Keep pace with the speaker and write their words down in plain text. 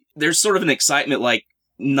there's sort of an excitement like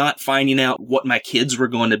not finding out what my kids were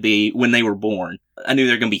going to be when they were born. I knew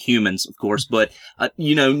they're going to be humans, of course, but,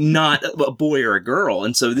 not a boy or a girl.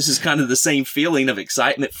 And so this is kind of the same feeling of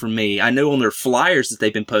excitement for me. I know on their flyers that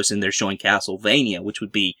they've been posting, they're showing Castlevania, which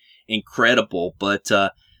would be incredible. But,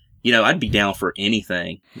 I'd be down for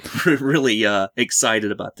anything. Really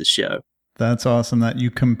excited about the show. That's awesome that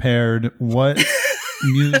you compared what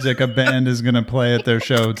music a band is going to play at their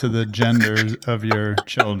show to the genders of your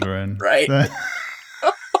children. Right.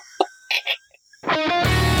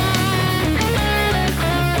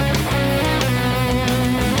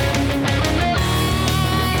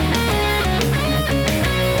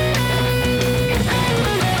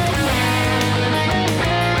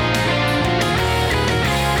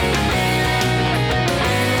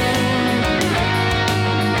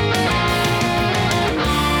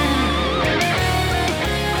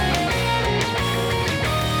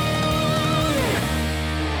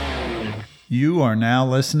 You are now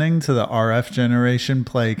listening to the RF Generation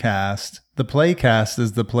Playcast. The Playcast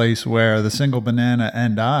is the place where the Single Banana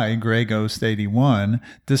and I, Grey Ghost 81,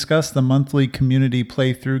 discuss the monthly community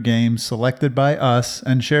playthrough games selected by us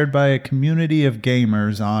and shared by a community of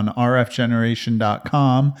gamers on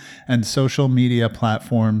rfgeneration.com and social media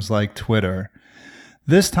platforms like Twitter.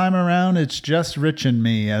 This time around, it's just Rich and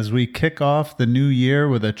me as we kick off the new year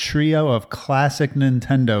with a trio of classic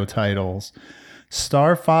Nintendo titles.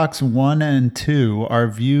 Star Fox 1 and 2 are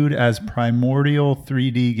viewed as primordial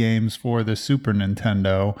 3D games for the Super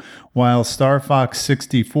Nintendo, while Star Fox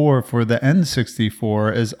 64 for the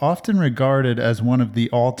N64 is often regarded as one of the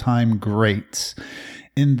all-time greats.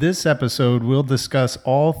 In this episode, we'll discuss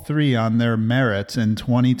all three on their merits in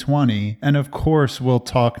 2020, and of course, we'll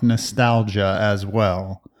talk nostalgia as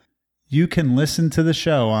well. You can listen to the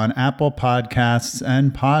show on Apple Podcasts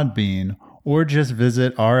and Podbean, or just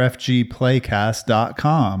visit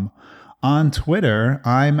rfgplaycast.com. On Twitter,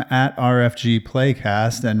 I'm at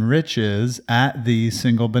rfgplaycast and Rich is at the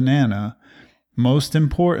Single Banana. Most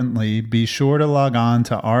importantly, be sure to log on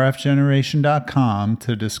to rfgeneration.com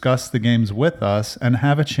to discuss the games with us and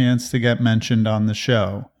have a chance to get mentioned on the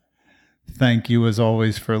show. Thank you as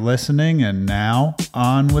always for listening, and now,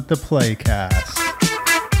 on with the Playcast.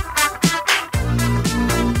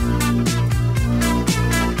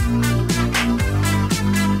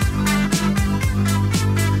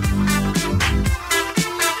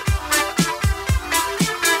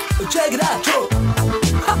 Check it out, Joe.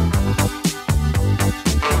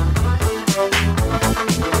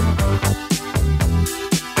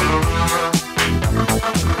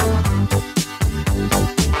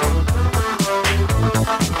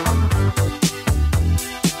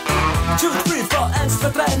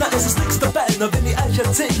 Es ist nichts dabei, nur wenn ich euch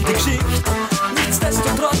erzähl die Geschichte.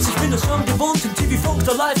 Nichtsdestotrotz, ich bin es schon gewohnt, im TV-Funk,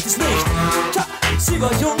 da läuft es nicht. Tja, sie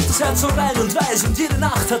war jung, das Herz so rein und weiß und jede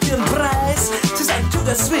Nacht hat ihren Preis. Sie sagt, to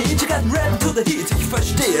the sweet, you got ram to the heat, ich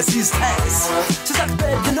verstehe, sie ist heiß. Sie sagt,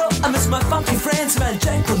 babe, you know, I miss my funky friends, mein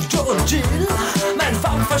Jack und Joe und Jill. Mein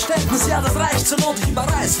Funkverständnis, ja, das reicht zur Not, ich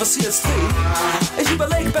überreiß, was sie jetzt will. Ich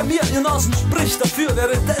überleg bei mir, ihr Nasen spricht dafür,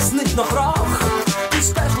 wäre das nicht noch Rauch? Die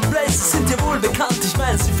Special Places sind dir wohl bekannt, ich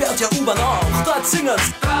mein, sie fährt ja U-Bahn auch. Dort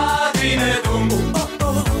singen's Dreh dich nicht um, oh,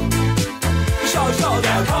 oh. Schau, schau,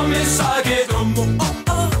 der Kommissar geht um, oh,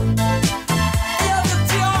 oh. Er wird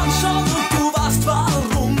sie anschauen und du weißt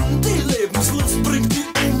warum. Die Lebenslust bringt die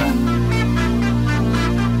um.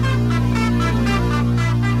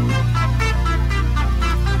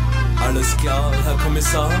 Alles klar, Herr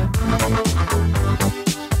Kommissar?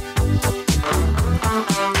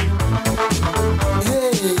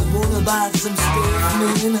 Some stuff,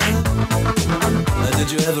 man, huh?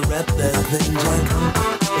 Did you ever rap that thing, Jack?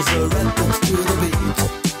 Is a rap to the beat?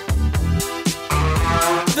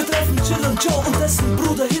 Wir treffen Jill und Joe und dessen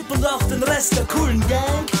Bruder Hip und auch den Rest der coolen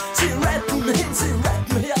Gang. Sie rappen hin, sie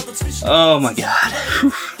rappen her dazwischen. Oh my God.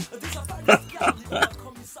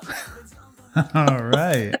 All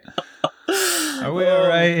right. Are we all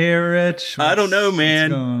right here, Rich? I don't know, man.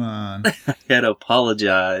 What's going on? I had to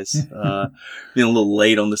apologize. Being a little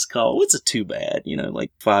late on this call. It's too bad,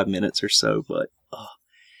 like 5 minutes or so, but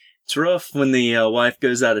it's rough when the wife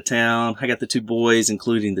goes out of town. I got the two boys,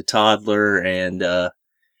 including the toddler, and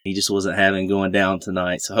he just wasn't having going down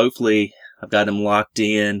tonight. So hopefully I've got him locked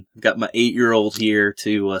in. I've got my 8-year-old here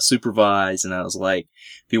to supervise, and I was like,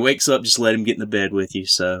 if he wakes up, just let him get in the bed with you.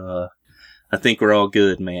 So I think we're all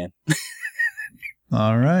good, man.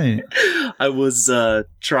 All right. I was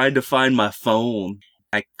trying to find my phone.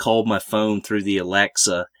 I called my phone through the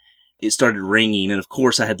Alexa. It started ringing, and of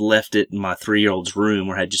course I had left it in my 3-year-old's room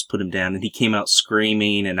where I had just put him down, and he came out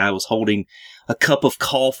screaming, and I was holding a cup of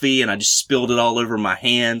coffee and I just spilled it all over my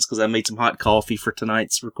hands because I made some hot coffee for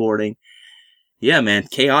tonight's recording. Yeah, man,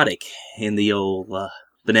 chaotic in the old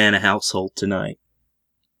banana household tonight.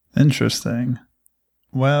 Interesting.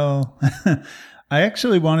 Well, I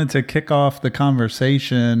actually wanted to kick off the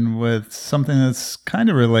conversation with something that's kind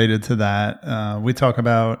of related to that. We talk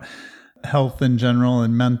about health in general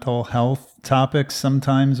and mental health topics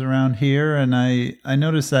sometimes around here. And I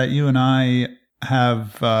noticed that you and I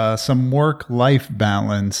have some work-life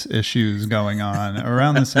balance issues going on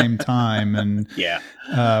around the same time. And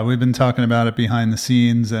yeah, we've been talking about it behind the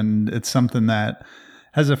scenes, and it's something that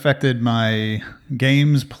has affected my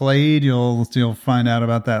games played. You'll find out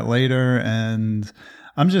about that later. And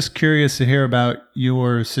I'm just curious to hear about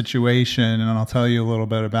your situation, and I'll tell you a little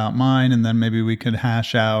bit about mine, and then maybe we could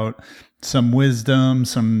hash out some wisdom,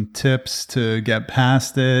 some tips to get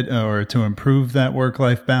past it or to improve that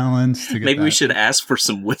work-life balance. Maybe we should ask for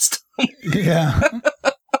some wisdom. Yeah.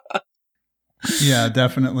 Yeah,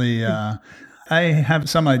 definitely. I have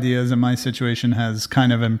some ideas, and my situation has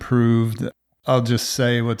kind of improved. I'll just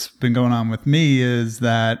say what's been going on with me is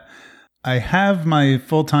that I have my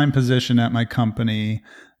full-time position at my company.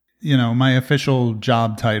 You know, my official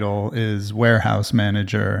job title is warehouse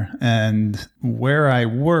manager. And where I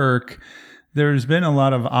work, there's been a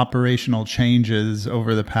lot of operational changes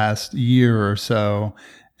over the past year or so.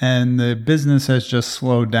 And the business has just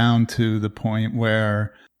slowed down to the point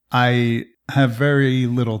where I have very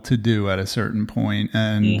little to do at a certain point.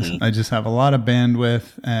 And I just have a lot of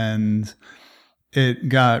bandwidth, and it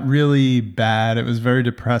got really bad. It was very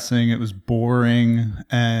depressing. It was boring.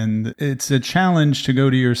 And it's a challenge to go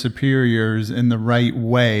to your superiors in the right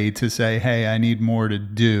way to say, hey, I need more to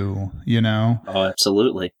do, you know? Oh,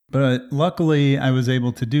 absolutely. But luckily, I was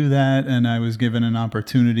able to do that, and I was given an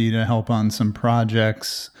opportunity to help on some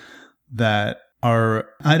projects that are,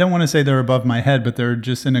 I don't want to say they're above my head, but they're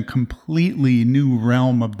just in a completely new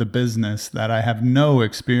realm of the business that I have no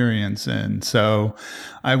experience in. So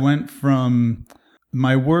I went from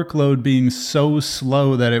my workload being so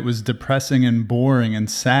slow that it was depressing and boring and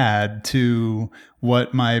sad to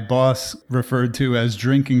what my boss referred to as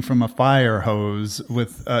drinking from a fire hose,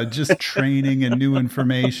 with just training and new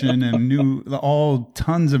information and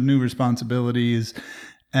tons of new responsibilities.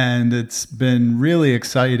 And it's been really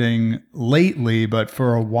exciting lately, but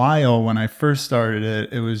for a while when I first started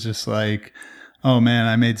it, it was just like, oh man,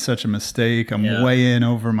 I made such a mistake. I'm way in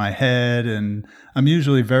over my head. And I'm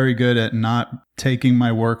usually very good at not taking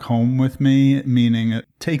my work home with me, meaning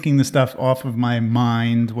taking the stuff off of my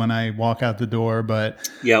mind when I walk out the door. But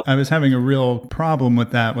I was having a real problem with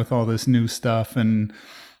that, with all this new stuff and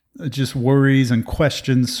just worries and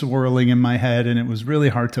questions swirling in my head. And it was really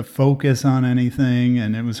hard to focus on anything.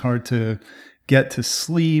 And it was hard to get to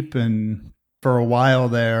sleep. And for a while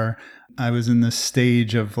there, I was in this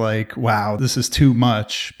stage of like, wow, this is too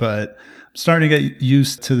much, but I'm starting to get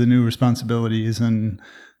used to the new responsibilities and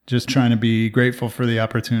just trying to be grateful for the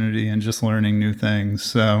opportunity and just learning new things.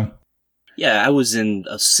 So, yeah, I was in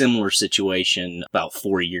a similar situation about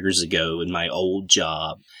 4 years ago in my old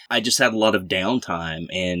job. I just had a lot of downtime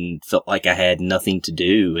and felt like I had nothing to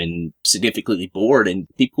do and significantly bored. And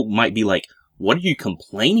people might be like, what are you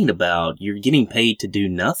complaining about? You're getting paid to do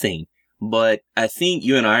nothing. But I think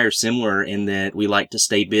you and I are similar in that we like to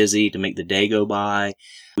stay busy to make the day go by.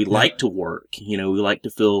 We like to work, we like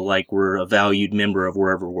to feel like we're a valued member of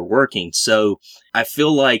wherever we're working. So I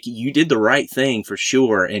feel like you did the right thing for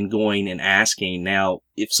sure in going and asking. Now,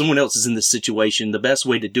 if someone else is in this situation, the best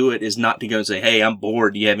way to do it is not to go and say, hey, I'm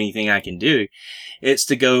bored. Do you have anything I can do? It's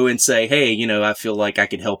to go and say, hey, I feel like I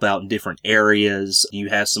could help out in different areas. You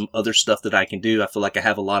have some other stuff that I can do. I feel like I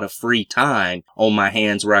have a lot of free time on my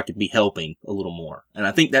hands where I could be helping a little more. And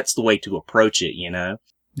I think that's the way to approach it,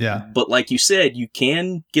 Yeah. But like you said, you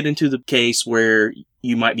can get into the case where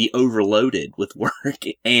you might be overloaded with work.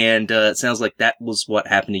 And it sounds like that was what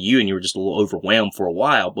happened to you, and you were just a little overwhelmed for a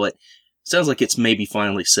while. But it sounds like it's maybe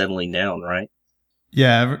finally settling down, right?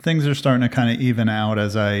 Yeah, things are starting to kind of even out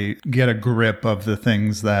as I get a grip of the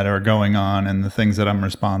things that are going on and the things that I'm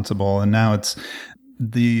responsible. And now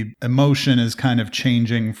the emotion is kind of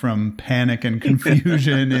changing from panic and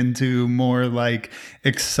confusion into more like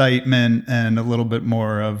excitement and a little bit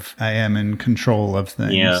more of I am in control of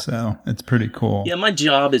things. Yeah. So it's pretty cool. Yeah, my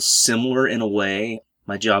job is similar in a way.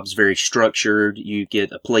 My job's very structured. You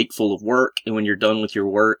get a plate full of work, and when you're done with your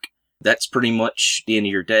work, that's pretty much the end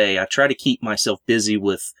of your day. I try to keep myself busy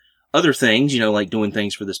with other things, like doing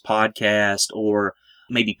things for this podcast or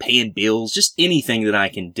maybe paying bills, just anything that I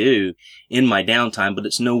can do in my downtime, but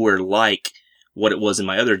it's nowhere like what it was in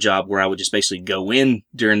my other job where I would just basically go in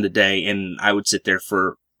during the day and I would sit there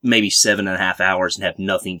for maybe 7.5 hours and have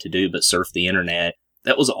nothing to do but surf the internet.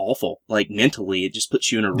 That was awful. Like mentally, it just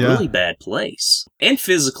puts you in a really bad place. And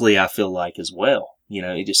physically, I feel like as well. You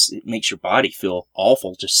know, it makes your body feel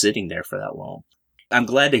awful just sitting there for that long. I'm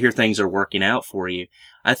glad to hear things are working out for you.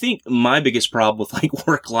 I think my biggest problem with like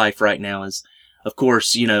work life right now is, of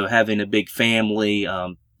course, you know, having a big family.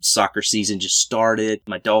 Soccer season just started.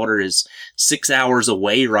 My daughter is 6 hours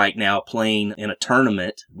away right now playing in a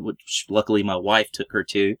tournament, which luckily my wife took her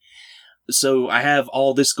to. So I have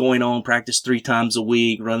all this going on, practice 3 times a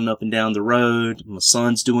week, running up and down the road. My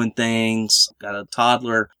son's doing things. Got a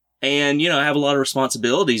toddler. And, you know, I have a lot of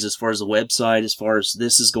responsibilities as far as the website, as far as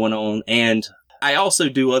this is going on. And I also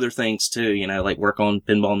do other things too, you know, like work on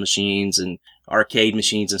pinball machines and arcade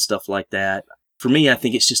machines and stuff like that. For me, I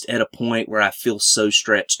think it's just at a point where I feel so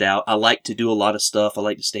stretched out. I like to do a lot of stuff. I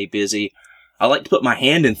like to stay busy. I like to put my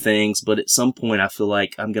hand in things, but at some point I feel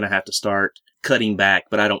like I'm going to have to start cutting back,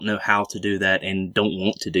 but I don't know how to do that and don't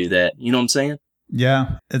want to do that. You know what I'm saying?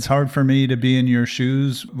 Yeah, it's hard for me to be in your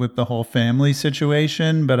shoes with the whole family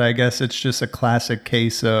situation, but I guess it's just a classic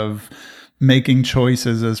case of making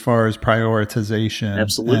choices as far as prioritization.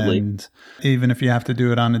 Absolutely. And even if you have to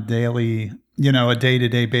do it on a daily, you know, a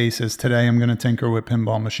day-to-day basis, today I'm going to tinker with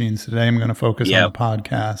pinball machines. Today I'm going to focus on the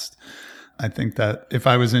podcast. I think that if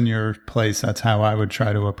I was in your place, that's how I would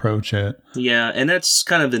try to approach it. Yeah, and that's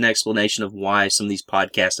kind of an explanation of why some of these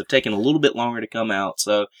podcasts have taken a little bit longer to come out.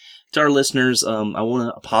 So to our listeners, I want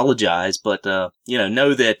to apologize, but, you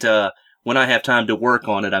know that when I have time to work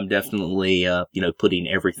on it, I'm definitely, you know, putting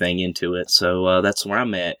everything into it. So that's where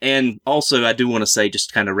I'm at. And also, I do want to say, just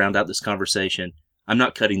to kind of round out this conversation, I'm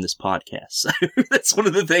not cutting this podcast. So that's one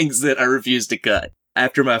of the things that I refuse to cut.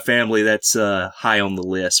 After my family, that's high on the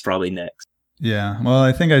list, probably next. Yeah. Well,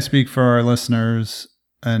 I think I speak for our listeners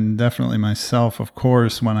and definitely myself, of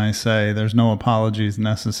course, when I say there's no apologies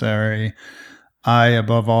necessary. I,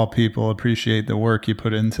 above all people, appreciate the work you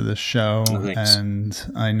put into this show,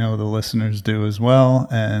 and I know the listeners do as well,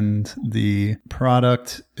 and the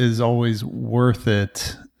product is always worth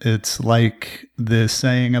it. It's like the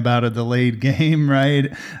saying about a delayed game,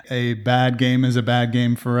 right? A bad game is a bad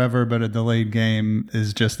game forever, but a delayed game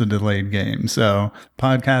is just a delayed game. So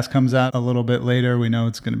podcast comes out a little bit later. We know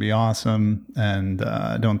it's going to be awesome, and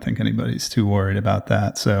I don't think anybody's too worried about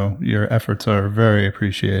that. So your efforts are very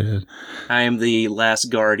appreciated. I am the last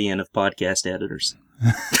guardian of podcast editors.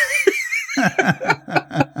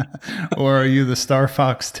 Or are you the Star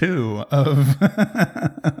Fox 2 of...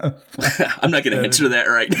 I'm not going to answer that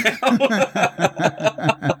right now.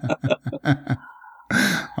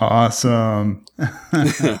 Awesome.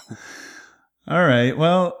 All right.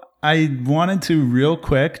 Well, I wanted to real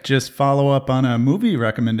quick just follow up on a movie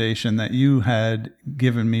recommendation that you had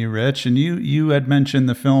given me, Rich. And you had mentioned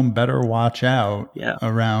the film Better Watch Out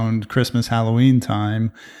around Christmas, Halloween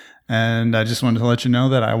time. And I just wanted to let you know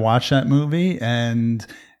that I watched that movie, and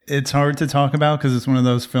it's hard to talk about because it's one of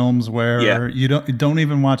those films where you don't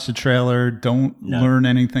even watch the trailer, don't learn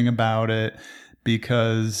anything about it,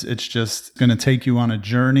 because it's just going to take you on a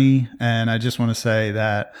journey. And I just want to say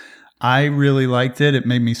that I really liked it. It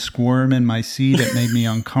made me squirm in my seat. It made me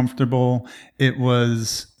uncomfortable. It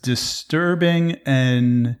was disturbing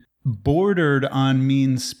and bordered on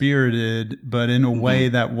mean-spirited, but in a way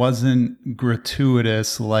that wasn't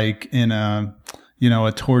gratuitous, like in a, you know,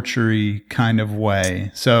 a torture-y kind of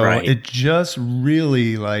way. So it just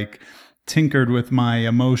really like tinkered with my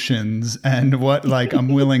emotions and what like I'm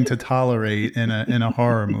willing to tolerate in a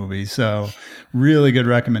horror movie. So really good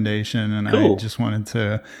recommendation, and I just wanted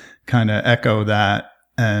to kind of echo that.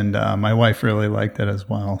 And my wife really liked it as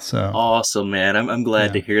well. So awesome, man! I'm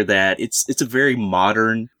glad to hear that. It's a very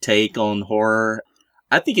modern take on horror.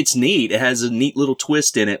 I think it's neat. It has a neat little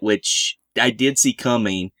twist in it, which I did see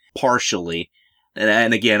coming partially.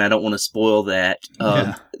 And again, I don't want to spoil that.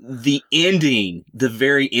 The ending, the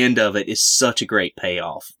very end of it, is such a great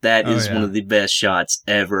payoff. That is one of the best shots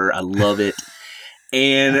ever. I love it.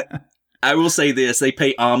 And I will say this: they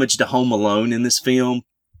pay homage to Home Alone in this film.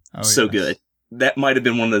 Good. That might have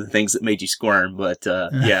been one of the things that made you squirm, but so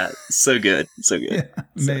good. So good.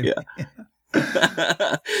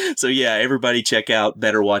 So everybody check out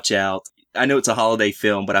Better Watch Out. I know it's a holiday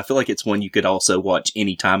film, but I feel like it's one you could also watch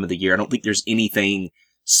any time of the year. I don't think there's anything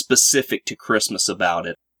specific to Christmas about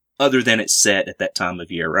it, other than it's set at that time of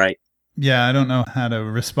year, right? Yeah, I don't know how to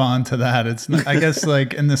respond to that. It's not, I guess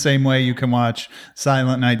like in the same way you can watch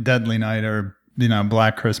Silent Night, Deadly Night, or you know,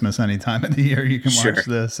 Black Christmas any time of the year, you can watch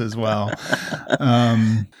this as well.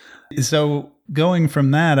 So going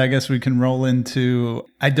from that, I guess we can roll into,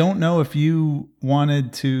 I don't know if you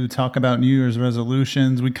wanted to talk about New Year's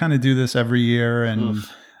resolutions. We kind of do this every year, and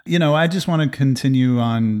I just want to continue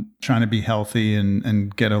on trying to be healthy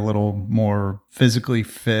and get a little more physically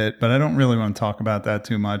fit, but I don't really want to talk about that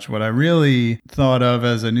too much. What I really thought of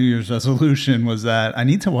as a New Year's resolution was that I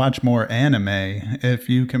need to watch more anime. If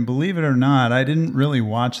you can believe it or not, I didn't really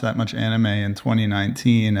watch that much anime in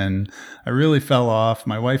 2019, and I really fell off.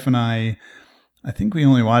 My wife and I think we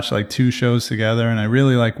only watched like 2 shows together, and I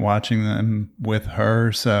really like watching them with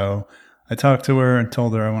her, so I talked to her and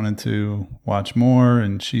told her I wanted to watch more,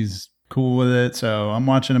 and she's cool with it. So I'm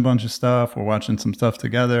watching a bunch of stuff. We're watching some stuff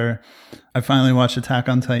together. I finally watched Attack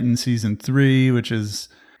on Titan season 3, which is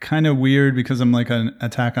kind of weird because I'm like an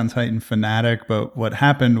Attack on Titan fanatic. But what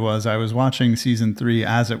happened was I was watching season 3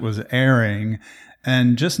 as it was airing,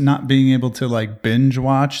 and just not being able to like binge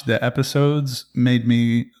watch the episodes made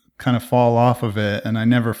me kind of fall off of it. And I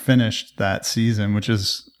never finished that season, which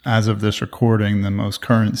is, as of this recording, the most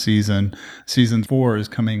current season. Season 4 is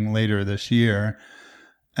coming later this year.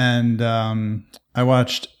 And I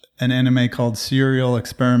watched an anime called Serial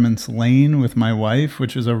Experiments Lain with my wife,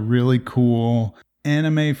 which is a really cool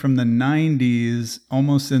anime from the 90s,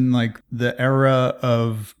 almost in like the era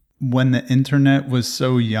of when the internet was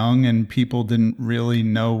so young and people didn't really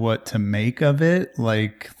know what to make of it.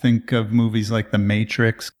 Like, think of movies like The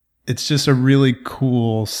Matrix. It's just a really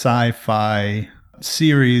cool sci-fi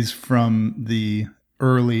series from the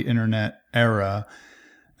early internet era.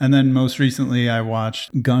 And then most recently I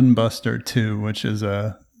watched Gunbuster 2, which is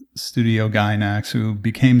a Studio Gainax who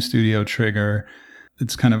became Studio Trigger.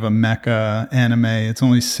 It's kind of a mecha anime. It's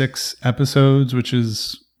only 6 episodes, which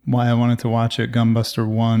is why I wanted to watch it. Gunbuster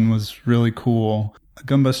 1 was really cool.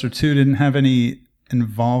 Gunbuster 2 didn't have any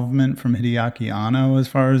involvement from Hideaki Anno as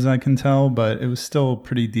far as I can tell, but it was still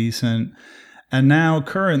pretty decent. And now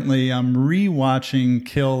currently I'm rewatching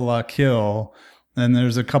Kill La Kill, and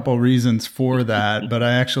there's a couple reasons for that, but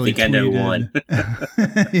I actually I know one.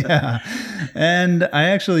 Yeah. And I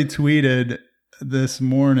actually tweeted this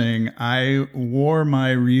morning, I wore my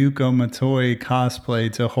Ryuko Matoi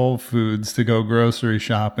cosplay to Whole Foods to go grocery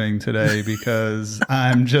shopping today because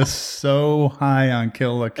I'm just so high on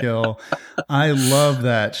Kill La Kill. I love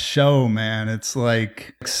that show, man. It's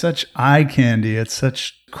like such eye candy. It's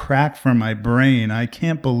such crack for my brain. I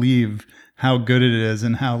can't believe how good it is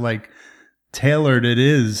and how like tailored it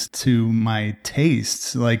is to my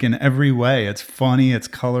tastes, like in every way. It's funny, it's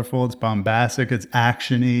colorful, it's bombastic, it's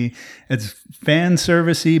actiony, it's fan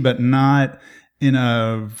servicey, but not in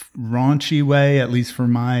a raunchy way, at least for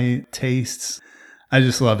my tastes. I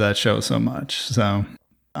just love that show so much. So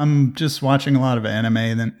I'm just watching a lot of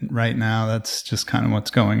anime right now. That's just kind of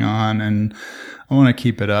what's going on, and I want to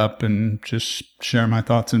keep it up and just share my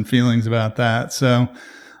thoughts and feelings about that. So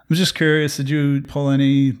I'm just curious, did you pull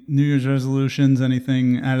any New Year's resolutions,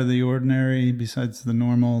 anything out of the ordinary besides the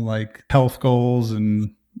normal, like health goals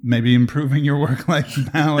and maybe improving your work-life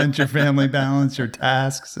balance, your family balance, your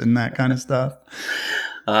tasks, and that kind of stuff?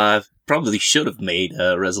 Probably should have made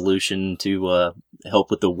a resolution to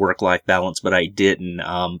help with the work-life balance, but I didn't.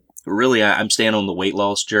 Really, I'm staying on the weight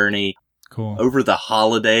loss journey. Cool. Over the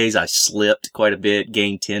holidays, I slipped quite a bit,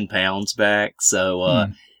 gained 10 pounds back. So,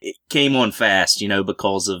 it came on fast,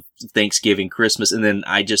 because of Thanksgiving, Christmas, and then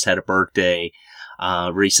I just had a birthday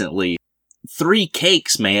recently. 3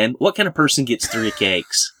 cakes, man. What kind of person gets 3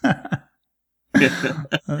 cakes?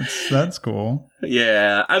 That's cool.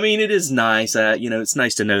 Yeah, I mean, it is nice. It's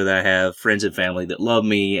nice to know that I have friends and family that love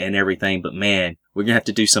me and everything, but man, we're going to have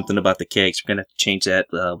to do something about the cakes. We're going to have to change that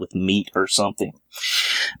with meat or something.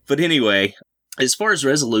 But anyway, as far as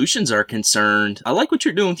resolutions are concerned, I like what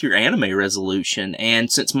you're doing with your anime resolution. And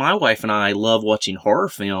since my wife and I love watching horror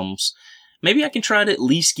films, maybe I can try to at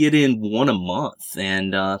least get in one a month.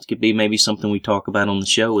 And it could be maybe something we talk about on the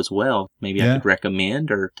show as well. Maybe I could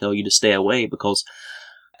recommend or tell you to stay away, because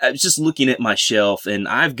I was just looking at my shelf and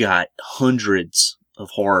I've got hundreds of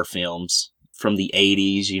horror films from the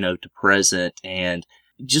 80s, to present. And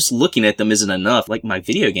just looking at them isn't enough. Like my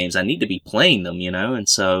video games, I need to be playing them, and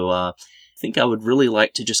so I think I would really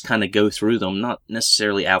like to just kind of go through them, not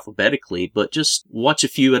necessarily alphabetically, but just watch a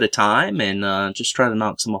few at a time and just try to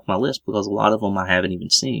knock some off my list, because a lot of them I haven't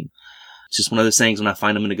even seen. It's just one of those things, when I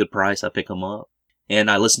find them at a good price, I pick them up. And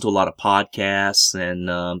I listen to a lot of podcasts and,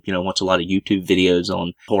 watch a lot of YouTube videos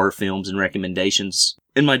on horror films and recommendations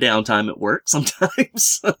in my downtime at work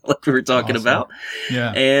sometimes, like we were talking about.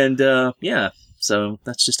 Yeah. And, so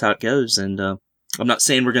that's just how it goes. And, I'm not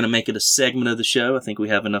saying we're going to make it a segment of the show. I think we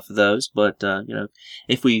have enough of those. But,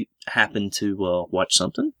 if we happen to watch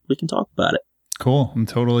something, we can talk about it. Cool. I'm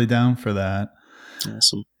totally down for that.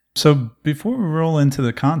 Awesome. So before we roll into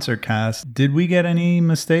the concert cast, did we get any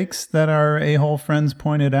mistakes that our a-hole friends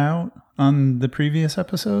pointed out on the previous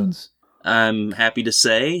episodes? I'm happy to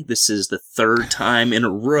say this is the third time in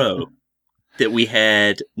a row that we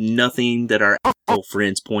had nothing that our asshole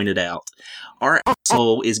friends pointed out. Our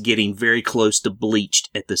asshole is getting very close to bleached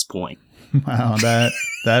at this point. Wow,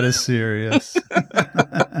 that is serious.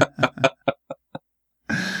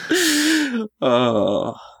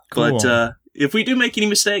 Cool. But if we do make any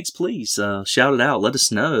mistakes, please shout it out. Let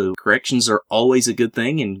us know. Corrections are always a good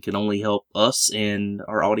thing and can only help us and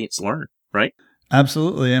our audience learn, right?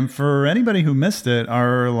 Absolutely. And for anybody who missed it,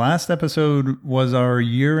 our last episode was our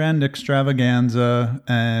year-end extravaganza,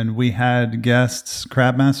 and we had guests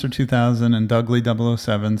Crabmaster 2000 and Dougley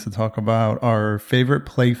 007 to talk about our favorite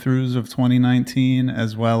playthroughs of 2019,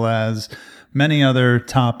 as well as many other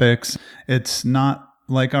topics. It's not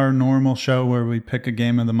like our normal show where we pick a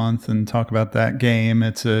game of the month and talk about that game.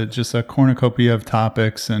 It's just a cornucopia of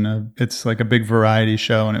topics, and it's like a big variety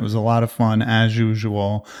show, and it was a lot of fun as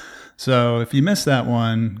usual. So if you missed that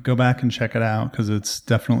one, go back and check it out because it's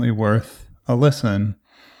definitely worth a listen.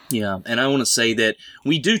 Yeah, and I want to say that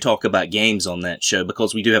we do talk about games on that show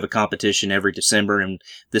because we do have a competition every December, and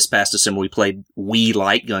this past December we played Wii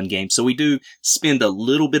light gun games. So we do spend a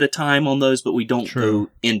little bit of time on those, but we don't go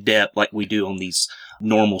in depth like we do on these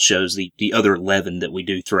normal shows, the other 11 that we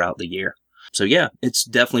do throughout the year. So yeah, it's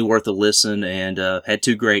definitely worth a listen, and had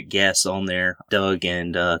two great guests on there. Doug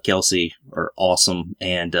and Kelsey are awesome,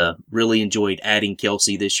 and really enjoyed adding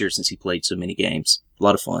Kelsey this year since he played so many games. A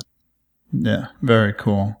lot of fun. Yeah, very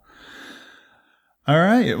cool. All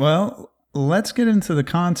right, well, let's get into the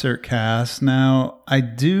concert cast. Now, I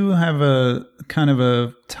do have a kind of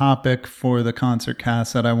a topic for the concert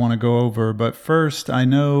cast that I want to go over, but first, I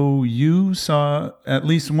know you saw at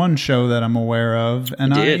least one show that I'm aware of,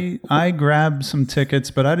 and I grabbed some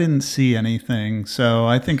tickets, but I didn't see anything, so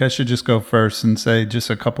I think I should just go first and say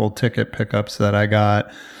just a couple ticket pickups that I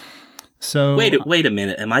got. So wait a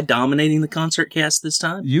minute. Am I dominating the concert cast this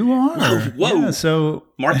time? You are. Whoa. Yeah, so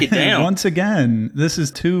mark it down. Once again, this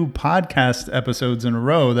is 2 podcast episodes in a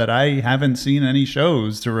row that I haven't seen any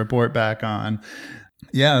shows to report back on.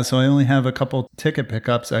 Yeah, so I only have a couple ticket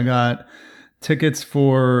pickups. I got tickets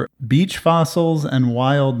for Beach Fossils and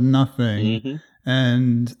Wild Nothing. Mm-hmm.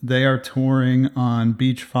 And they are touring on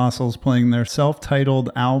Beach Fossils, playing their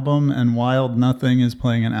self-titled album, and Wild Nothing is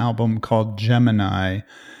playing an album called Gemini.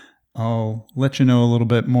 I'll let you know a little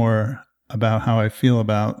bit more about how I feel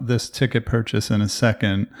about this ticket purchase in a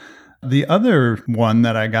second. The other one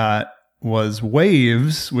that I got was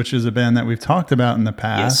Waves, which is a band that we've talked about in the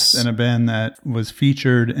past, and a band that was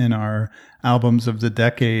featured in our Albums of the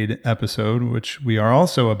Decade episode, which we are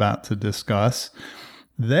also about to discuss.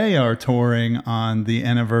 They are touring on the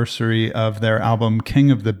anniversary of their album King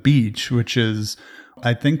of the Beach, which is,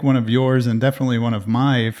 I think, one of yours and definitely one of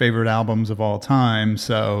my favorite albums of all time.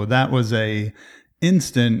 So that was a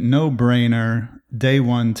instant, no-brainer, day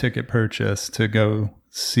one ticket purchase to go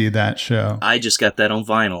see that show. I just got that on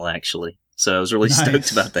vinyl, actually. So I was really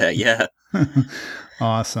stoked about that. Yeah.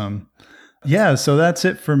 Awesome. Yeah, so that's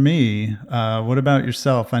it for me. What about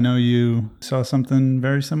yourself? I know you saw something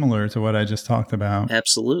very similar to what I just talked about.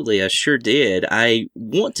 Absolutely, I sure did. I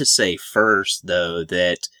want to say first, though,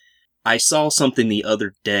 that I saw something the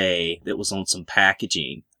other day that was on some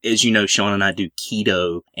packaging. As you know, Sean and I do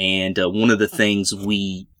keto, and one of the things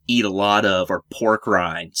we eat a lot of are pork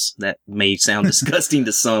rinds. That may sound disgusting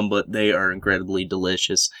to some, but they are incredibly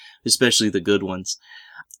delicious, especially the good ones.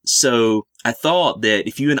 So I thought that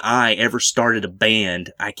if you and I ever started a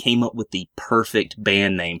band, I came up with the perfect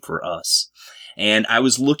band name for us. And I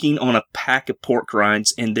was looking on a pack of pork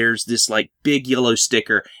rinds, and there's this like big yellow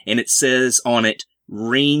sticker, and it says on it,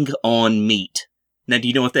 Ring on Meat. Now, do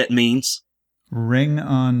you know what that means? Ring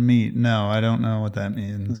on Meat. No, I don't know what that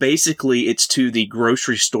means. Basically, it's to the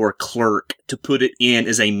grocery store clerk to put it in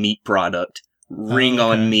as a meat product. Ring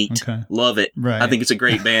on Meat. Okay. Love it. Right. I think it's a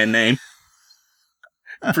great band name.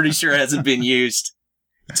 Pretty sure it hasn't been used.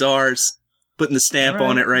 It's ours. Putting the stamp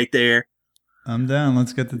on it right there. I'm down.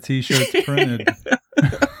 Let's get the t-shirts printed.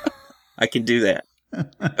 I can do that.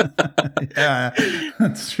 Yeah,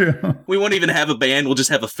 that's true. We won't even have a band. We'll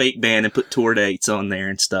just have a fake band and put tour dates on there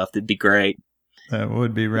and stuff. That'd be great. That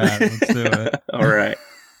would be rad. Let's do it. All right.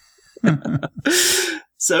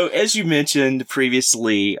 So, as you mentioned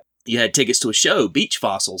previously, you had tickets to a show, Beach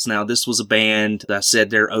Fossils. Now, this was a band that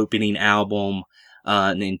said their opening album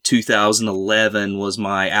in 2011 was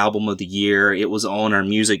my album of the year. It was on our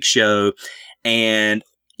music show, and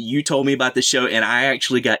you told me about the show, and I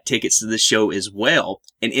actually got tickets to this show as well.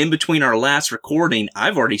 And in between our last recording,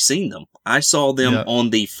 I've already seen them. I saw them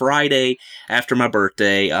on the Friday after my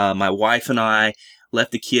birthday. My wife and I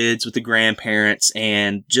left the kids with the grandparents,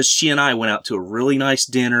 and just she and I went out to a really nice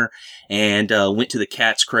dinner and went to the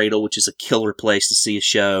Cat's Cradle, which is a killer place to see a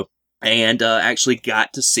show, and actually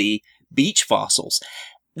got to see Beach Fossils.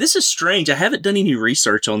 This is strange. I haven't done any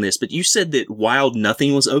research on this, but you said that Wild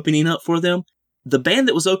Nothing was opening up for them. The band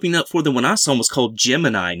that was opening up for them when I saw them was called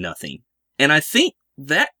Gemini Nothing. And I think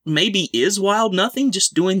that maybe is Wild Nothing,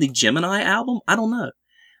 just doing the Gemini album. I don't know.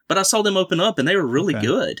 But I saw them open up and they were really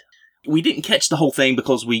good. We didn't catch the whole thing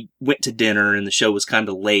because we went to dinner and the show was kind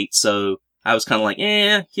of late. So I was kind of like,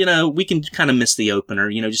 we can kind of miss the opener,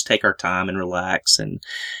 just take our time and relax and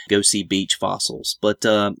go see Beach Fossils. But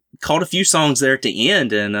caught a few songs there at the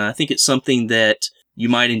end, and I think it's something that you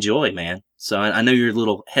might enjoy, man. So I know you're a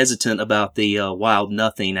little hesitant about the Wild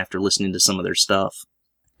Nothing after listening to some of their stuff.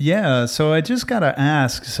 Yeah, so I just got to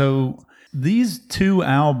ask, so these two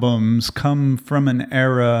albums come from an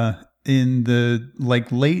era in the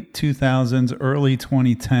late 2000s, early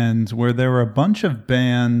 2010s, where there were a bunch of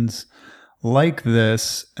bands like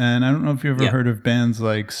this, and I don't know if you've ever heard of bands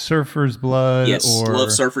like Surfer's Blood. Yes,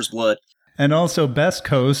 love Surfer's Blood. And also Best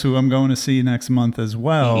Coast, who I'm going to see next month as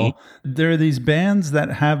well. Mm-hmm. There are these bands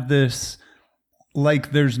that have this,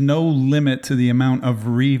 there's no limit to the amount of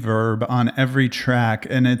reverb on every track,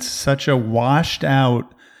 and it's such a washed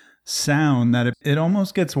out sound that it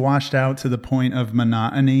almost gets washed out to the point of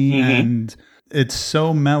monotony, and it's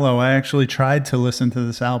so mellow. I actually tried to listen to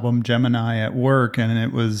this album, Gemini, at work, and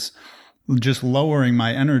it was just lowering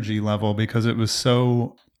my energy level because it was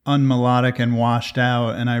so unmelodic and washed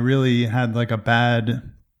out, and I really had a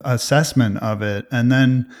bad assessment of it. And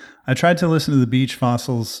then I tried to listen to the Beach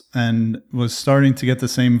Fossils and was starting to get the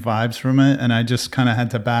same vibes from it, and I just kind of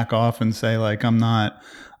had to back off and say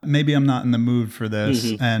maybe I'm not in the mood for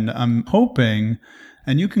this. And I'm hoping,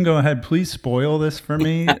 and you can go ahead, please spoil this for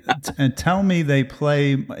me and tell me they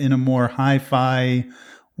play in a more hi-fi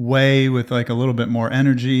way with a little bit more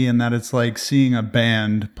energy, and that it's like seeing a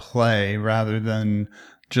band play rather than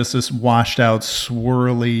just this washed out,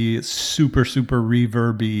 swirly, super, super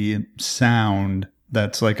reverby sound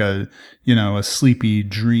that's like a sleepy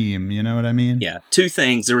dream. You know what I mean? Yeah. Two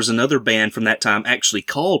things. There was another band from that time actually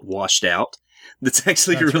called Washed Out. That's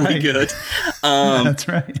actually really good. That's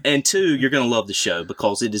right. And two, you're going to love the show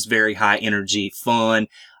because it is very high energy, fun.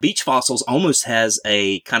 Beach Fossils almost has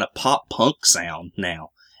a kind of pop punk sound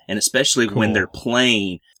now. And especially when they're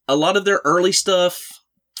playing, a lot of their early stuff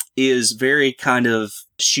is very kind of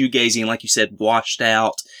shoegazing, like you said, washed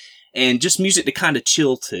out, and just music to kind of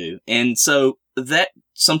chill to. And so that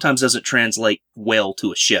sometimes doesn't translate well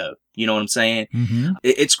to a show. You know what I'm saying? Mm-hmm.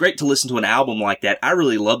 It's great to listen to an album like that. I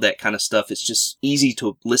really love that kind of stuff. It's just easy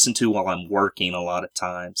to listen to while I'm working a lot of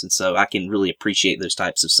times. And so I can really appreciate those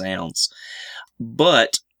types of sounds.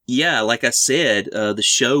 But yeah, like I said, the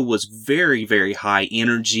show was very, very high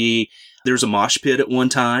energy. There was a mosh pit at one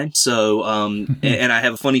time. So, and I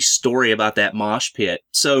have a funny story about that mosh pit.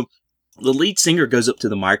 So the lead singer goes up to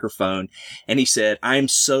the microphone and he said, "I am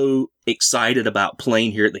so excited about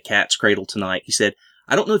playing here at the Cat's Cradle tonight." He said,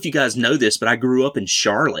 "I don't know if you guys know this, but I grew up in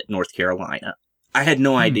Charlotte, North Carolina." I had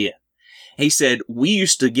no idea. He said, "We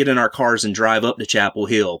used to get in our cars and drive up to Chapel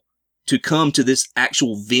Hill to come to this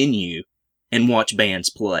actual venue and watch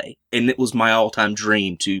bands play. And it was my all-time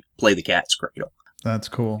dream to play the Cat's Cradle." That's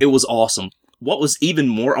cool. It was awesome. What was even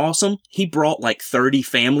more awesome, he brought 30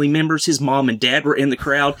 family members. His mom and dad were in the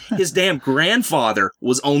crowd. His damn grandfather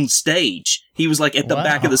was on stage. He was at the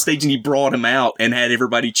back of the stage, and he brought him out and had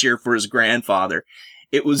everybody cheer for his grandfather.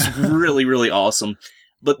 It was really, really awesome.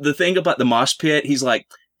 But the thing about the mosh pit, he's like,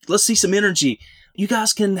 "Let's see some energy. You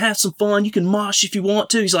guys can have some fun. You can mosh if you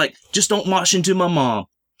want to." He's like, "Just don't mosh into my mom."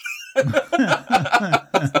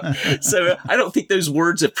 So I don't think those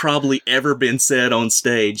words have probably ever been said on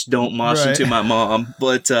stage. "Don't mosh into my mom."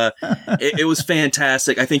 But it was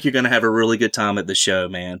fantastic. I think you're going to have a really good time at the show,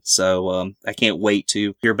 man. So I can't wait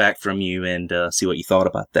to hear back from you and see what you thought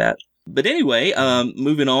about that. But anyway,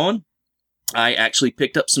 moving on, I actually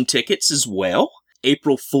picked up some tickets as well.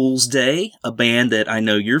 April Fool's Day, a band that I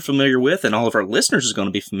know you're familiar with and all of our listeners are going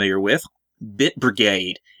to be familiar with, Bit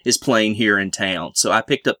Brigade, is playing here in town. So I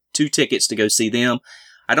picked up 2 tickets to go see them.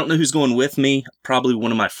 I don't know who's going with me. Probably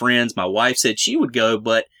one of my friends. My wife said she would go,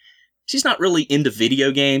 but she's not really into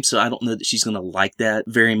video games, so I don't know that she's going to like that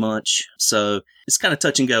very much. So it's kind of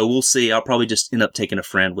touch and go. We'll see. I'll probably just end up taking a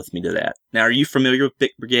friend with me to that. Now, are you familiar with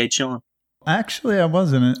Bit Brigade, Sean? Actually, I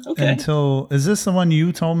wasn't until... Is this the one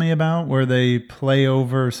you told me about where they play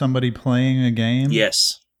over somebody playing a game?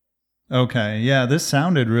 Yes. Okay. Yeah, this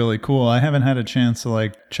sounded really cool. I haven't had a chance to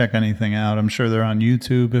like check anything out. I'm sure they're on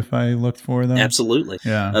YouTube if I looked for them. Absolutely.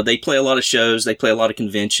 Yeah. They play a lot of shows. They play a lot of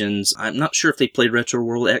conventions. I'm not sure if they played Retro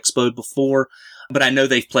World Expo before, but I know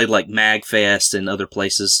they've played like MagFest and other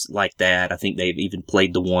places like that. I think they've even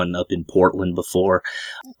played the one up in Portland before.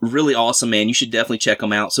 Really awesome, man. You should definitely check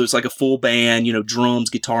them out. So it's like a full band, drums,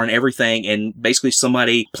 guitar, and everything. And basically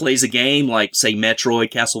somebody plays a game like, say,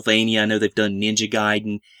 Metroid, Castlevania. I know they've done Ninja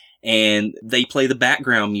Gaiden. And they play the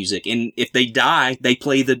background music. And if they die, they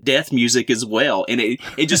play the death music as well. And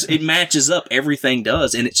it matches up. Everything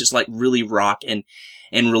does. And it's just like really rock and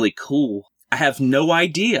really cool. I have no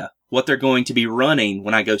idea what they're going to be running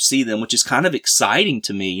when I go see them, which is kind of exciting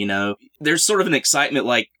to me. There's sort of an excitement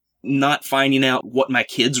like not finding out what my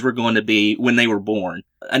kids were going to be when they were born.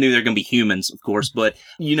 I knew they're going to be humans, of course, but,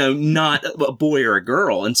 not a boy or a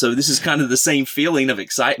girl. And so this is kind of the same feeling of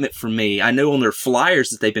excitement for me. I know on their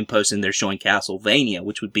flyers that they've been posting, they're showing Castlevania,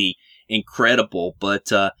 which would be incredible.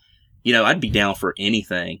 But, I'd be down for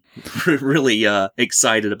anything. Really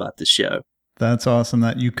excited about the show. That's awesome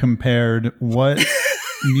that you compared what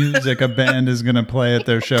music a band is going to play at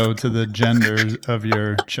their show to the genders of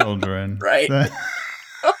your children. Right.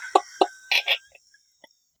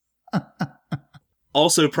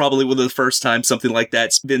 Also, probably one of the first times something like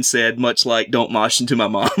that's been said, much like "Don't mosh into my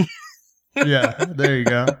mom." Yeah, there you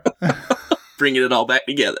go. Bringing it all back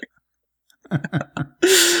together.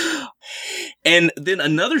 And then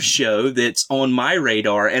another show that's on my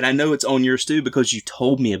radar, and I know it's on yours too because you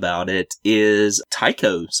told me about it, is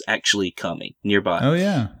Tycho's actually coming nearby. Oh,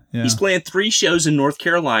 yeah. He's playing 3 shows in North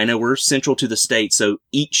Carolina. We're central to the state, so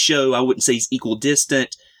each show I wouldn't say is equal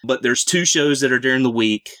distant, but there's 2 shows that are during the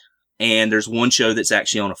week. And there's 1 show that's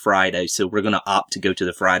actually on a Friday. So we're going to opt to go to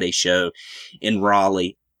the Friday show in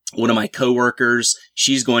Raleigh. One of my coworkers,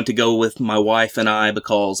 she's going to go with my wife and I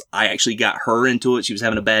because I actually got her into it. She was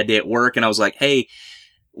having a bad day at work. And I was like, hey,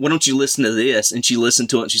 why don't you listen to this? And she listened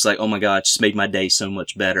to it and she's like, oh my God, it just made my day so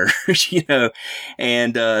much better,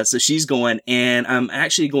 And, so she's going, and I'm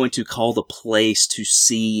actually going to call the place to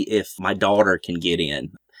see if my daughter can get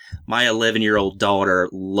in. My 11-year-old daughter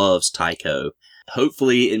loves Tycho.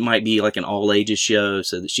 Hopefully it might be like an all ages show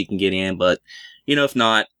so that she can get in, but if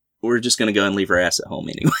not, we're just going to go and leave her ass at home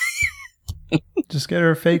anyway. Just get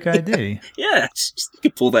her a fake ID. Yeah, you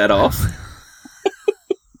can pull that off.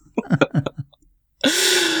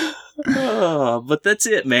 But that's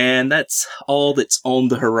it, man. That's all that's on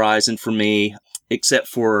the horizon for me, except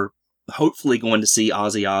for hopefully going to see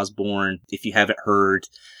Ozzy Osbourne. If you haven't heard,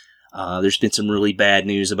 there's been some really bad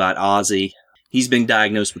news about Ozzy. He's been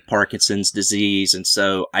diagnosed with Parkinson's disease, and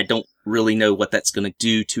so I don't really know what that's going to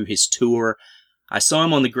do to his tour. I saw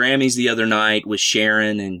him on the Grammys the other night with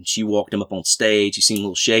Sharon, and she walked him up on stage. He seemed a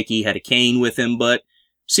little shaky, had a cane with him, but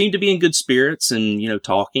seemed to be in good spirits and,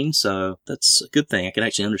 talking, so that's a good thing. I can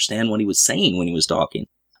actually understand what he was saying when he was talking.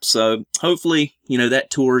 So hopefully, that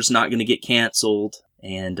tour is not going to get canceled,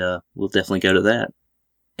 and we'll definitely go to that.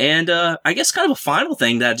 And I guess kind of a final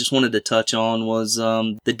thing that I just wanted to touch on was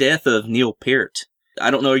the death of Neil Peart. I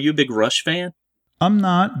don't know, are you a big Rush fan? I'm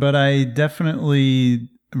not, but I definitely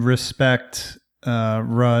respect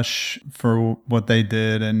Rush for what they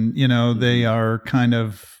did. And, they are kind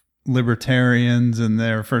of libertarians, and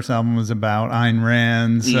their first album was about Ayn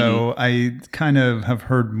Rand. So I kind of have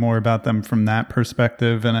heard more about them from that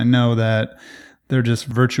perspective. And I know that they're just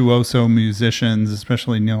virtuoso musicians,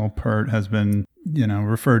 especially Neil Peart has been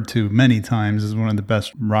referred to many times as one of the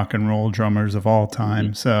best rock and roll drummers of all time.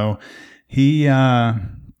 Mm-hmm. So he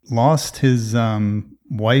lost his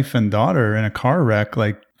wife and daughter in a car wreck,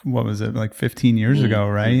 like, what was it, like 15 years ago,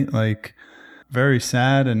 right? Like, very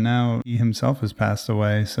sad. And now he himself has passed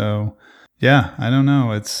away. So yeah, I don't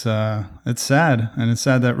know. It's sad. And it's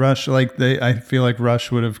sad that Rush, I feel like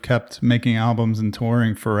Rush would have kept making albums and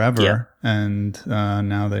touring forever. Yeah. And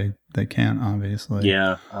now they can't, obviously.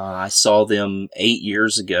 Yeah. I saw them 8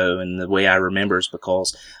 years ago, and the way I remember is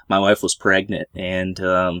because my wife was pregnant, and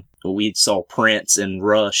we saw Prince and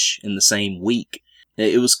Rush in the same week.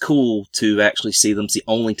 It was cool to actually see them. It's the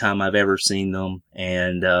only time I've ever seen them,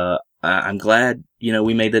 and I'm glad,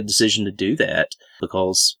 we made the decision to do that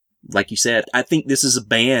because, like you said, I think this is a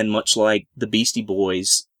band much like the Beastie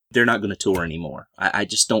Boys. They're not going to tour anymore. I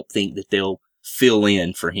just don't think that they'll fill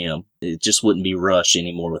in for him. It just wouldn't be Rush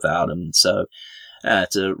anymore without him. So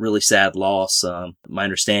it's a really sad loss. My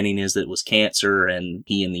understanding is that it was cancer, and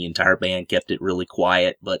he and the entire band kept it really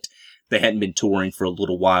quiet, but they hadn't been touring for a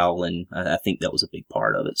little while, and I think that was a big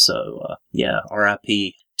part of it. So yeah,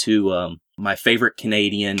 RIP to my favorite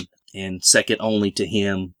Canadian, and second only to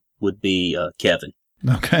him would be Kevin.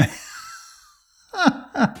 Okay.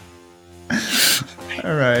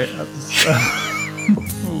 All right.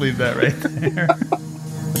 We'll leave that right there.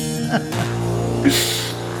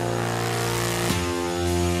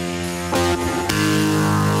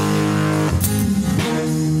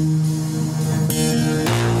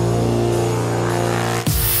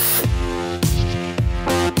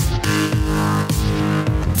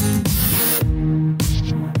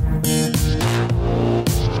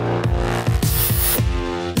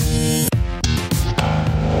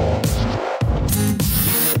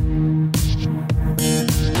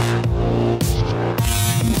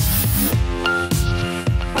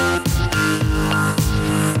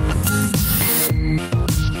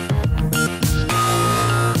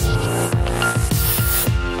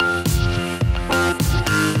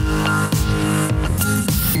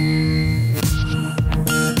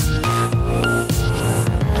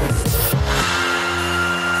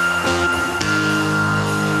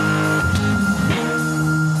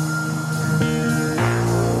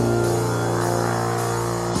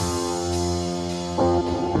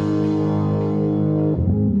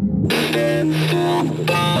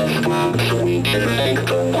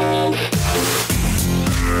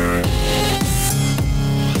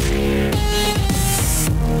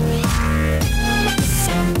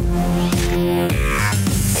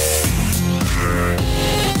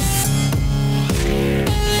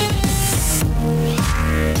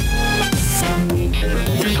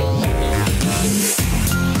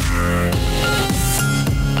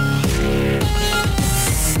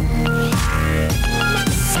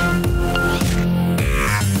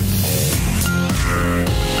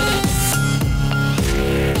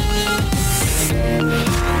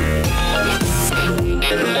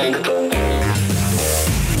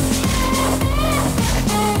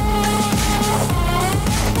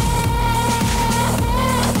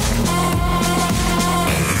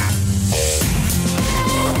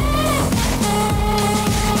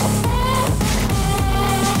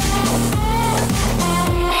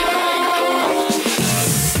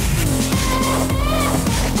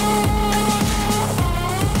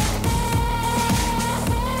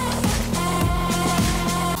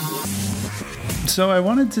 So I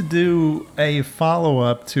wanted to do a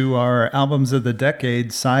follow-up to our Albums of the Decade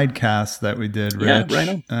sidecast that we did, Rich. Yeah, right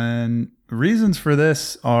on. And reasons for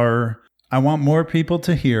this are I want more people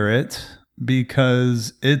to hear it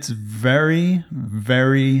because it's very,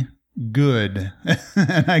 very good.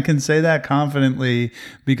 And I can say that confidently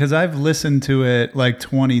because I've listened to it like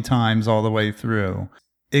 20 times all the way through.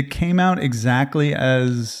 It came out exactly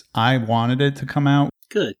as I wanted it to come out.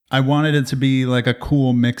 Good. I wanted it to be like a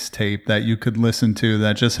cool mixtape that you could listen to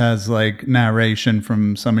that just has like narration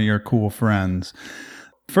from some of your cool friends.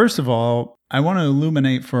 First of all, I want to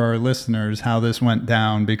illuminate for our listeners how this went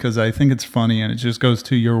down because I think it's funny and it just goes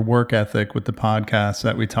to your work ethic with the podcast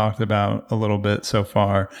that we talked about a little bit so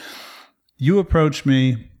far. You approached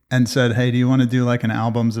me and said, hey, do you want to do like an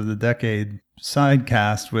Albums of the Decade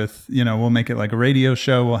sidecast with, we'll make it like a radio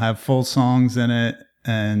show. We'll have full songs in it.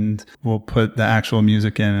 And we'll put the actual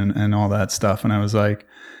music in and all that stuff. And I was like,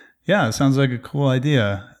 yeah, it sounds like a cool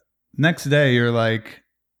idea. Next day, you're like,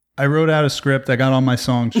 I wrote out a script. I got all my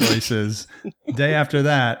song choices. Day after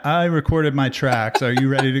that, I recorded my tracks. Are you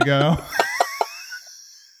ready to go?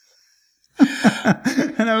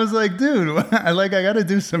 And I was like, dude, I got to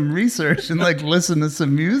do some research and like listen to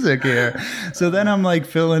some music here. So then I'm like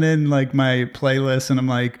filling in like my playlist and I'm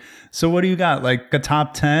like, so what do you got? Like a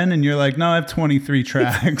top 10? And you're like, no, I have 23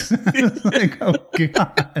 tracks. I was like, oh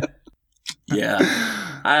God. Yeah.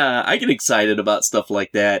 I get excited about stuff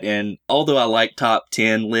like that. And although I like top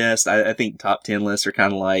 10 lists, I think top 10 lists are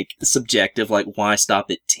kind of like subjective. Like, why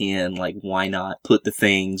stop at 10? Like, why not put the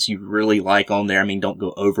things you really like on there? I mean, don't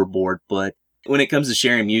go overboard. But when it comes to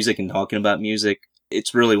sharing music and talking about music,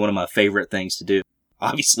 it's really one of my favorite things to do.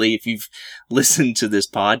 Obviously, if you've listened to this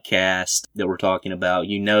podcast that we're talking about,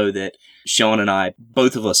 you know that Sean and I,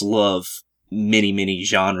 both of us love many, many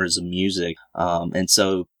genres of music. And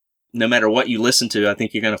so no matter what you listen to, I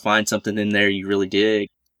think you're going to find something in there you really dig.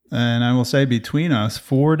 And I will say between us,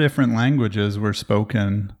 4 different languages were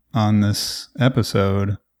spoken on this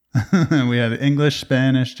episode. We had English,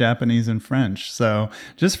 Spanish, Japanese, and French. So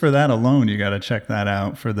just for that alone, you got to check that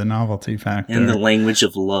out for the novelty factor. And the language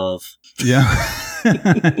of love. Yeah.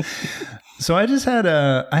 So I just had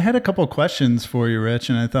a couple questions for you, Rich,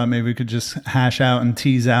 and I thought maybe we could just hash out and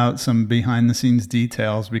tease out some behind the scenes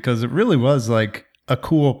details because it really was like a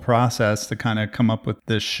cool process to kind of come up with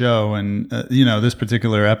this show and, this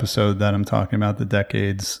particular episode that I'm talking about, the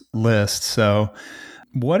Decades list. So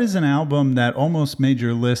what is an album that almost made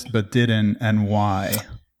your list but didn't, and why?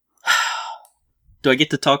 Do I get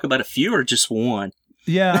to talk about a few or just one?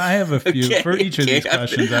 Yeah, I have a few. Okay, for each of these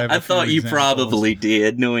questions, I have I a few thought you examples. probably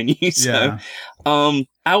did, knowing you. So,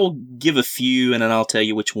 I will give a few, and then I'll tell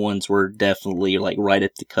you which ones were definitely like right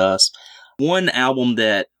at the cusp. One album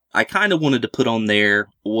that I kind of wanted to put on there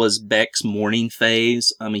was Beck's Morning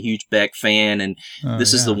Phase. I'm a huge Beck fan, and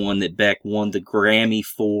this is the one that Beck won the Grammy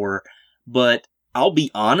for. But I'll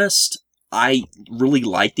be honest, I really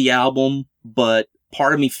like the album, but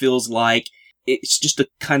part of me feels like it's just a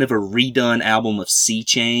kind of a redone album of Sea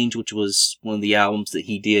Change, which was one of the albums that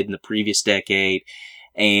he did in the previous decade,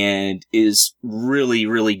 and is really,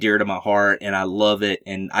 really dear to my heart, and I love it.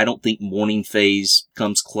 And I don't think Morning Phase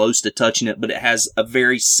comes close to touching it, but it has a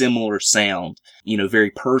very similar sound,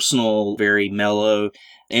 very personal, very mellow,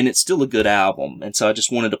 and it's still a good album. And so I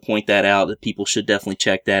just wanted to point that out, that people should definitely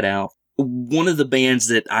check that out. One of the bands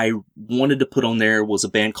that I wanted to put on there was a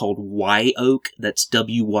band called Wye Oak. That's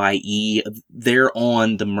W-Y-E. They're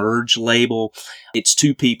on the Merge label. It's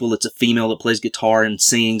two people. It's a female that plays guitar and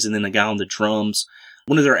sings, and then a guy on the drums.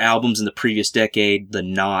 One of their albums in the previous decade, The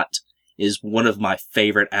Knot, is one of my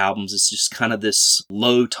favorite albums. It's just kind of this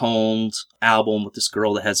low-toned album with this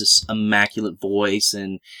girl that has this immaculate voice,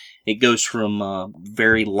 and it goes from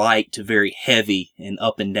very light to very heavy and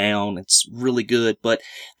up and down. It's really good. But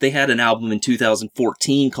they had an album in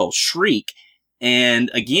 2014 called Shriek.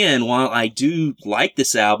 And again, while I do like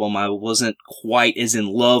this album, I wasn't quite as in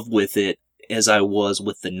love with it as I was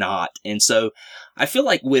with The Knot. And so I feel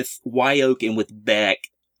like with Wye Oak and with Beck,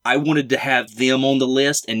 I wanted to have them on the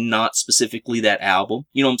list and not specifically that album.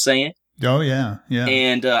 You know what I'm saying? Oh, yeah. Yeah.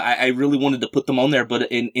 And I really wanted to put them on there.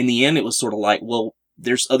 But in the end, it was sort of like, well,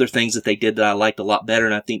 there's other things that they did that I liked a lot better,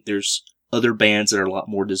 and I think there's other bands that are a lot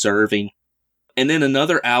more deserving. And then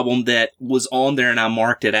another album that was on there and I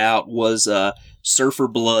marked it out was Surfer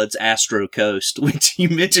Blood's Astro Coast, which you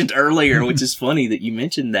mentioned earlier, which is funny that you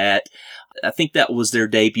mentioned that. I think that was their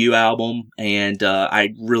debut album, and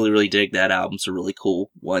I really, really dig that album. It's a really cool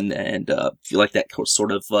one, and if you like that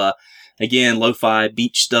sort of, again, lo-fi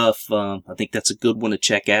beach stuff, I think that's a good one to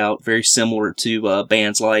check out. Very similar to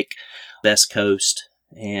bands like Best Coast,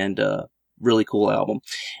 and really cool album.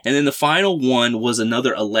 And then the final one was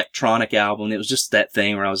another electronic album. It was just that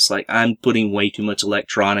thing where I was like, I'm putting way too much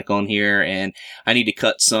electronic on here and I need to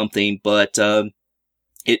cut something. But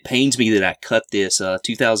it pains me that I cut this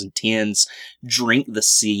 2010's Drink the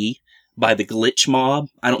Sea by the Glitch Mob.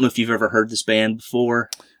 I don't know if you've ever heard this band before.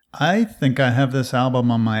 I think I have this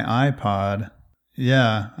album on my iPod.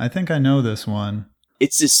 Yeah, I think I know this one.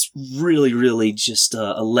 It's this really, really just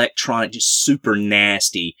electronic, just super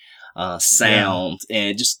nasty sound,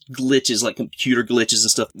 and just glitches, like computer glitches and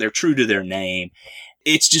stuff. They're true to their name.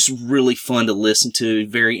 It's just really fun to listen to,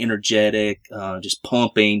 very energetic, just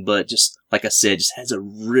pumping, but just, like I said, just has a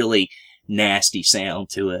really nasty sound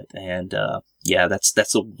to it. And that's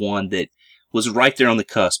the one that was right there on the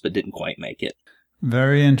cusp, but didn't quite make it.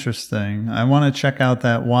 Very interesting. I want to check out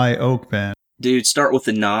that Wye Oak band. Dude, start with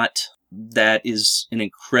The Knot. That is an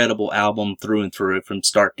incredible album through and through, from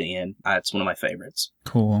start to end. It's one of my favorites.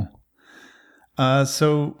 Cool.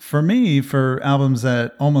 So for me, for albums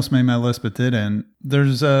that almost made my list but didn't,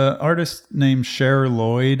 there's an artist named Cher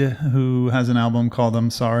Lloyd who has an album called I'm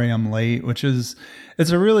Sorry I'm Late, it's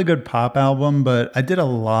a really good pop album, but I did a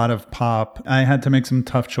lot of pop. I had to make some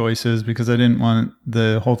tough choices because I didn't want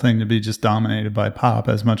the whole thing to be just dominated by pop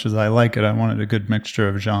as much as I like it. I wanted a good mixture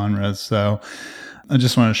of genres. So I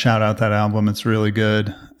just want to shout out that album. It's really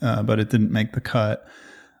good, but it didn't make the cut.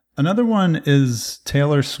 Another one is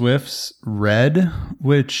Taylor Swift's Red,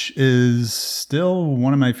 which is still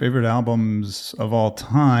one of my favorite albums of all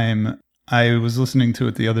time. I was listening to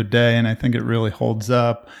it the other day, and I think it really holds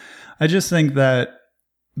up. I just think that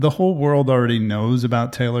the whole world already knows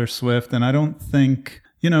about Taylor Swift, and I don't think,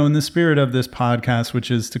 in the spirit of this podcast,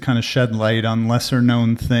 which is to kind of shed light on lesser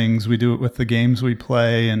known things, we do it with the games we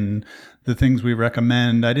play and the things we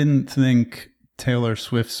recommend. I didn't think Taylor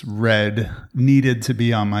Swift's Red needed to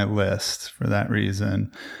be on my list for that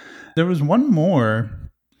reason. There was one more,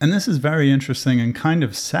 and this is very interesting and kind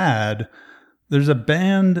of sad. There's a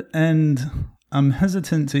band, and I'm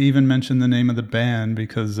hesitant to even mention the name of the band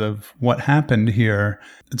because of what happened here.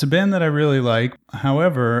 It's a band that I really like.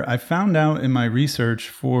 However, I found out in my research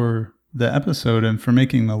for the episode and for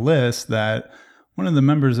making the list that one of the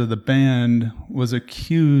members of the band was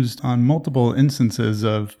accused on multiple instances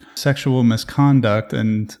of sexual misconduct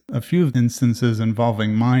and a few instances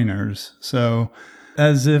involving minors. So,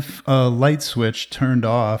 as if a light switch turned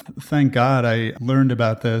off, thank God I learned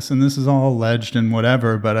about this. And this is all alleged and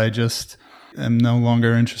whatever, but I just am no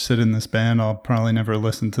longer interested in this band. I'll probably never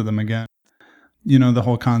listen to them again. The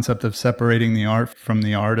whole concept of separating the art from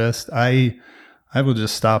the artist. I I will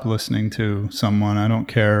just stop listening to someone. I don't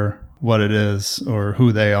care what it is or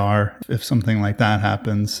who they are if something like that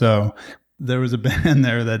happens. So there was a band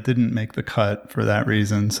there that didn't make the cut for that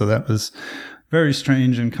reason. So that was very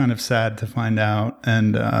strange and kind of sad to find out.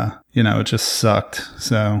 And, it just sucked.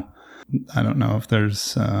 So I don't know if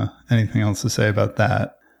there's anything else to say about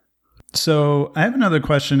that. So I have another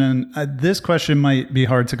question, and this question might be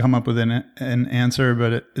hard to come up with an answer,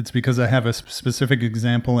 but it's because I have a specific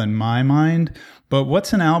example in my mind. But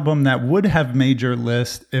what's an album that would have made your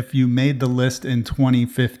list if you made the list in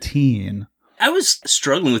 2015? I was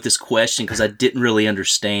struggling with this question because I didn't really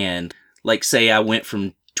understand. Like, say I went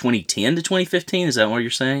from 2010 to 2015, is that what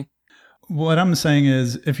you're saying? What I'm saying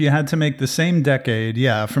is, if you had to make the same decade,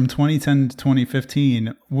 from 2010 to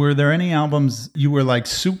 2015, were there any albums you were like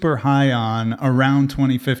super high on around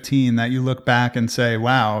 2015 that you look back and say,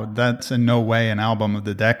 wow, that's in no way an album of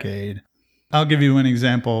the decade? I'll give you an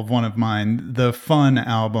example of one of mine, the Fun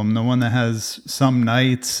album, the one that has Some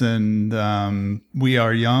Nights and We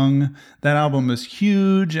Are Young. That album was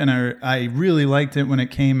huge, and I really liked it when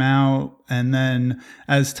it came out. And then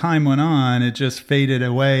as time went on, it just faded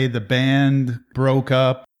away. The band broke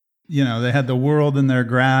up. They had the world in their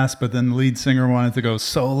grasp, but then the lead singer wanted to go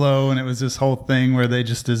solo, and it was this whole thing where they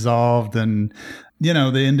just dissolved. And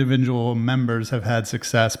the individual members have had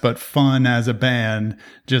success, but Fun as a band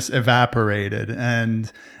just evaporated. And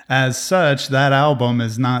as such, that album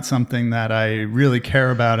is not something that I really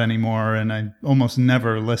care about anymore, and I almost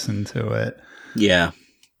never listen to it. Yeah.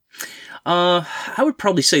 I would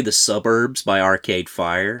probably say The Suburbs by Arcade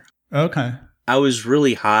Fire. Okay. I was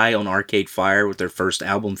really high on Arcade Fire with their first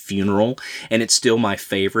album, Funeral, and it's still my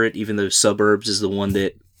favorite, even though Suburbs is the one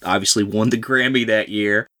that obviously won the Grammy that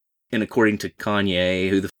year. And according to Kanye,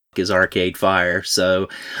 who the f*** is Arcade Fire? So,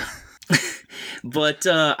 but,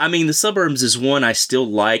 The Suburbs is one I still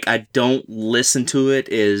like. I don't listen to it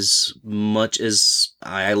as much as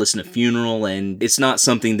I listen to Funeral, and it's not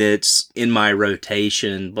something that's in my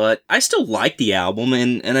rotation, but I still like the album,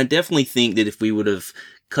 and I definitely think that if we would have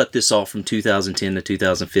cut this off from 2010 to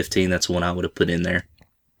 2015, that's one I would have put in there.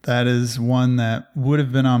 That is one that would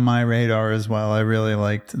have been on my radar as well. I really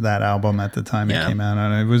liked that album at the time it came out,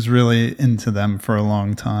 and I was really into them for a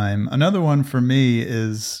long time. Another one for me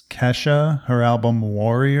is Kesha, her album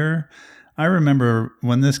Warrior. I remember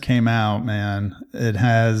when this came out, man, it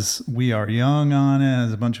has We Are Young on it,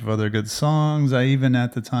 has a bunch of other good songs. I even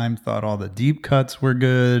at the time thought all the deep cuts were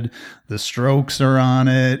good. The Strokes are on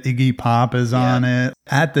it. Iggy Pop is on it.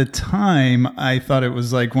 At the time, I thought it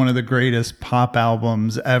was like one of the greatest pop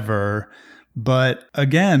albums ever. But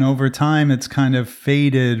again, over time, it's kind of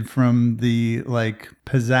faded from the like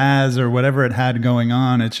pizzazz or whatever it had going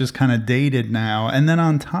on. It's just kind of dated now. And then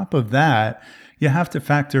on top of that, you have to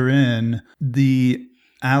factor in the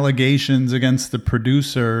allegations against the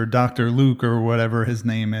producer, Dr. Luke or whatever his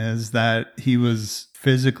name is, that he was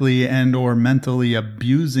physically and or mentally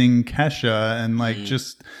abusing Kesha, and like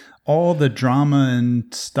just all the drama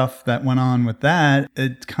and stuff that went on with that.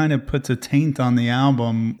 It kind of puts a taint on the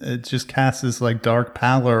album. It just casts this like dark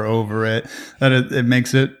pallor over it that it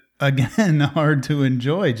makes it, again, hard to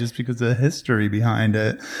enjoy just because of the history behind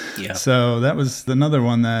it. Yeah. So that was another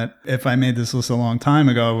one that if I made this list a long time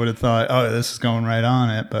ago, I would have thought, oh, this is going right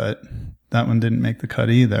on it. But that one didn't make the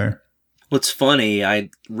cut either. Well, it's funny.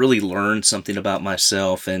 I really learned something about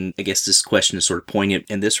myself. And I guess this question is sort of poignant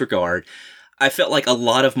in this regard. I felt like a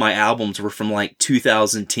lot of my albums were from like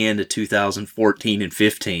 2010 to 2014 and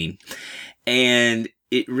 15. And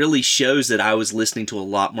it really shows that I was listening to a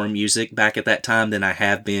lot more music back at that time than I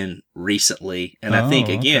have been recently. And I think,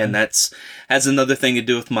 again, that's has another thing to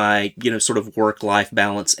do with my, sort of work-life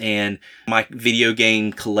balance, and my video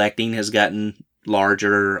game collecting has gotten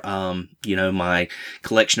larger, my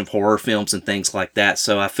collection of horror films and things like that.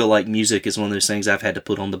 So I feel like music is one of those things I've had to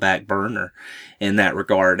put on the back burner in that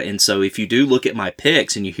regard. And so if you do look at my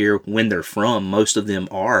picks and you hear when they're from, most of them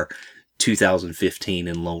are 2015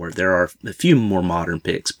 and lower. There are a few more modern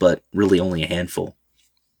picks, but really only a handful.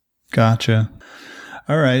 Gotcha.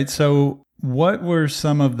 All right. So what were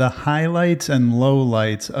some of the highlights and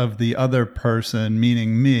lowlights of the other person,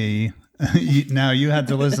 meaning me? Now you had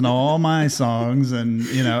to listen to all my songs and,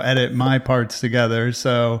 edit my parts together.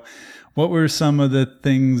 So what were some of the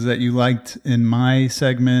things that you liked in my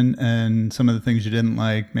segment and some of the things you didn't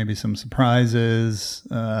like? Maybe some surprises,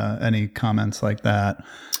 any comments like that?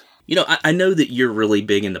 I know that you're really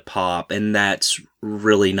big into pop, and that's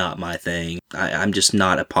really not my thing. I'm just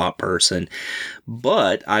not a pop person.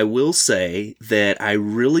 But I will say that I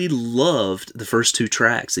really loved the first two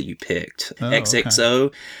tracks that you picked. XXO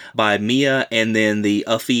okay. by Mia, and then the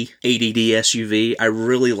Uffy ADD SUV. I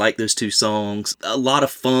really like those two songs. A lot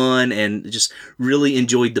of fun, and just really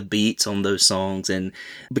enjoyed the beats on those songs, and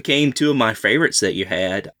became two of my favorites that you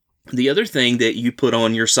had. The other thing that you put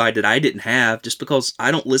on your side that I didn't have, just because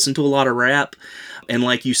I don't listen to a lot of rap, and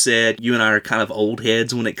like you said, you and I are kind of old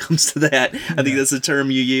heads when it comes to that. I think that's the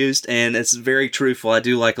term you used, and it's very truthful. I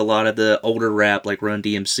do like a lot of the older rap, like Run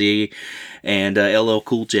DMC and LL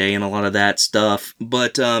Cool J and a lot of that stuff.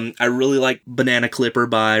 But I really like Banana Clipper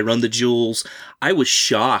by Run the Jewels. I was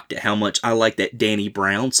shocked at how much I liked that Danny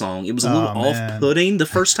Brown song. It was a little off-putting the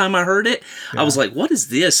first time I heard it. Yeah. I was like, what is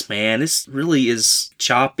this, man? This really is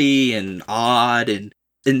choppy and odd.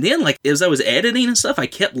 And then, like, as I was editing and stuff, I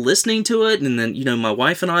kept listening to it. And then, my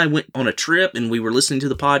wife and I went on a trip and we were listening to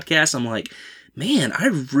the podcast. I'm like, man, I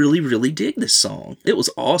really, really dig this song. It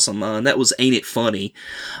was awesome. That was Ain't It Funny.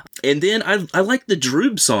 And then I like the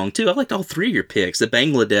Droob song, too. I liked all three of your picks. The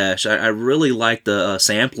Bangladesh. I really liked the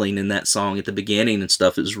sampling in that song at the beginning and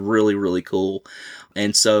stuff. It was really, really cool.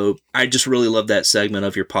 And so I just really love that segment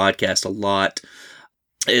of your podcast a lot.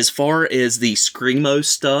 As far as the Screamo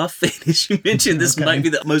stuff, as you mentioned, this might be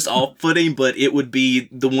the most off-putting, but it would be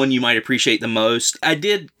the one you might appreciate the most. I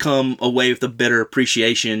did come away with a better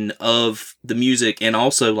appreciation of the music and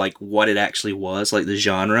also like what it actually was, like the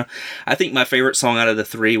genre. I think my favorite song out of the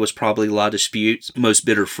three was probably La Dispute's Most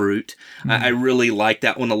Bitter Fruit. I really liked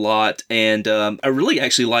that one a lot, and I really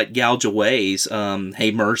actually liked Gouge Away's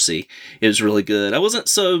Hey Mercy. It was really good. I wasn't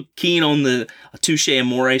so keen on the Touche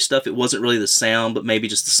Amore stuff. It wasn't really the sound, but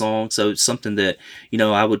maybe just the song. So it's something that,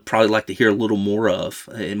 I would probably like to hear a little more of.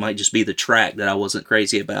 It might just be the track that I wasn't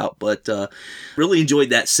crazy about, but really enjoyed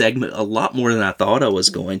that segment a lot more than I thought I was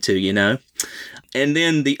going to, And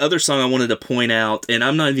then the other song I wanted to point out, and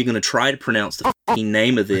I'm not even going to try to pronounce the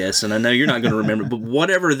name of this, and I know you're not going to remember, but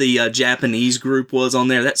whatever the Japanese group was on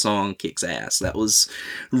there, that song kicks ass. That was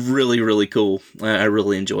really, really cool. I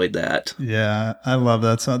really enjoyed that. Yeah, I love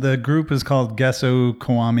that song. The group is called Gesso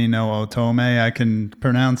Kiwami no Otome. I can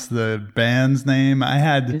pronounce the band's name.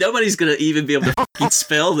 Nobody's going to even be able to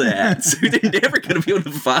spell that, so they're never going to be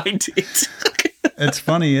able to find it. It's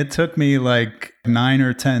funny. It took me like 9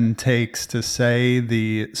 or 10 takes to say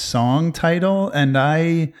the song title, and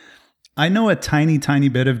I know a tiny, tiny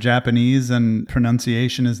bit of Japanese, and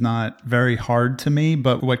pronunciation is not very hard to me,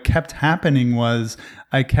 but what kept happening was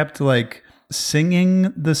I kept like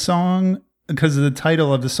singing the song because the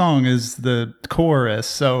title of the song is the chorus.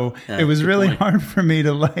 So it was really hard for me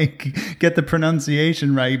to like get the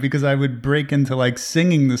pronunciation right because I would break into like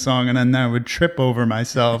singing the song and then I would trip over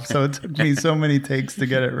myself. So it took me so many takes to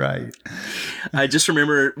get it right. I just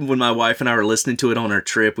remember when my wife and I were listening to it on our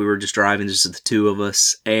trip, we were just driving, just the two of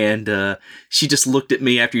us. And she just looked at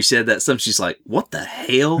me after you said that. She's like, what the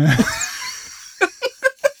hell?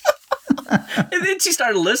 And then she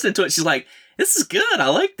started listening to it. She's like, this is good. I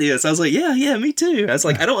like this. I was like, yeah, me too. I was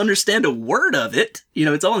like, I don't understand a word of it.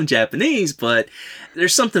 It's all in Japanese, but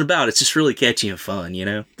there's something about it. It's just really catchy and fun,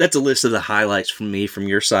 That's a list of the highlights from me from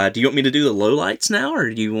your side. Do you want me to do the lowlights now, or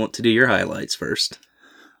do you want to do your highlights first?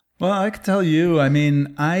 Well, I could tell you,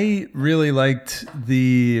 I really liked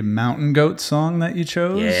the Mountain Goat song that you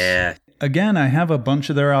chose. Yeah. Again, I have a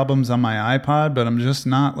bunch of their albums on my iPod, but I'm just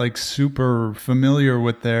not like super familiar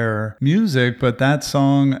with their music. But that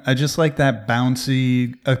song, I just like that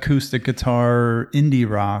bouncy acoustic guitar indie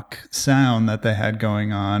rock sound that they had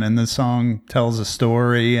going on. And the song tells a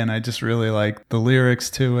story, and I just really like the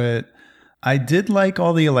lyrics to it. I did like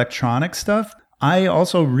all the electronic stuff. I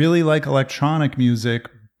also really like electronic music,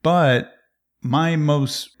 but my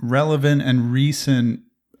most relevant and recent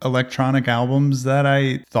electronic albums that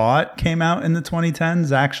I thought came out in the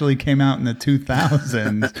 2010s actually came out in the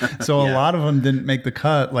 2000s. So a lot of them didn't make the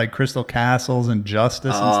cut, like Crystal Castles and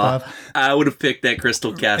Justice and stuff. I would have picked that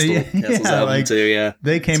Crystal Castles album too, yeah.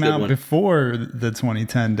 They came out before the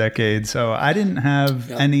 2010 decade, so I didn't have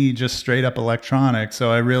any just straight up electronic.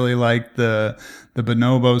 So I really liked the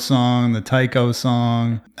Bonobo song, the Taiko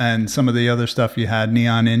song, and some of the other stuff you had,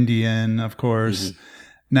 Neon Indian, of course. Mm-hmm.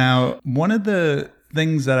 Now, one of the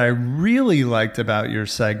things that I really liked about your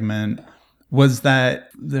segment was that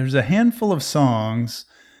there's a handful of songs.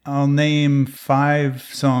 I'll name 5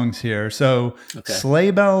 songs here. So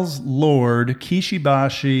Sleigh Bells, Lord,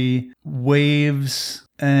 Kishibashi, Waves,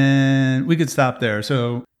 and we could stop there.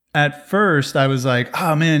 So At first, I was like,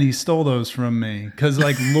 oh man, he stole those from me. Because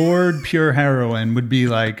like Lord Pure Heroin would be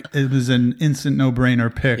like, it was an instant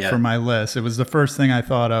no-brainer pick for my list. It was the first thing I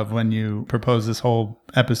thought of when you proposed this whole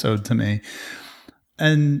episode to me.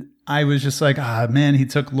 And I was just like, man, he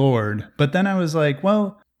took Lord. But then I was like,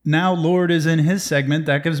 well, now Lord is in his segment.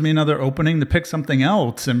 That gives me another opening to pick something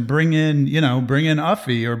else and bring in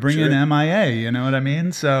Uffy or bring in MIA. You know what I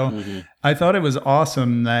mean? So I thought it was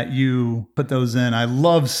awesome that you put those in. I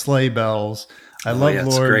love Sleigh Bells. I love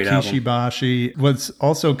Lord Kishibashi. What's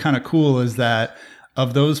also kind of cool is that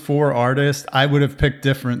of those 4 artists, I would have picked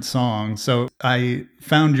different songs. So I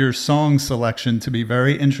found your song selection to be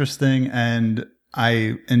very interesting, and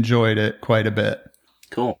I enjoyed it quite a bit.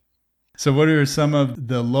 Cool. So what are some of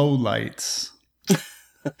the lowlights?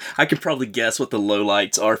 I can probably guess what the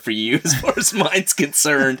lowlights are for you as far as mine's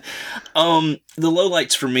concerned. The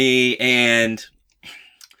lowlights for me, and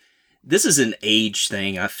this is an age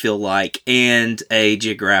thing, I feel like, and a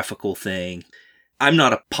geographical thing. I'm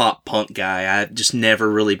not a pop punk guy. I've just never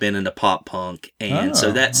really been into pop punk. And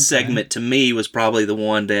so that segment to me was probably the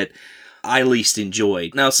one that I least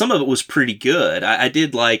enjoyed. Now, some of it was pretty good. I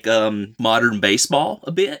did like Modern Baseball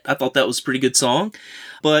a bit. I thought that was a pretty good song.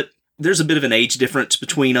 But there's a bit of an age difference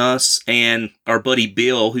between us and our buddy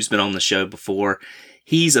Bill, who's been on the show before.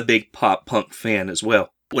 He's a big pop punk fan as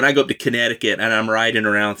well. When I go up to Connecticut and I'm riding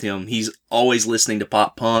around with him, he's always listening to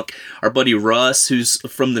pop punk. Our buddy Russ, who's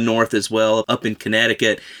from the north as well, up in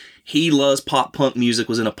Connecticut, he loves pop punk music,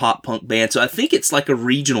 was in a pop punk band. So I think it's like a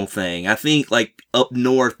regional thing. I think like up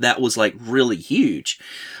north, that was like really huge.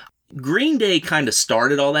 Green Day kind of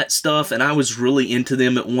started all that stuff, and I was really into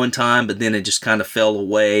them at one time, but then it just kind of fell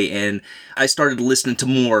away, and I started listening to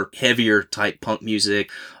more heavier type punk music,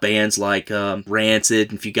 bands like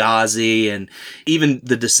Rancid and Fugazi, and even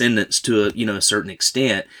the Descendants to a certain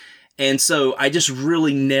extent. And so I just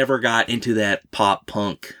really never got into that pop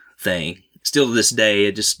punk thing. Still to this day,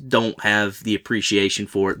 I just don't have the appreciation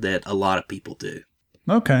for it that a lot of people do.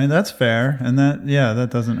 Okay, that's fair, and that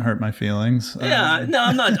doesn't hurt my feelings. Yeah, no,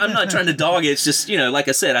 I'm not trying to dog it. It's just like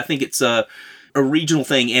I said, I think it's a regional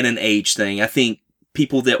thing and an age thing. I think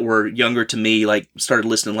people that were younger to me like started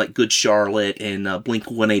listening like Good Charlotte and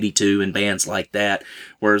Blink-182 and bands like that,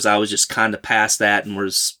 whereas I was just kind of past that and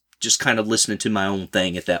was just kind of listening to my own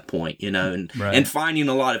thing at that point, and finding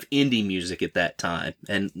a lot of indie music at that time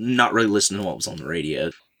and not really listening to what was on the radio.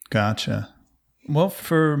 Gotcha. Well,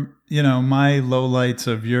 for, my lowlights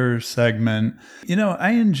of your segment,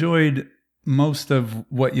 I enjoyed most of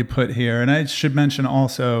what you put here. And I should mention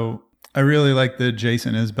also, I really like the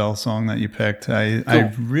Jason Isbell song that you picked.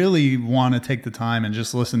 I really want to take the time and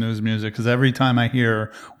just listen to his music, because every time I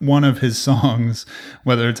hear one of his songs,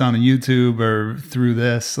 whether it's on YouTube or through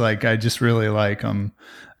this, like I just really like him.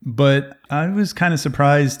 But I was kind of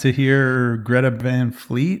surprised to hear Greta Van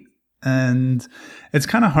Fleet. And it's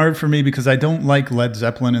kind of hard for me because I don't like Led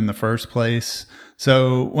Zeppelin in the first place.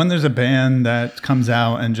 So when there's a band that comes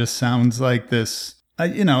out and just sounds like this, I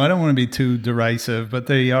don't want to be too derisive, but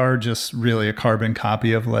they are just really a carbon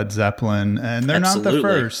copy of Led Zeppelin. And they're not the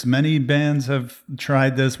first. Many bands have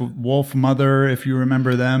tried this. Wolf Mother, if you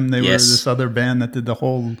remember them, they were this other band that did the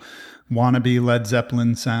whole wannabe Led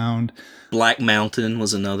Zeppelin sound. Black Mountain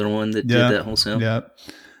was another one that did that whole sound. Yep.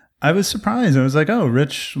 I was surprised. I was like, oh,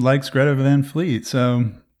 Rich likes Greta Van Fleet.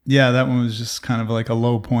 So, yeah, that one was just kind of like a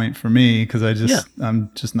low point for me because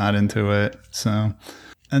I'm just not into it. So,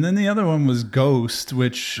 and then the other one was Ghost,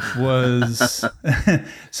 which was...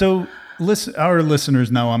 So, our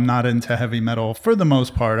listeners know I'm not into heavy metal for the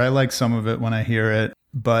most part. I like some of it when I hear it.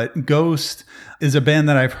 But Ghost is a band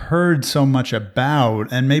that I've heard so much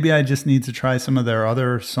about, and maybe I just need to try some of their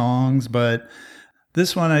other songs, but...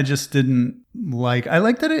 This one I just didn't like. I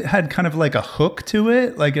like that it had kind of like a hook to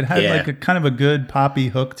it. Like it had like a kind of a good poppy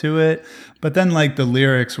hook to it. But then like the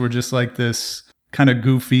lyrics were just like this kind of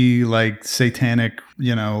goofy, like satanic,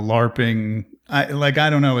 LARPing. I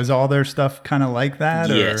don't know. Is all their stuff kind of like that?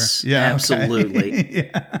 Yes. Or? Yeah, absolutely.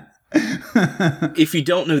 Okay. Yeah. If you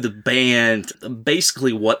don't know the band,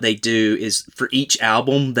 basically what they do is for each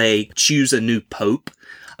album, they choose a new pope.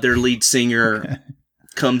 Their lead singer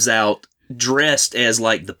comes out dressed as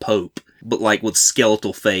like the Pope, but like with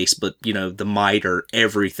skeletal face, but the mitre,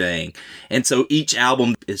 everything. And so each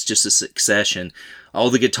album is just a succession. All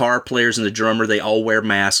the guitar players and the drummer, they all wear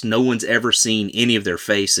masks. No one's ever seen any of their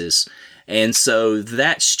faces. And so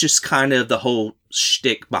that's just kind of the whole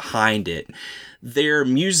shtick behind it. Their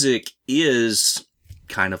music is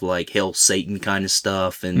kind of like Hail Satan kind of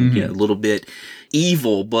stuff and a little bit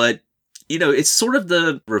evil, but it's sort of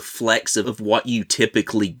the reflexive of what you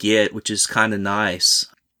typically get, which is kind of nice.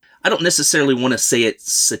 I don't necessarily want to say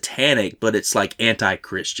it's satanic, but it's like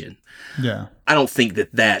anti-Christian. Yeah. I don't think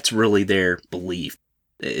that that's really their belief.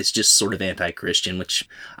 It's just sort of anti-Christian, which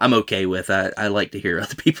I'm okay with. I like to hear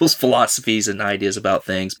other people's philosophies and ideas about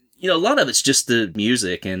things. You know, a lot of it's just the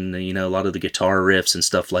music and, you know, a lot of the guitar riffs and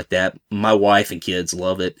stuff like that. My wife and kids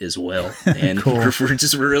love it as well. And Cool. we're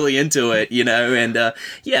just really into it, you know. And,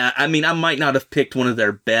 yeah, I mean, I might not have picked one of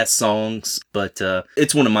their best songs, but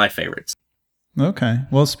it's one of my favorites. Okay.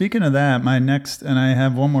 Well, speaking of that, my next, and I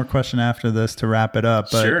have one more question after this to wrap it up.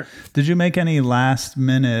 But Sure. Did you make any last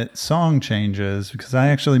minute song changes? Because I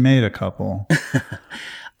actually made a couple.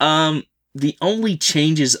 The only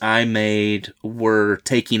changes I made were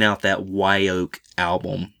taking out that Wyoke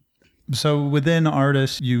album. So within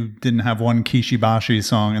artists, you didn't have one Kishibashi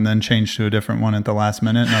song and then changed to a different one at the last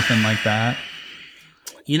minute? Nothing like that?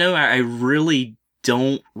 You know, I really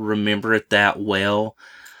don't remember it that well.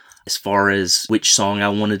 As far as which song I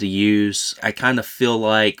wanted to use, I kind of feel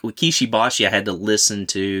like with Kishibashi, I had to listen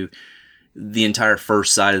to the entire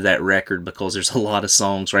first side of that record because there's a lot of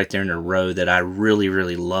songs right there in a row that I really,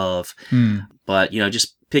 really love. But, you know,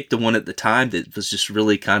 just pick the one at the time that was just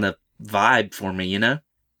really kind of vibe for me, you know?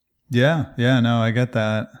 Yeah. No, I get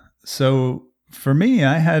that. So for me,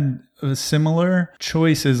 I had similar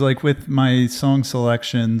choices, like with my song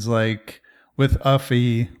selections, like with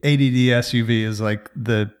Uffy, ADD SUV is like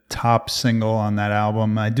the top single on that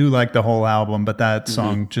album. I do like the whole album, but that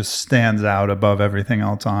song just stands out above everything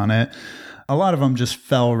else on it. A lot of them just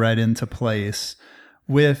fell right into place.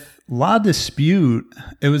 With La Dispute,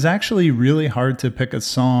 it was actually really hard to pick a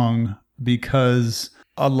song because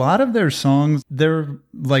a lot of their songs, they're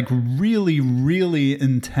like really, really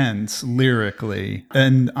intense lyrically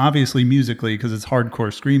and obviously musically because it's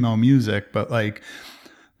hardcore screamo music, but like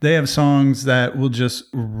they have songs that will just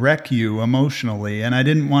wreck you emotionally. And I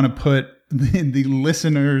didn't want to put the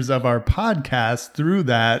listeners of our podcast through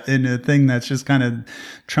that in a thing that's just kind of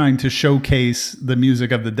trying to showcase the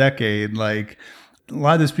music of the decade. Like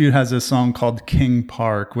La Dispute has a song called King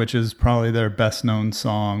Park, which is probably their best known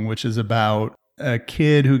song, which is about a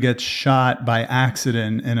kid who gets shot by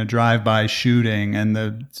accident in a drive-by shooting. And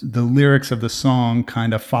the lyrics of the song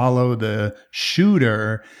kind of follow the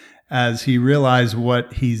shooter as he realized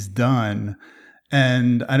what he's done.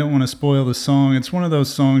 And I don't want to spoil the song. It's one of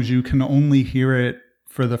those songs you can only hear it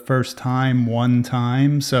for the first time one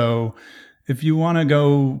time. So if you want to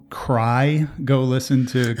go cry, go listen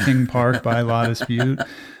to King Park by La Dispute.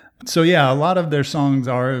 So yeah, a lot of their songs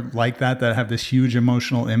are like that have this huge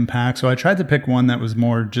emotional impact. So I tried to pick one that was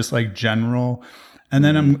more just like general. And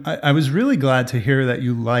then I was really glad to hear that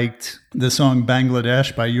you liked the song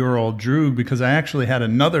Bangladesh by Your Old Droog, because I actually had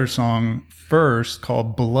another song first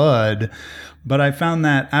called Blood. But I found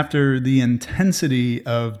that after the intensity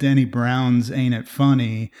of Danny Brown's Ain't It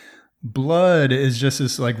Funny, Blood is just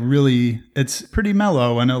this like really, it's pretty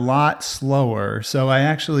mellow and a lot slower. So I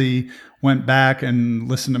actually went back and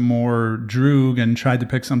listened to more Droog and tried to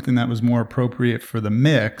pick something that was more appropriate for the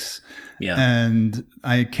mix. Yeah. And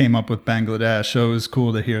I came up with Bangladesh. So it was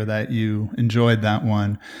cool to hear that you enjoyed that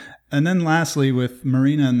one. And then lastly, with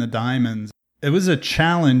Marina and the Diamonds, it was a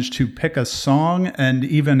challenge to pick a song and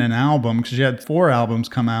even an album, because you had 4 albums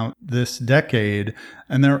come out this decade,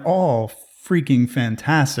 and they're all freaking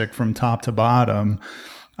fantastic from top to bottom.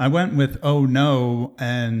 I went with Oh No,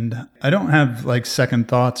 and I don't have like second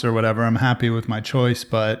thoughts or whatever. I'm happy with my choice,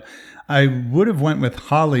 but I would have went with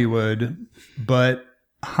Hollywood, but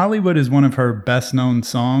Hollywood is one of her best known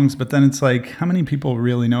songs. But then it's like, how many people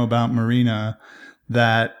really know about Marina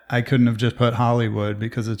that I couldn't have just put Hollywood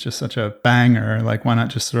because it's just such a banger? Like, why not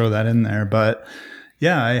just throw that in there? But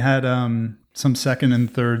yeah, I had some second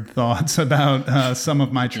and third thoughts about some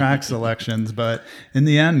of my track selections, but in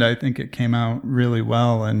the end, I think it came out really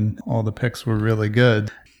well and all the picks were really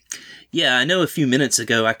good. Yeah, I know a few minutes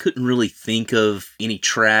ago I couldn't really think of any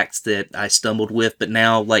tracks that I stumbled with, but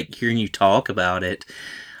now, like, hearing you talk about it,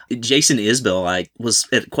 Jason Isbell, I was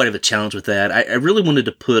at quite of a challenge with that. I really wanted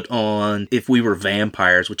to put on If We Were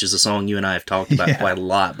Vampires, which is a song you and I have talked about quite a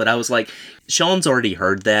lot, but I was like, Sean's already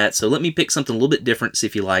heard that, so let me pick something a little bit different, see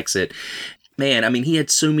if he likes it. Man, I mean, he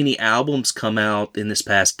had so many albums come out in this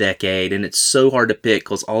past decade, and it's so hard to pick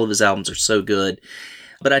because all of his albums are so good.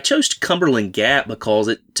 But I chose Cumberland Gap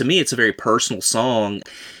because to me, it's a very personal song.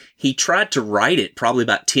 He tried to write it probably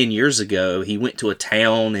about 10 years ago. He went to a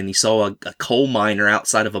town and he saw a coal miner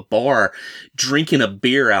outside of a bar drinking a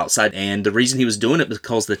beer outside. And the reason he was doing it was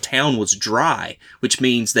because the town was dry, which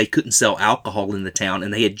means they couldn't sell alcohol in the town.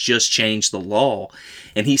 And they had just changed the law.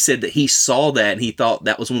 And he said that he saw that and he thought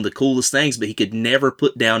that was one of the coolest things, but he could never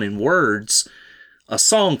put down in words a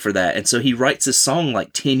song for that. And so he writes this song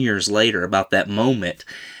like 10 years later about that moment.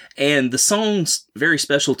 And the song's very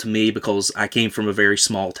special to me because I came from a very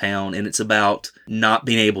small town, and it's about not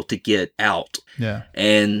being able to get out. Yeah.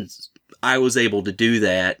 And I was able to do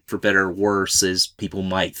that, for better or worse, as people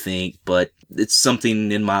might think, but it's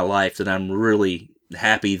something in my life that I'm really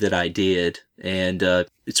happy that I did. And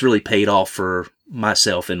it's really paid off for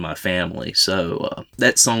myself and my family. So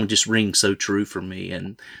that song just rings so true for me.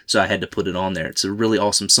 And so I had to put it on there. It's a really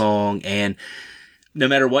awesome song. And no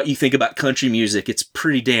matter what you think about country music, it's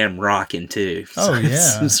pretty damn rocking too. So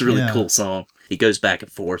it's a really cool song. He goes back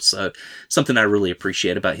and forth. So something I really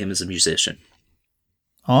appreciate about him as a musician.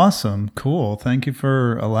 Awesome. Cool. Thank you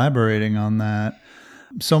for elaborating on that.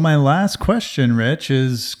 So my last question, Rich,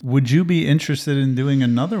 is would you be interested in doing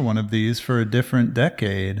another one of these for a different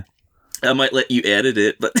decade? I might let you edit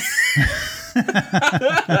it, but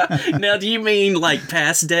now, do you mean like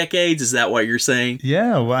past decades? Is that what you're saying?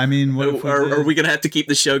 Yeah. Well, I mean, are we going to have to keep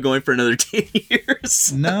the show going for another 10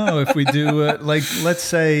 years? No, if we do like, let's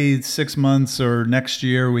say 6 months or next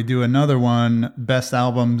year, we do another one, best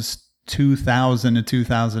albums 2000 to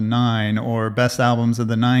 2009, or best albums of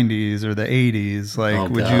the 90s or the 80s. Like,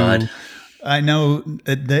 would you? I know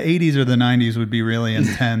the 80s or the 90s would be really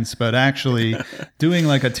intense, but actually doing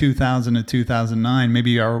like a 2000 to 2009,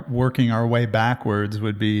 maybe working our way backwards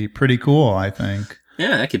would be pretty cool, I think.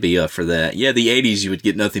 Yeah, I could be up for that. Yeah, the 80s, you would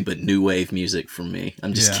get nothing but new wave music from me.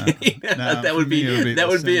 I'm just kidding. No, that would be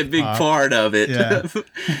a big part of it. Yeah.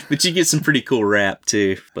 But you get some pretty cool rap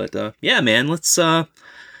too. But yeah, man, let's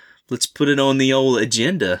put it on the old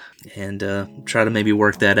agenda and try to maybe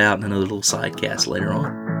work that out in another little sidecast later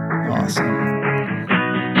on. Awesome.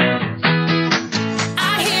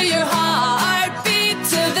 I hear your heartbeat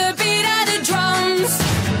to the beat of the drums.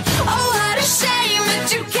 Oh, what a shame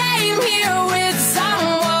that you came here with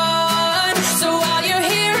someone. So while you're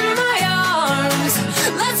here in my arms,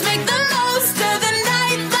 let's make the most of the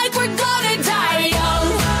night like we're gonna die young.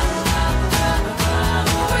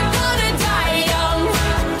 We're gonna die young.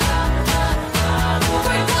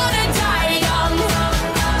 We're gonna die young.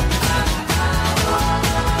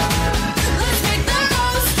 Let's make the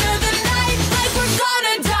most of the night like we're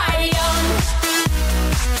gonna die young.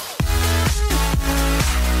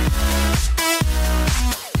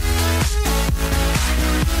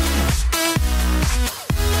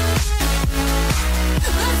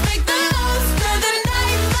 Let's make the most of the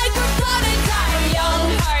night like we're gonna die young.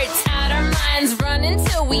 Hearts out, our minds running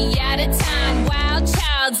till we out of time. Wild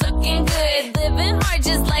child's looking good, living hard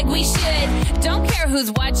just like we should. Don't care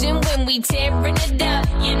who's watching when we tearing it up,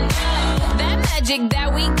 you know. That magic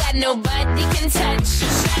that we got nobody can touch.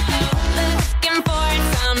 Looking for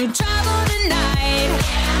some trouble tonight.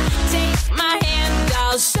 Take my hand,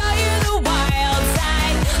 I'll show you the wild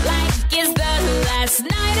side. Like it's the last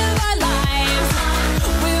night of our lives.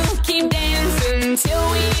 We'll keep dancing till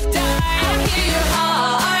we die. I hear your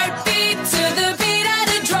heartbeat to the beat of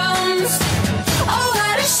the drums. Oh,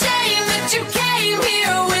 what a shame that you came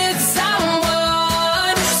here with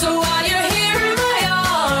someone. So while you're here in my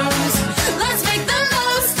arms, let's make the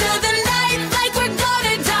most of the night like we're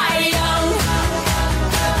gonna die young.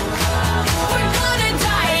 We're gonna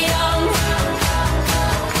die young.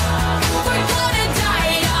 We're gonna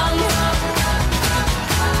die young.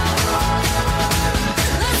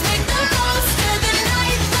 Let's make the most of the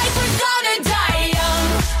night like we're gonna die young.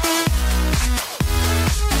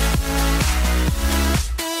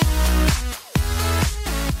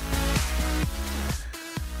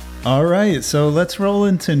 All right, so let's roll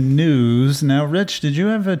into news. Now, Rich, did you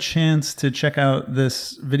have a chance to check out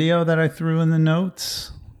this video that I threw in the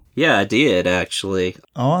notes? Yeah, I did, actually.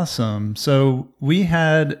 Awesome. So we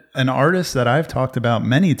had an artist that I've talked about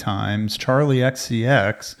many times, Charlie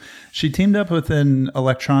XCX. She teamed up with an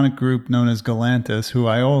electronic group known as Galantis, who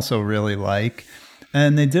I also really like.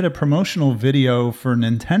 And they did a promotional video for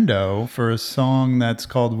Nintendo for a song that's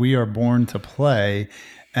called We Are Born to Play.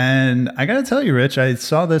 And I got to tell you, Rich, I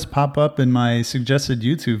saw this pop up in my suggested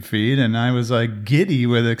YouTube feed and I was like giddy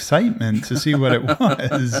with excitement to see what it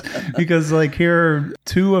was. Because like here are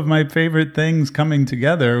two of my favorite things coming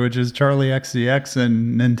together, which is Charlie XCX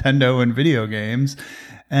and Nintendo and video games.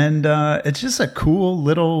 And it's just a cool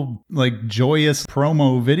little like joyous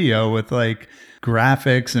promo video with like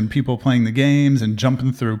graphics and people playing the games and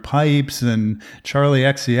jumping through pipes, and Charlie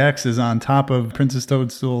XCX is on top of Princess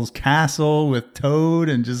Toadstool's castle with Toad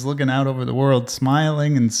and just looking out over the world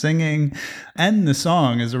smiling and singing. And the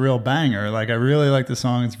song is a real banger. Like I really like the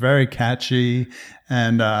song. It's very catchy,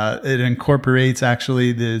 and it incorporates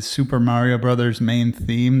actually the Super Mario Brothers main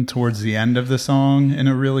theme towards the end of the song in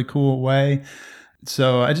a really cool way.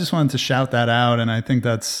 So I just wanted to shout that out. And I think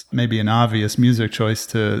that's maybe an obvious music choice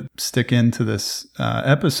to stick into this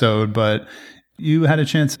episode. But you had a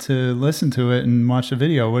chance to listen to it and watch the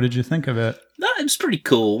video. What did you think of it? No, it was pretty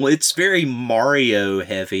cool. It's very Mario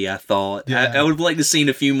heavy, I thought. Yeah. I would have liked to seen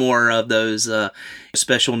a few more of those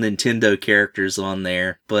special Nintendo characters on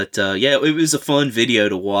there. But yeah, it was a fun video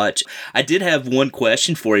to watch. I did have one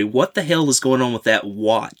question for you. What the hell is going on with that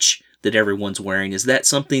watch that everyone's wearing? Is that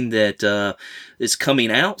something that is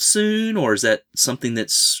coming out soon, or is that something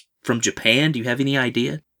that's from Japan? Do you have any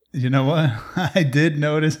idea? You know what? I did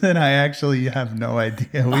notice it. I actually have no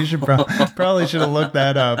idea. We should probably should have looked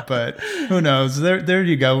that up, but who knows? There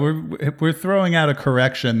you go. We're throwing out a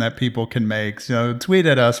correction that people can make. So tweet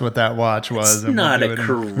at us what that watch was. It's not a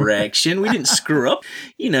correction. We didn't screw up.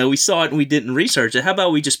 We saw it and we didn't research it. How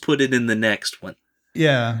about we just put it in the next one?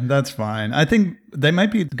 Yeah, that's fine. I think they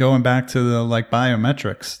might be going back to the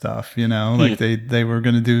biometric stuff, like they were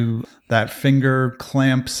going to do that finger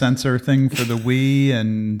clamp sensor thing for the Wii,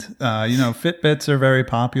 and Fitbits are very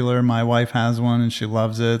popular. My wife has one and she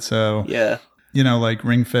loves it. So yeah, like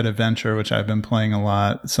Ring Fit Adventure, which I've been playing a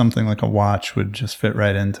lot, something like a watch would just fit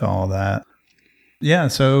right into all that. Yeah,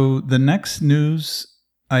 so the next news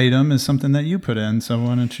item is something that you put in. So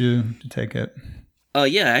why don't you take it?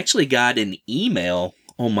 Yeah, I actually got an email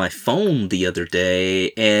on my phone the other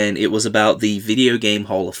day, and it was about the Video Game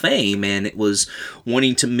Hall of Fame, and it was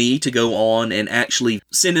wanting me to go on and actually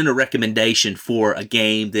send in a recommendation for a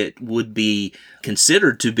game that would be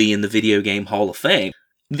considered to be in the Video Game Hall of Fame.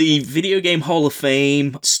 The Video Game Hall of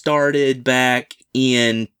Fame started back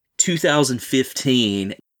in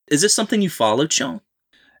 2015. Is this something you followed, Sean?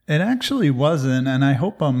 It actually wasn't, and I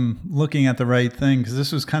hope I'm looking at the right thing, because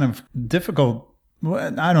this was kind of difficult.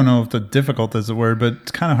 Well, I don't know if the difficult is the word, but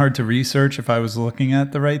it's kind of hard to research if I was looking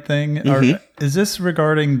at the right thing. Mm-hmm. Is this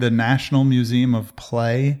regarding the National Museum of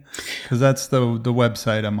Play? Because that's the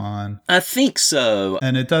website I'm on. I think so.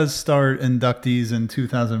 And it does start inductees in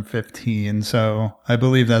 2015. So I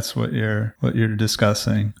believe that's what you're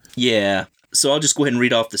discussing. Yeah. So I'll just go ahead and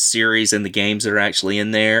read off the series and the games that are actually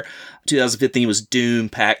in there. 2015 was Doom,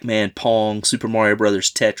 Pac-Man, Pong, Super Mario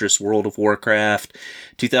Bros., Tetris, World of Warcraft.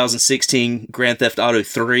 2016, Grand Theft Auto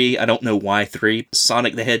 3. I don't know why 3.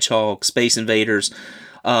 Sonic the Hedgehog, Space Invaders,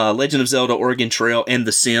 Legend of Zelda, Oregon Trail, and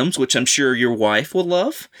The Sims, which I'm sure your wife will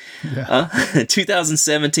love. Yeah.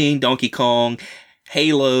 2017, Donkey Kong,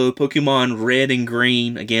 Halo, Pokemon Red and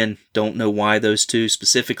Green. Again, don't know why those two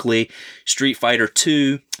specifically. Street Fighter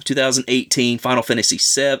 2, 2018, Final Fantasy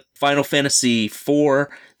 7, Final Fantasy 4,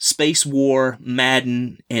 Space War,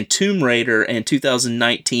 Madden, and Tomb Raider, and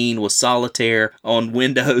 2019 was Solitaire on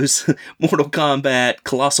Windows, Mortal Kombat,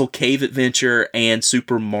 Colossal Cave Adventure, and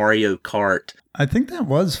Super Mario Kart. I think that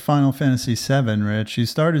was Final Fantasy 7, Rich. You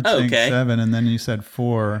started saying 7 and then you said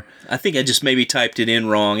 4. I think I just maybe typed it in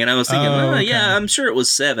wrong, and I was thinking, okay. Yeah, I'm sure it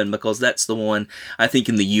was 7, because that's the one I think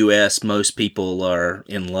in the U.S. most people are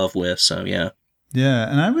in love with, so yeah. Yeah,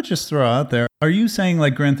 and I would just throw out there, are you saying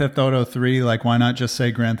Grand Theft Auto 3, why not just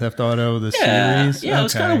say Grand Theft Auto, the series? Yeah, okay. I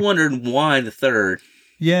was kind of wondering why the third.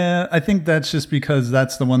 Yeah, I think that's just because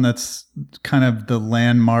that's the one that's kind of the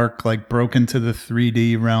landmark, broke into the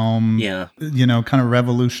 3D realm. Yeah. Kind of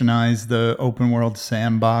revolutionized the open world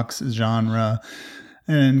sandbox genre.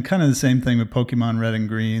 And kind of the same thing with Pokemon Red and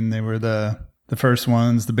Green. They were the first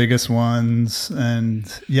ones, the biggest ones. And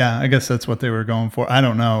yeah, I guess that's what they were going for. I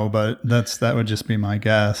don't know, but that would just be my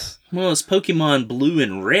guess. Well, it's Pokemon Blue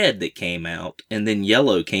and Red that came out, and then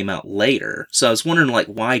Yellow came out later. So I was wondering,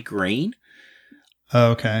 why green?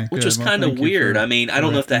 Okay. Which was kind of weird. I mean, I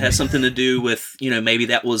don't know if that has something to do with, maybe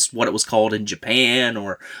that was what it was called in Japan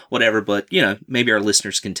or whatever, but, maybe our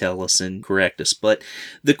listeners can tell us and correct us. But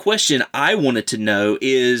the question I wanted to know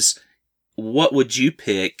is, what would you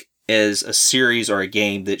pick as a series or a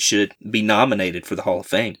game that should be nominated for the Hall of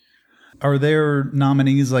Fame? Are there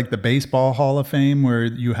nominees like the Baseball Hall of Fame where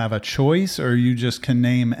you have a choice, or you just can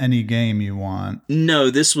name any game you want?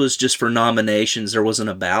 No, this was just for nominations. There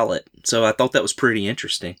wasn't a ballot. So I thought that was pretty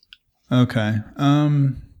interesting. Okay.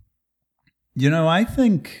 I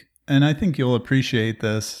think, and I think you'll appreciate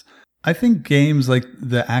this, I think games like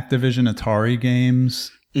the Activision Atari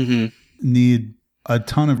games need a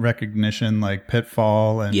ton of recognition, like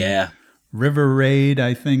Pitfall and River Raid,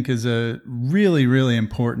 I think, is a really, really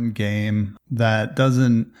important game that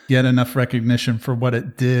doesn't get enough recognition for what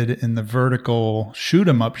it did in the vertical shoot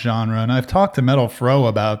 'em up genre. And I've talked to Metal Fro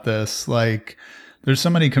about this. There's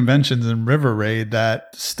so many conventions in River Raid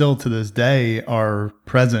that still to this day are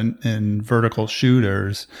present in vertical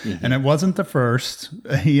shooters. Mm-hmm. And it wasn't the first.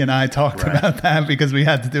 He and I talked about that because we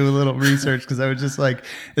had to do a little research because I was just like,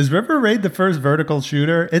 is River Raid the first vertical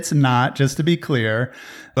shooter? It's not, just to be clear.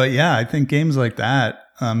 But yeah, I think games like that,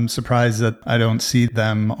 I'm surprised that I don't see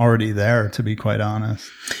them already there, to be quite honest.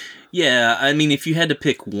 Yeah, I mean, if you had to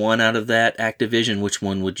pick one out of that Activision, which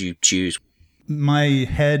one would you choose? My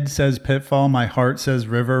head says Pitfall. My heart says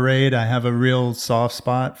River Raid. I have a real soft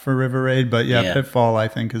spot for River Raid, but yeah. Pitfall I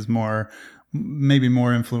think is maybe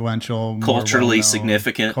more influential, culturally more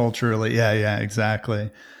significant. Culturally, yeah,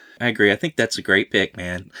 exactly. I agree. I think that's a great pick,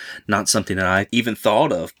 man. Not something that I even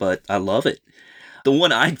thought of, but I love it. The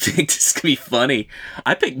one I picked is gonna be funny.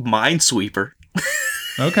 I picked Minesweeper.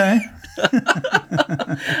 Okay.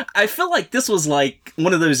 I feel like this was like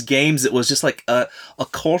one of those games that was just like a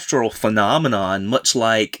cultural phenomenon, much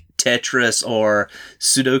like Tetris or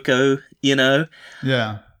Sudoku, you know?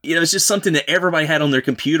 Yeah. You know, it's just something that everybody had on their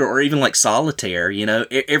computer, or even like Solitaire, you know?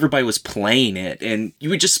 Everybody was playing it, and you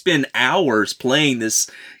would just spend hours playing this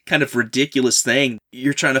kind of ridiculous thing.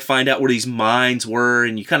 You're trying to find out where these mines were,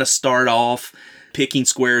 and you kind of start off picking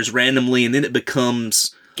squares randomly, and then it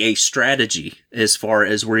becomes a strategy as far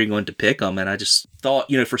as where you're going to pick them. And I just thought,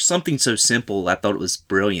 you know, for something so simple, I thought it was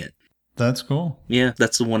brilliant. That's cool. Yeah,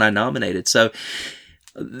 that's the one I nominated. So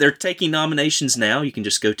they're taking nominations now. You can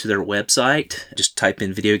just go to their website, just type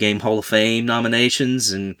in Video Game Hall of Fame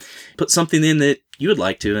nominations and put something in that you would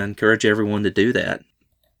like to. I encourage everyone to do that.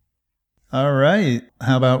 All right.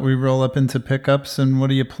 How about we roll up into pickups, and what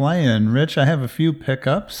are you playing? Rich, I have a few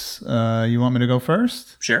pickups. You want me to go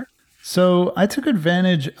first? Sure. So I took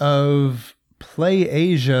advantage of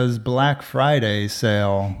PlayAsia's Black Friday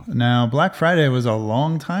sale. Now, Black Friday was a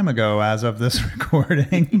long time ago as of this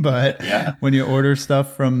recording, but when you order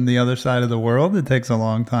stuff from the other side of the world, it takes a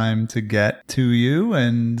long time to get to you.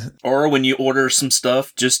 Or when you order some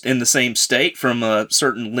stuff just in the same state from a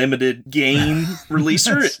certain limited game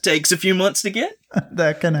releaser, it takes a few months to get.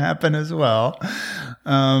 That can happen as well.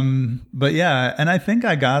 But yeah, and I think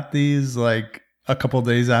I got these like a couple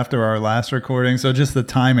days after our last recording, so just the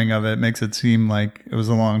timing of it makes it seem like it was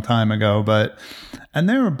a long time ago. And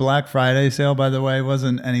their Black Friday sale, by the way,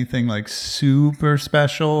 wasn't anything like super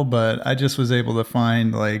special, but I just was able to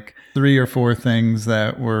find like 3 or 4 things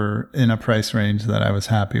that were in a price range that I was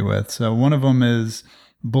happy with. So one of them is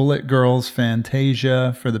Bullet Girls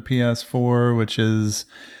Fantasia for the PS4, which is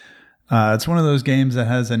it's one of those games that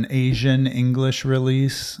has an Asian English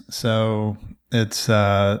release. So it's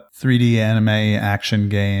a 3D anime action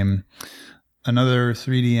game. Another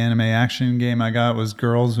 3D anime action game I got was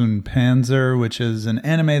Girls und Panzer, which is an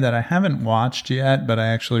anime that I haven't watched yet, but I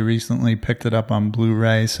actually recently picked it up on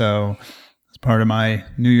Blu-ray. So as part of my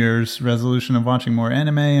New Year's resolution of watching more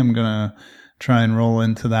anime, I'm going to try and roll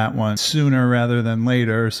into that one sooner rather than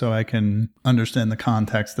later so I can understand the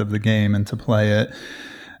context of the game and to play it.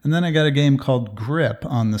 And then I got a game called Grip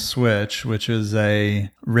on the Switch, which is a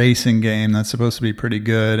racing game that's supposed to be pretty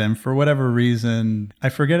good. And for whatever reason, I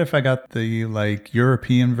forget if I got the like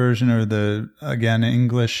European version or the, again,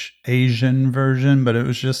 English Asian version, but it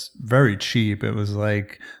was just very cheap. It was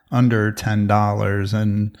like under $10.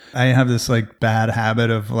 And I have this like bad habit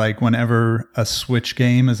of like whenever a Switch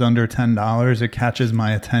game is under $10, it catches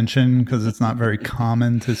my attention because it's not very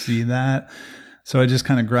common to see that. So I just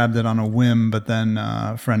kind of grabbed it on a whim, but then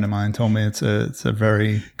a friend of mine told me it's a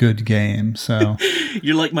very good game. So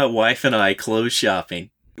you're like my wife and I clothes shopping.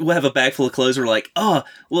 We'll have a bag full of clothes. We're like, oh,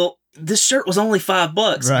 well, this shirt was only $5,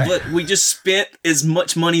 right, but we just spent as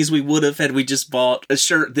much money as we would have had we just bought a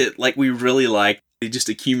shirt that like we really like. It just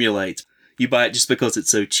accumulates. You buy it just because it's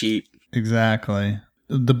so cheap. Exactly.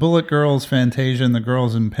 The Bullet Girls Fantasia and the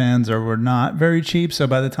Girls und Panzer were not very cheap. So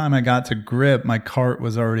by the time I got to Grip, my cart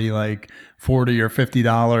was already like $40 or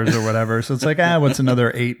 $50 or whatever. So it's like, what's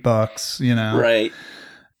another $8, you know? Right.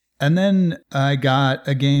 And then I got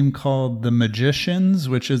a game called The Magicians,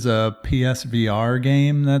 which is a PSVR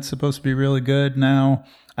game that's supposed to be really good. Now,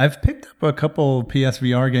 I've picked up a couple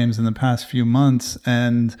PSVR games in the past few months,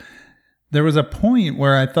 and there was a point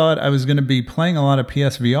where I thought I was going to be playing a lot of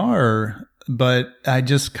PSVR, but I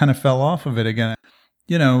just kind of fell off of it again.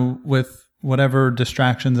 You know, with whatever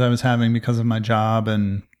distractions I was having because of my job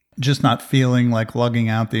and just not feeling like lugging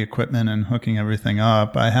out the equipment and hooking everything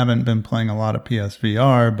up. I haven't been playing a lot of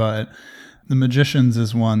PSVR, but The Magicians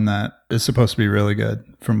is one that is supposed to be really good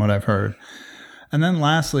from what I've heard. And then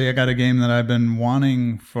lastly, I got a game that I've been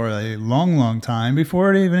wanting for a long, long time.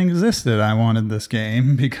 Before it even existed, I wanted this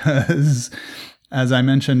game because As I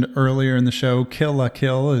mentioned earlier in the show, Kill la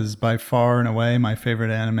Kill is by far and away my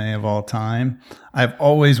favorite anime of all time. I've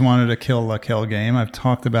always wanted a Kill la Kill game. I've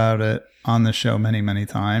talked about it on the show many, many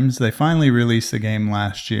times. They finally released the game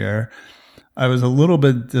last year. I was a little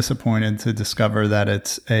bit disappointed to discover that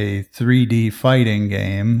it's a 3D fighting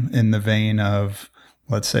game in the vein of,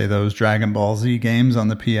 let's say, those Dragon Ball Z games on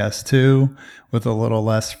the PS2 with a little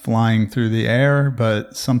less flying through the air,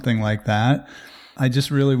 but something like that. I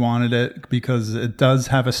just really wanted it because it does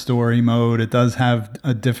have a story mode. It does have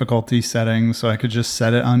a difficulty setting, so I could just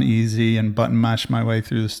set it on easy and button mash my way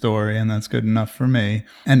through the story, and that's good enough for me.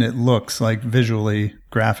 And it looks like visually,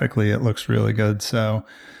 graphically, it looks really good. So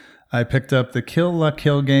I picked up the Kill la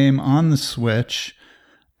Kill game on the Switch,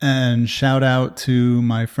 and shout out to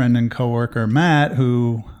my friend and coworker Matt,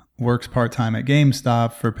 who works part-time at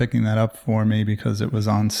GameStop, for picking that up for me because it was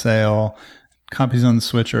on sale. Copies on the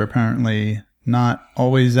Switch are apparently not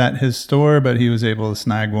always at his store, but he was able to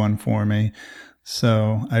snag one for me.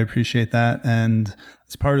 So I appreciate that. And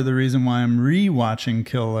it's part of the reason why I'm re-watching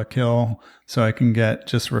Kill la Kill, so I can get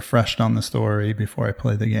just refreshed on the story before I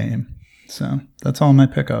play the game. So that's all my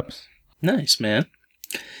pickups. Nice, man.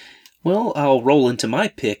 Well, I'll roll into my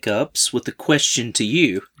pickups with a question to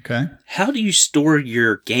you. Okay. How do you store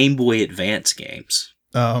your Game Boy Advance games?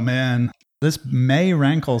 Oh, man. This may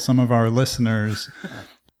rankle some of our listeners.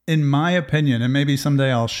 In my opinion, and maybe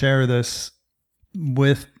someday I'll share this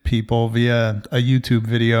with people via a YouTube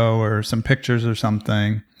video or some pictures or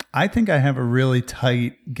something, I think I have a really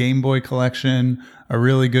tight Game Boy collection, a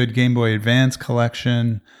really good Game Boy Advance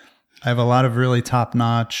collection. I have a lot of really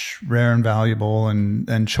top-notch, rare and valuable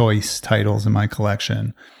and choice titles in my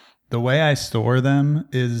collection. The way I store them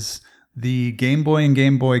is the Game Boy and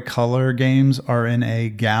Game Boy Color games are in a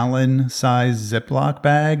gallon-size Ziploc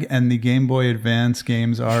bag, and the Game Boy Advance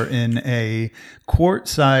games are in a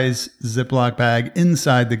quart-size Ziploc bag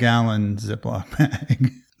inside the gallon Ziploc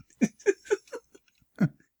bag.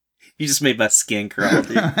 You just made my skin crawl,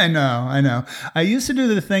 dude. I know. I used to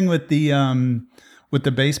do the thing with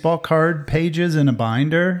the baseball card pages in a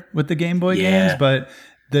binder with the Game Boy games, but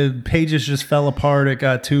the pages just fell apart. It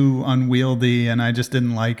got too unwieldy, and I just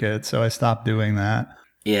didn't like it, so I stopped doing that.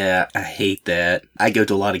 Yeah, I hate that. I go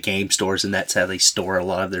to a lot of game stores, and that's how they store a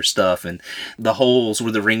lot of their stuff. And the holes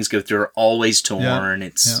where the rings go through are always torn.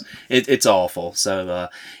 It's awful. So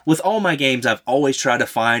with all my games, I've always tried to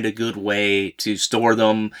find a good way to store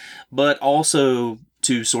them, but also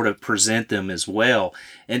to sort of present them as well.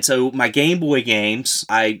 And so my Game Boy games,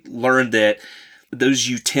 I learned that those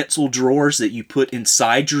utensil drawers that you put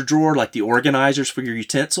inside your drawer, like the organizers for your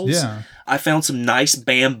utensils. Yeah. I found some nice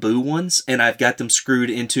bamboo ones, and I've got them screwed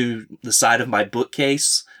into the side of my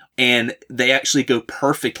bookcase, and they actually go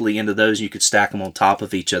perfectly into those. You could stack them on top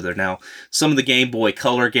of each other. Now, some of the Game Boy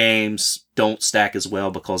Color games don't stack as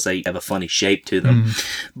well because they have a funny shape to them.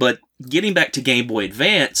 But getting back to Game Boy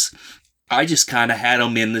Advance, I just kind of had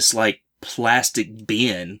them in this like plastic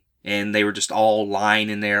bin, and they were just all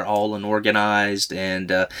lying in there, all unorganized,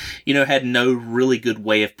 and, had no really good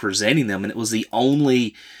way of presenting them. And it was the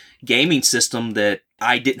only gaming system that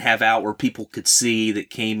I didn't have out where people could see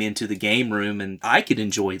that came into the game room and I could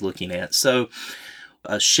enjoy looking at. So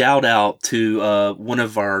a shout out to one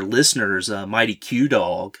of our listeners, Mighty Q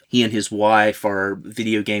Dog. He and his wife are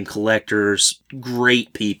video game collectors,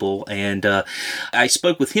 great people. And I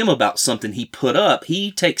spoke with him about something he put up.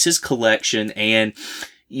 He takes his collection, and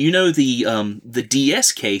the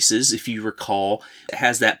DS cases, if you recall,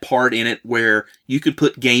 has that part in it where you could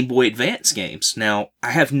put Game Boy Advance games. Now,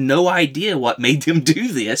 I have no idea what made them do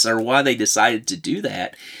this or why they decided to do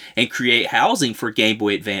that and create housing for Game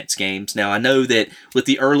Boy Advance games. Now, I know that with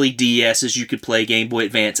the early DSs, you could play Game Boy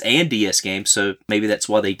Advance and DS games, so maybe that's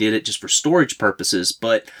why they did it, just for storage purposes.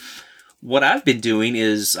 But what I've been doing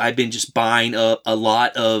is I've been just buying up a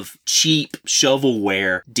lot of cheap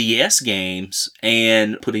shovelware DS games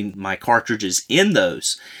and putting my cartridges in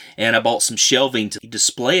those. And I bought some shelving to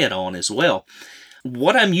display it on as well.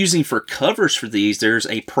 What I'm using for covers for these, there's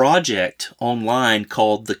a project online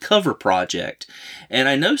called the Cover Project. And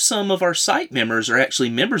I know some of our site members are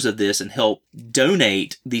actually members of this and help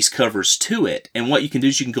donate these covers to it. And what you can do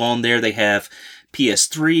is you can go on there. They have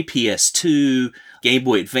PS3, PS2, Game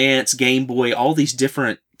Boy Advance, Game Boy, all these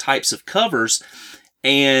different types of covers.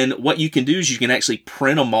 And what you can do is you can actually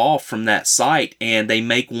print them off from that site, and they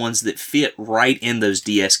make ones that fit right in those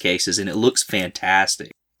DS cases, and it looks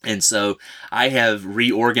fantastic. And so I have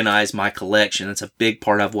reorganized my collection. It's a big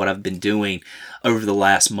part of what I've been doing over the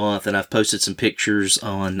last month. And I've posted some pictures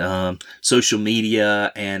on social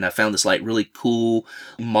media, and I found this like really cool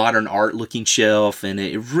modern art looking shelf, and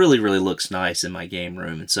it really, really looks nice in my game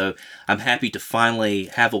room. And so I'm happy to finally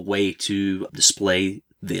have a way to display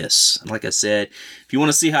this. And like I said, if you want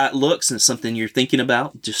to see how it looks and it's something you're thinking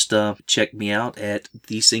about, just check me out at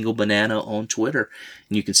The Single Banana on Twitter,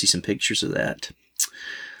 and you can see some pictures of that.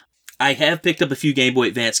 I have picked up a few Game Boy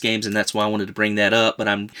Advance games, and that's why I wanted to bring that up, but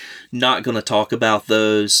I'm not going to talk about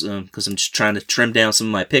those because I'm just trying to trim down some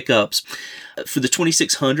of my pickups. For the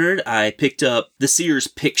 2600, I picked up the Sears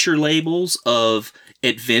picture labels of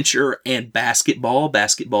Adventure and Basketball.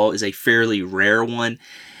 Basketball is a fairly rare one,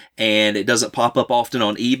 and it doesn't pop up often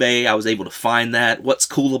on eBay. I was able to find that. What's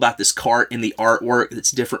cool about this cart and the artwork that's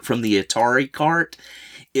different from the Atari cart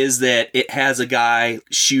is that it has a guy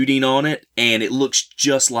shooting on it, and it looks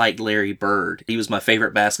just like Larry Bird. He was my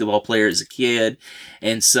favorite basketball player as a kid,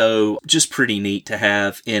 and so just pretty neat to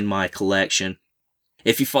have in my collection.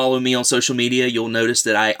 If you follow me on social media, you'll notice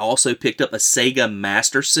that I also picked up a Sega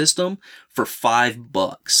Master System for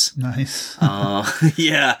 $5. Nice.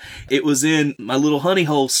 Yeah, it was in my little honey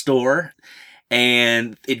hole store,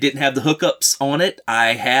 and it didn't have the hookups on it.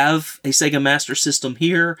 I have a Sega Master System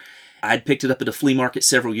here. I'd picked it up at a flea market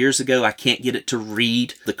several years ago. I can't get it to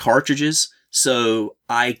read the cartridges, so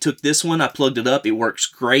I took this one, I plugged it up, it works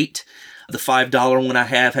great. The $5 one I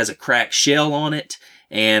have has a cracked shell on it,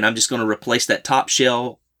 and I'm just going to replace that top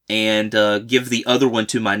shell and give the other one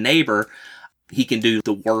to my neighbor. He can do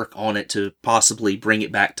the work on it to possibly bring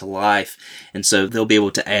it back to life, and so they'll be able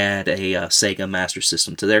to add a Sega Master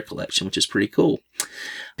System to their collection, which is pretty cool.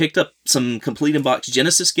 Picked up some complete in-box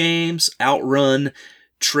Genesis games, Outrun,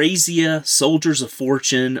 Trazia, Soldiers of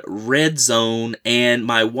Fortune, Red Zone, and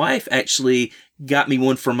my wife actually got me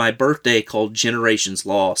one for my birthday called Generations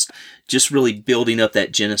Lost. Just really building up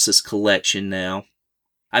that Genesis collection now.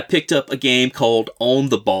 I picked up a game called On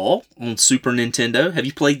the Ball on Super Nintendo. Have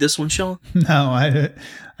you played this one, Sean? No,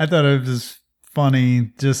 I thought it was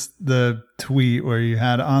funny, just the tweet where you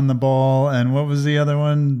had On the Ball, and what was the other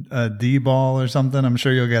one? D-Ball or something? I'm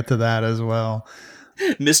sure you'll get to that as well.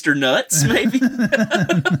 Mr. Nuts, maybe?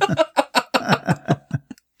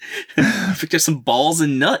 I picked up some balls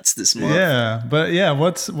and nuts this month. Yeah, but yeah,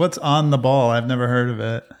 what's On the Ball? I've never heard of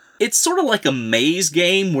it. It's sort of like a maze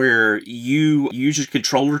game where you use your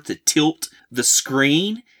controller to tilt the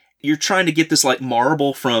screen. You're trying to get this like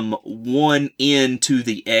marble from one end to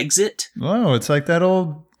the exit. Oh, it's like that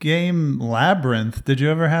old game Labyrinth. Did you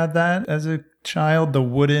ever have that as a child? The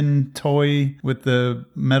wooden toy with the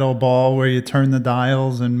metal ball where you turn the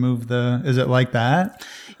dials and move the... Is it like that?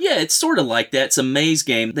 Yeah, it's sort of like that. It's a maze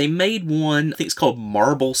game. They made one, I think it's called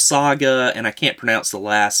Marble Saga, and I can't pronounce the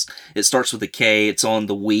last. It starts with a K. It's on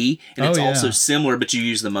the Wii, and it's also similar, but you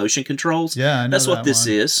use the motion controls. Yeah, I know that's what this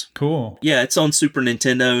one. is. Cool. Yeah, it's on Super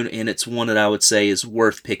Nintendo, and it's one that I would say is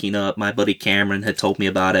worth picking up. My buddy Cameron had told me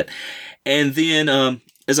about it. And then,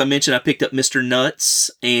 as I mentioned, I picked up Mr. Nuts,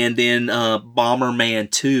 and then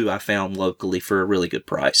Bomberman 2 I found locally for a really good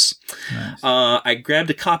price. Nice. I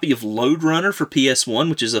grabbed a copy of Lode Runner for PS1,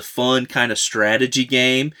 which is a fun kind of strategy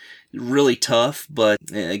game. Really tough, but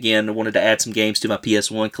again, I wanted to add some games to my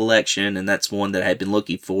PS1 collection, and that's one that I had been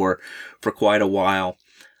looking for quite a while.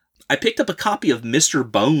 I picked up a copy of Mr.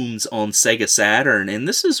 Bones on Sega Saturn, and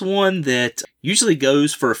this is one that usually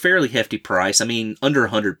goes for a fairly hefty price. I mean, under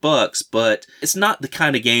 $100, but it's not the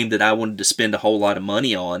kind of game that I wanted to spend a whole lot of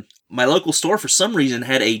money on. My local store, for some reason,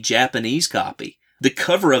 had a Japanese copy. The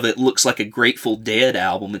cover of it looks like a Grateful Dead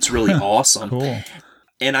album. It's really awesome. Cool.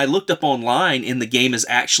 And I looked up online, and the game is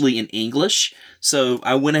actually in English. So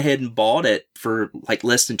I went ahead and bought it for like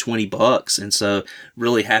less than $20. And so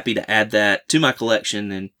really happy to add that to my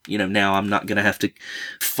collection. And, now I'm not going to have to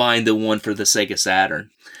find the one for the Sega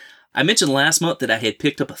Saturn. I mentioned last month that I had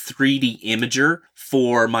picked up a 3D imager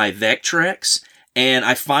for my Vectrex. And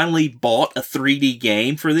I finally bought a 3D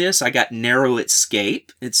game for this. I got Narrow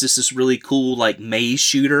Escape. It's just this really cool like maze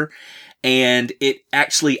shooter. And it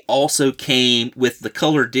actually also came with the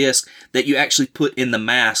color disc that you actually put in the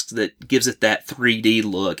mask that gives it that 3D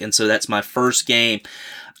look. And so that's my first game.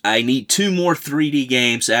 I need 2 more 3D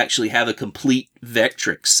games to actually have a complete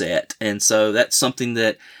Vectrex set. And so that's something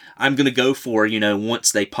that I'm going to go for,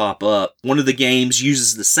 once they pop up. One of the games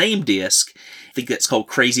uses the same disc. I think that's called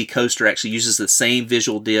Crazy Coaster, actually uses the same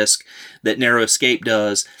visual disc that Narrow Escape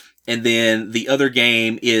does. And then the other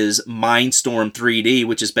game is Mindstorm 3D,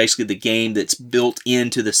 which is basically the game that's built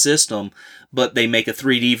into the system, but they make a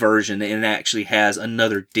 3D version and it actually has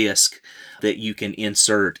another disc that you can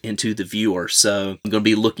insert into the viewer. So I'm going to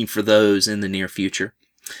be looking for those in the near future.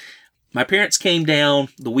 My parents came down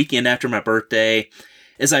the weekend after my birthday.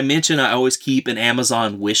 As I mentioned, I always keep an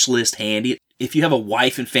Amazon wish list handy. If you have a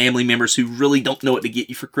wife and family members who really don't know what to get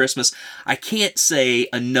you for Christmas, I can't say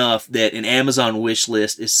enough that an Amazon wish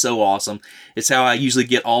list is so awesome. It's how I usually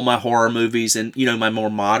get all my horror movies and, my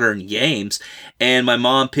more modern games. And my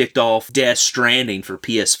mom picked off Death Stranding for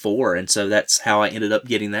PS4, and so that's how I ended up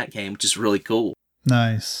getting that game, which is really cool.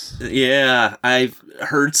 Nice. Yeah, I've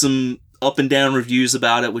heard some up and down reviews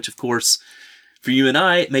about it, which of course, for you and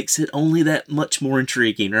I, it makes it only that much more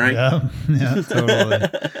intriguing, right? Yeah, totally.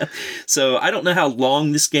 So I don't know how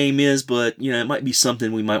long this game is, but it might be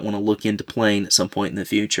something we might want to look into playing at some point in the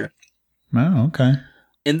future. Oh, okay.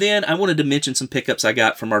 And then I wanted to mention some pickups I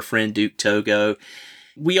got from our friend Duke Togo.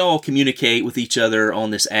 We all communicate with each other on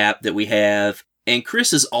this app that we have. And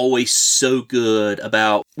Chris is always so good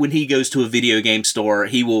about when he goes to a video game store,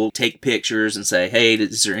 he will take pictures and say, hey,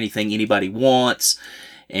 is there anything anybody wants?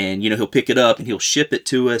 And, he'll pick it up and he'll ship it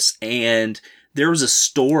to us. And there was a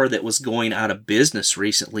store that was going out of business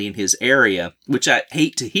recently in his area, which I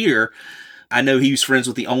hate to hear. I know he was friends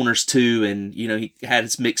with the owners too, and, he had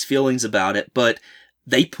his mixed feelings about it, but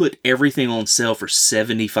they put everything on sale for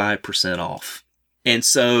 75% off. And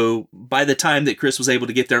so by the time that Chris was able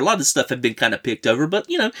to get there, a lot of the stuff had been kind of picked over, but,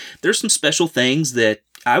 there's some special things that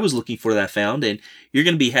I was looking for that I found, and you're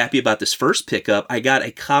going to be happy about this first pickup. I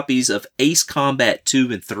got copies of Ace Combat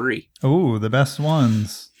 2 and 3. Oh, the best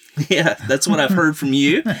ones. Yeah, that's what I've heard from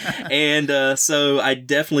you. And so I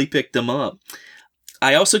definitely picked them up.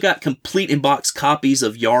 I also got complete in-box copies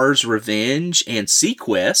of Yar's Revenge and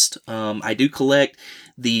Sequest. I do collect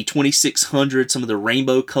the 2600, some of the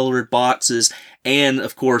rainbow-colored boxes, and,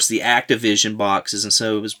 of course, the Activision boxes. And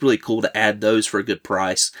so it was really cool to add those for a good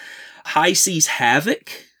price. High Seas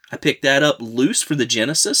Havoc, I picked that up loose for the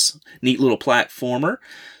Genesis. Neat little platformer.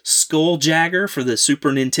 Skulljagger for the Super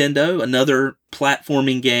Nintendo, another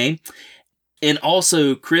platforming game. And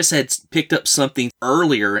also, Chris had picked up something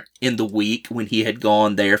earlier in the week when he had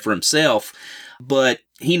gone there for himself. But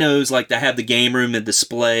he knows, I have the game room and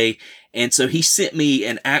display. And so he sent me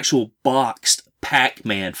an actual boxed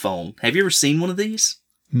Pac-Man phone. Have you ever seen one of these?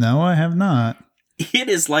 No, I have not. It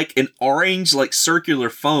is like an orange,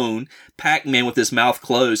 circular phone, Pac-Man with his mouth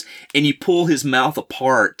closed, and you pull his mouth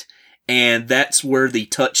apart, and that's where the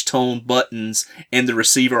touch tone buttons and the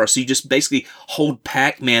receiver are. So you just basically hold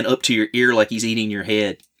Pac-Man up to your ear like he's eating your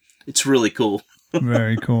head. It's really cool.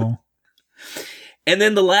 Very cool. And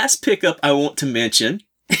then the last pickup I want to mention,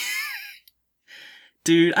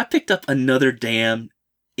 dude, I picked up another damn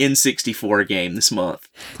N64 game this month.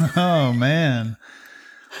 Oh, man.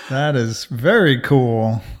 That is very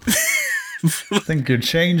cool. I think you're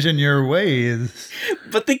changing your ways.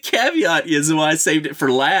 But the caveat is why I saved it for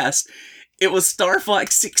last. It was Star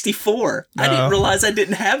Fox 64. I didn't realize I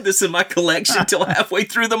didn't have this in my collection until halfway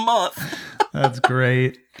through the month. That's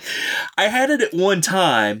great. I had it at one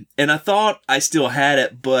time, and I thought I still had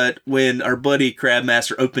it, but when our buddy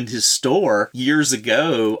Crabmaster opened his store years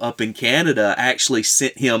ago up in Canada, I actually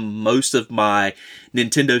sent him most of my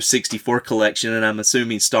Nintendo 64 collection, and I'm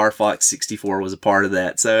assuming Star Fox 64 was a part of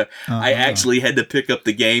that. So I actually had to pick up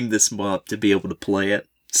the game this month to be able to play it.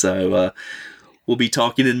 So we'll be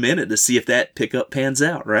talking in a minute to see if that pickup pans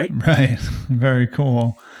out, right? Right. Very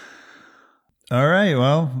cool. All right.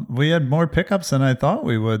 Well, we had more pickups than I thought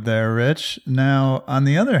we would there, Rich. Now, on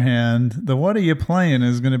the other hand, the What Are You Playing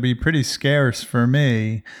is going to be pretty scarce for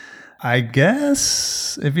me. I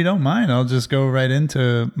guess, if you don't mind, I'll just go right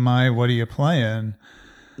into my What Are You Playing?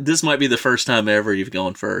 This might be the first time ever you've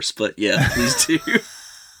gone first, but yeah, please do.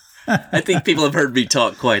 I think people have heard me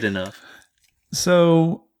talk quite enough.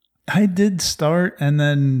 So I did start and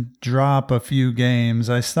then drop a few games.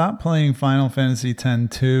 I stopped playing Final Fantasy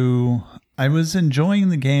X-2. I was enjoying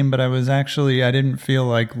the game, but I didn't feel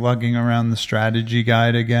like lugging around the strategy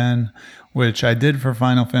guide again, which I did for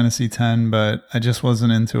Final Fantasy X, but I just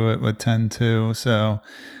wasn't into it with X-2. So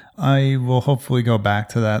I will hopefully go back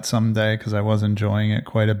to that someday because I was enjoying it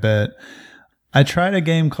quite a bit. I tried a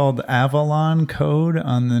game called Avalon Code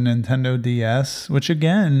on the Nintendo DS, which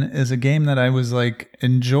again is a game that I was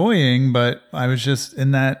enjoying, but I was just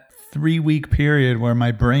in that 3-week period where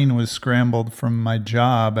my brain was scrambled from my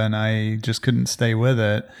job and I just couldn't stay with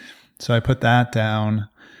it. So I put that down.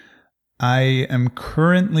 I am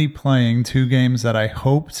currently playing 2 games that I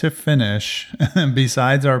hope to finish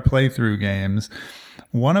besides our playthrough games.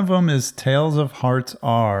 One of them is Tales of Hearts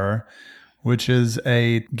R, which is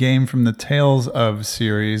a game from the Tales of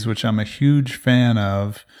series, which I'm a huge fan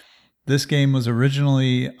of. This game was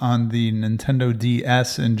originally on the Nintendo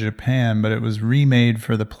DS in Japan, but it was remade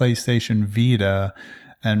for the PlayStation Vita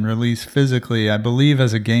and released physically, I believe,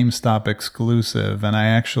 as a GameStop exclusive. And I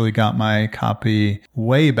actually got my copy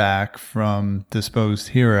way back from Disposed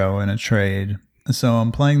Hero in a trade. So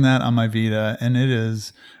I'm playing that on my Vita, and it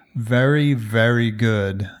is very, very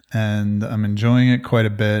good. And I'm enjoying it quite a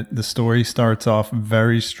bit. The story starts off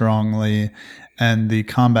very strongly, and the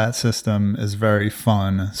combat system is very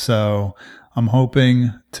fun. So I'm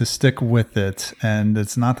hoping to stick with it. And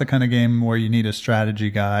it's not the kind of game where you need a strategy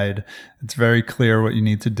guide. It's very clear what you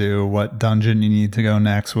need to do, what dungeon you need to go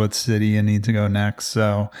next, what city you need to go next.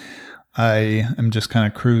 So I am just kind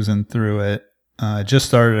of cruising through it. I just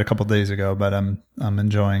started a couple days ago, but I'm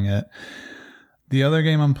enjoying it. The other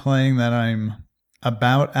game I'm playing that I'm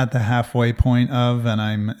about at the halfway point of, and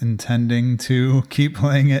I'm intending to keep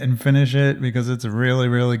playing it and finish it because it's really,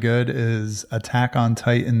 really good, is Attack on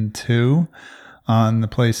Titan 2 on the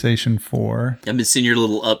PlayStation 4. I've been seeing your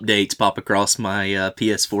little updates pop across my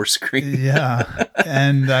PS4 screen. Yeah,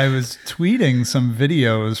 and I was tweeting some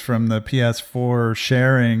videos from the PS4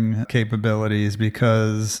 sharing capabilities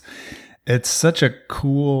because it's such a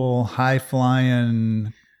cool,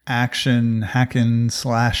 high-flying action, hacking,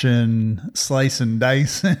 slashing, slicing,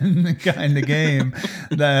 dicing kind of game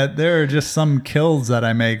that there are just some kills that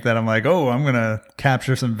I make that I'm like, oh, I'm going to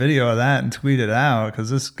capture some video of that and tweet it out because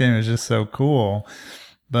this game is just so cool.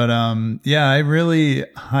 But yeah, I really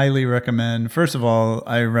highly recommend. First of all,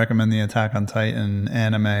 I recommend the Attack on Titan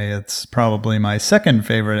anime. It's probably my second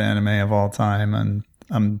favorite anime of all time, and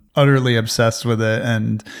I'm utterly obsessed with it.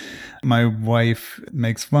 And my wife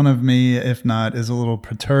makes fun of me, if not is a little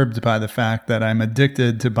perturbed by the fact that I'm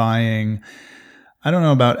addicted to buying, I don't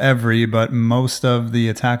know about every, but most of the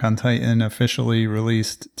Attack on Titan officially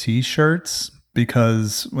released t-shirts,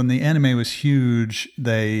 because when the anime was huge,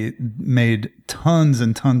 they made tons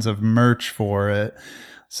and tons of merch for it.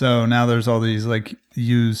 So now there's all these like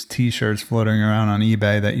used t-shirts floating around on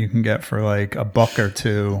eBay that you can get for like $1 or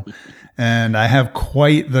 $2. And I have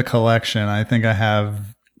quite the collection. I think I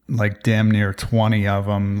have like damn near 20 of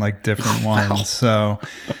them, like different ones. So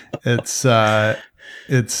it's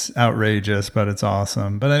outrageous, but it's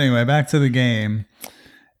awesome. But anyway, back to the game.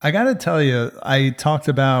 I got to tell you, I talked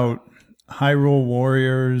about Hyrule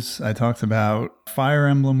Warriors. I talked about Fire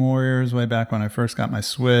Emblem Warriors way back when I first got my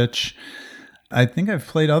Switch. I think I've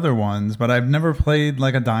played other ones, but I've never played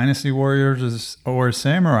like a Dynasty Warriors or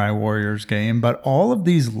Samurai Warriors game. But all of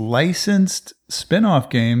these licensed spin-off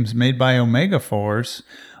games made by Omega Force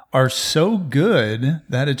are so good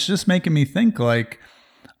that it's just making me think like,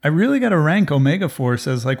 I really got to rank Omega Force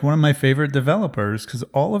as like one of my favorite developers, because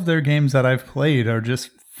all of their games that I've played are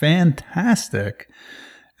just fantastic.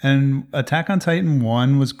 And Attack on Titan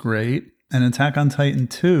 1 was great, and Attack on Titan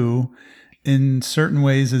 2 in certain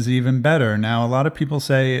ways is even better. Now, a lot of people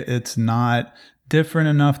say it's not different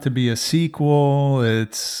enough to be a sequel.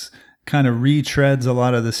 It's kind of retreads a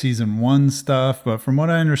lot of the season 1 stuff, but from what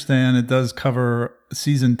I understand, it does cover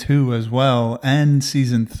season 2 as well and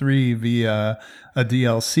season 3 via a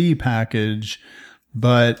DLC package.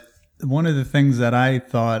 But one of the things that I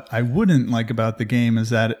thought I wouldn't like about the game is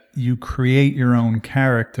that you create your own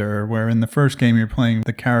character, where in the first game you're playing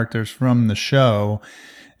the characters from the show.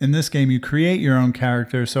 In this game, you create your own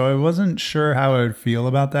character, so I wasn't sure how I would feel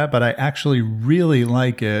about that, but I actually really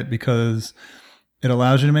like it because it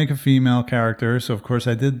allows you to make a female character, so of course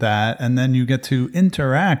I did that, and then you get to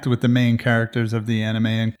interact with the main characters of the anime,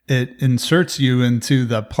 and it inserts you into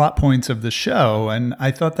the plot points of the show, and I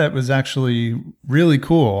thought that was actually really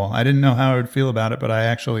cool. I didn't know how I would feel about it, but I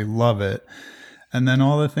actually love it. And then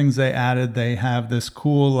all the things they added, they have this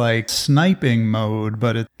cool like sniping mode,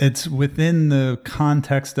 but it's within the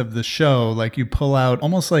context of the show. Like you pull out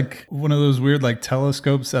almost like one of those weird like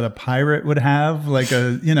telescopes that a pirate would have, like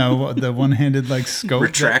a, you know, the one-handed like scope.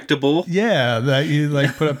 Retractable. That you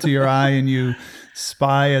like put up to your eye and you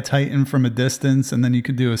spy a Titan from a distance, and then you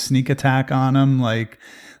could do a sneak attack on them. Like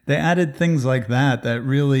they added things like that that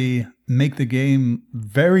really make the game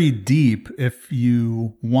very deep if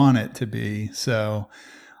you want it to be. So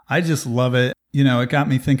I just love it. You know, it got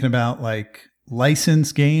me thinking about like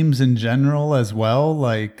licensed games in general as well.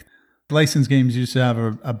 Like licensed games used to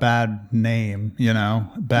have a bad name, you know,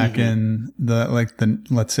 back in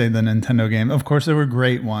let's say the Nintendo game. Of course, there were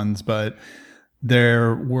great ones, but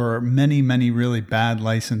there were many, many really bad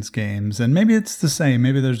licensed games. And maybe it's the same.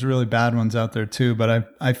 Maybe there's really bad ones out there too.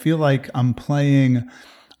 But I feel like I'm playing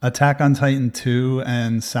Attack on Titan 2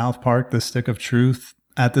 and South Park, The Stick of Truth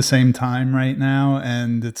at the same time right now.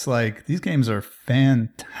 And it's like, these games are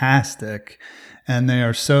fantastic and they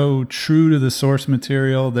are so true to the source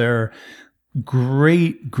material. They're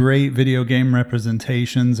great video game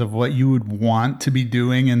representations of what you would want to be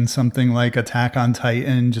doing in something like Attack on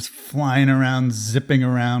Titan, just flying around, zipping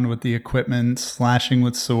around with the equipment, slashing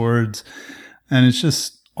with swords. And it's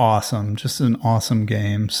just awesome. Just an awesome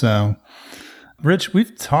game. So, Rich,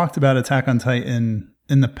 we've talked about Attack on Titan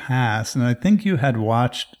in the past, and I think you had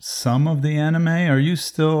watched some of the anime. Are you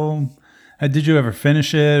still... Did you ever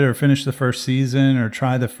finish it or finish the first season or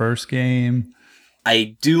try the first game?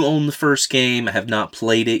 I do own the first game. I have not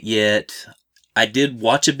played it yet. I did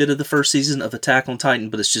watch a bit of the first season of Attack on Titan,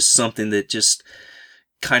 but it's just something that just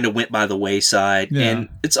kind of went by the wayside. Yeah. And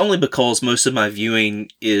it's only because most of my viewing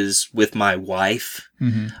is with my wife.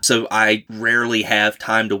 Mm-hmm. So I rarely have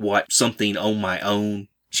time to watch something on my own.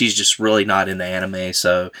 She's just really not into anime,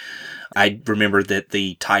 so I remember that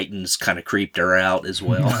the Titans kind of creeped her out as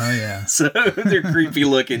well. Oh, yeah. So they're creepy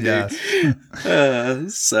looking, dude.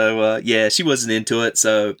 Yes. Yeah, she wasn't into it.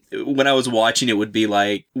 So when I was watching, it would be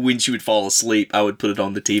like when she would fall asleep, I would put it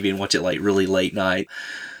on the TV and watch it like really late night.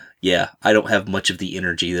 Yeah, I don't have much of the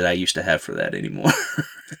energy that I used to have for that anymore.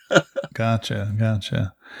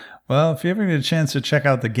 Gotcha. Well, if you ever get a chance to check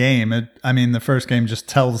out the game, the first game just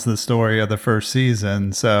tells the story of the first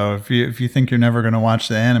season. So if you think you're never going to watch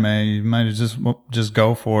the anime, you might just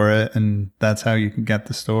go for it, and that's how you can get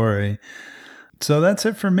the story. So that's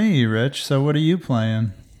it for me, Rich. So what are you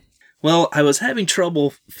playing? Well, I was having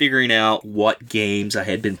trouble figuring out what games I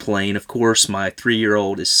had been playing. Of course, my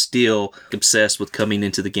 3-year-old is still obsessed with coming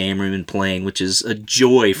into the game room and playing, which is a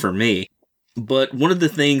joy for me. But one of the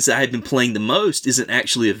things I have been playing the most isn't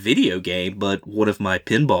actually a video game, but one of my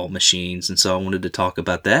pinball machines, and so I wanted to talk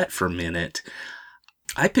about that for a minute.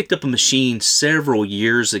 I picked up a machine several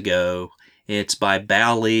years ago. It's by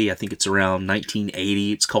Bally. I think it's around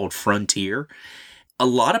 1980. It's called Frontier. A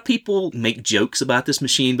lot of people make jokes about this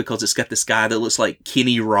machine because it's got this guy that looks like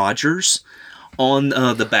Kenny Rogers on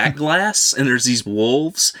the back glass, and there's these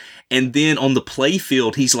wolves. And then on the play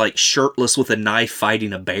field, he's like shirtless with a knife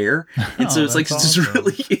fighting a bear. And so it's like, it's just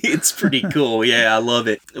really, it's pretty cool. Yeah, I love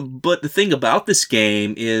it. But the thing about this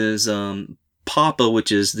game is PAPA, which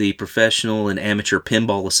is the Professional and Amateur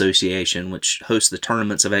Pinball Association, which hosts the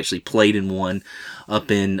tournaments. I've actually played in one up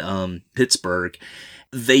in Pittsburgh.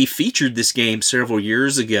 They featured this game several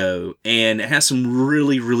years ago, and it has some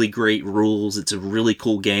really, really great rules. It's a really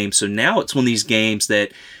cool game. So now it's one of these games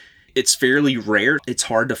that it's fairly rare. It's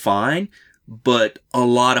hard to find, but a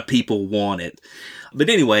lot of people want it. But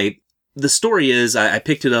anyway, the story is I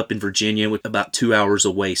picked it up in Virginia, about 2 hours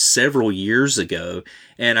away several years ago,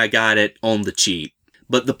 and I got it on the cheap.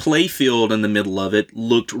 But the play field in the middle of it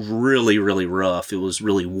looked really, really rough. It was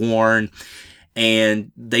really worn,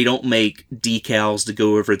 and they don't make decals to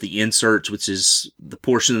go over the inserts, which is the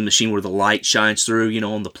portion of the machine where the light shines through,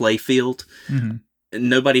 on the play field. Mm-hmm.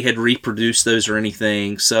 Nobody had reproduced those or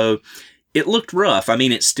anything, so it looked rough.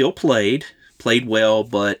 It still played well,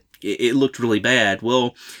 but it looked really bad.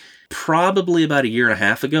 Well, probably about 1.5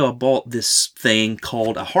 years ago, I bought this thing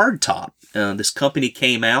called a hardtop. This company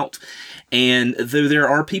came out, and though there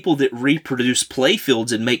are people that reproduce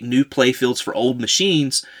playfields and make new playfields for old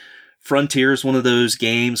machines, Frontier is one of those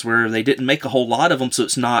games where they didn't make a whole lot of them, so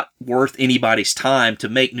it's not worth anybody's time to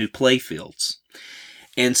make new playfields.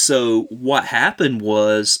 And so what happened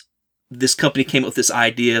was this company came up with this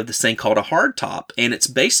idea of this thing called a hardtop. And it's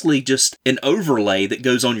basically just an overlay that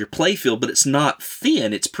goes on your playfield, but it's not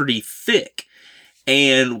thin. It's pretty thick.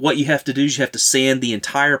 And what you have to do is you have to sand the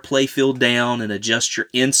entire playfield down and adjust your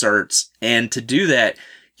inserts. And to do that,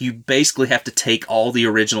 you basically have to take all the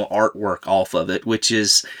original artwork off of it, which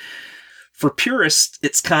is, for purists,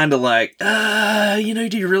 it's kind of like, do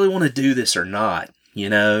you really want to do this or not?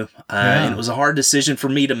 And it was a hard decision for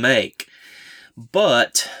me to make,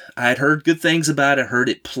 but I had heard good things about it. I heard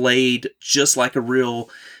it played just like a real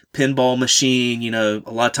pinball machine. A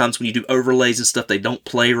lot of times when you do overlays and stuff, they don't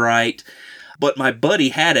play right, but my buddy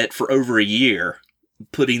had it for over a year,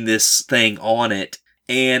 putting this thing on it.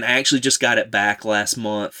 And I actually just got it back last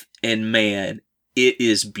month, and man, it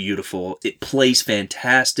is beautiful. It plays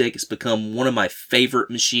fantastic. It's become one of my favorite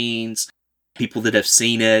machines. People that have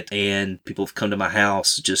seen it and people have come to my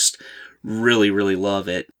house just really, really love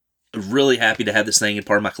it. Really happy to have this thing in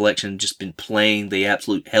part of my collection. Just been playing the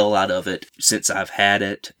absolute hell out of it since I've had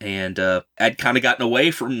it. And I'd kind of gotten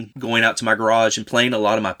away from going out to my garage and playing a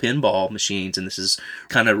lot of my pinball machines. And this has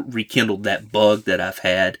kind of rekindled that bug that I've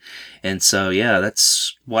had. And so, yeah,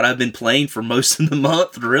 that's what I've been playing for most of the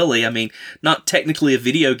month, really. Not technically a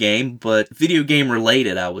video game, but video game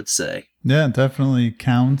related, I would say. Yeah, it definitely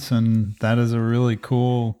counts, and that is a really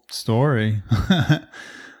cool story.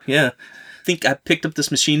 Yeah. I think I picked up this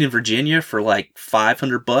machine in Virginia for like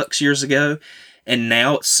 $500 years ago, and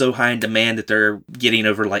now it's so high in demand that they're getting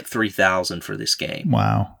over like $3,000 for this game.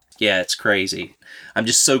 Wow. Yeah, it's crazy. I'm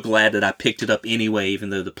just so glad that I picked it up anyway, even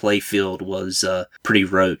though the playfield was pretty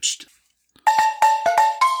roached.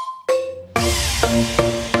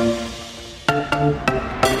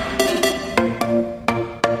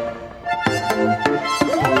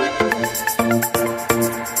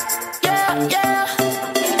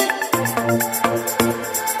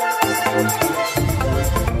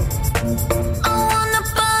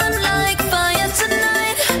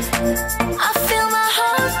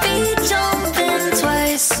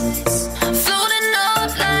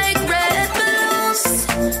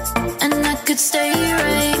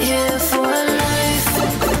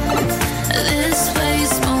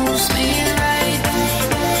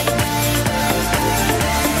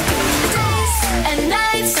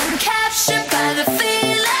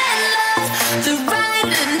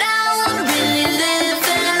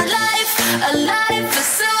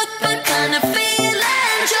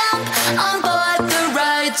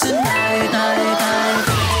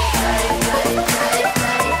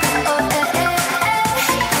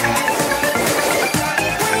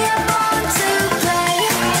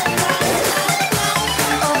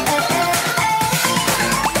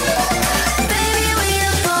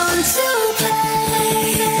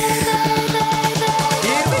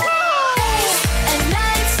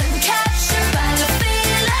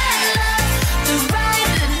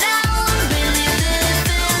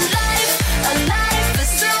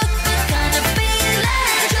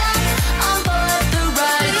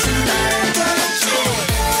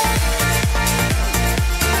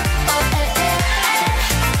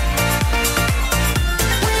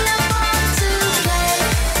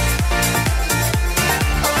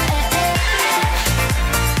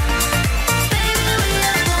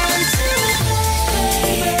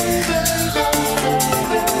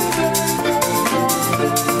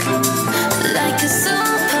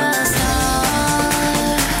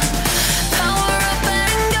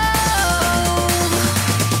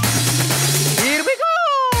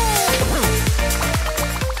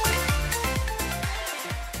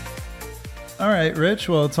 Rich,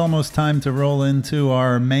 well, it's almost time to roll into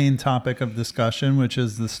our main topic of discussion, which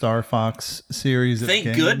is the Star Fox series of games.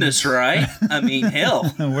 Thank goodness, right? I mean,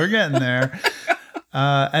 hell. We're getting there.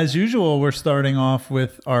 As usual, we're starting off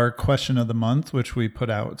with our question of the month, which we put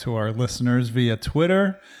out to our listeners via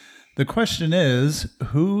Twitter. The question is,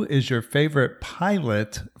 who is your favorite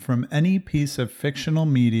pilot from any piece of fictional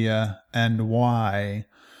media and why?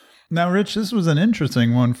 Now, Rich, this was an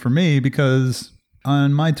interesting one for me because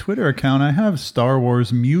on my Twitter account, I have Star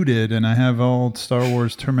Wars muted, and I have all Star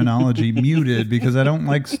Wars terminology muted because I don't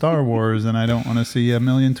like Star Wars and I don't want to see a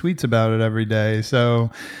million tweets about it every day.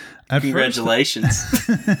 So congratulations.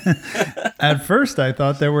 At first, I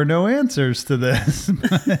thought there were no answers to this.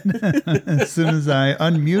 But as soon as I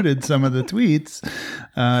unmuted some of the tweets,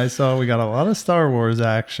 I saw we got a lot of Star Wars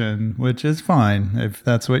action, which is fine. If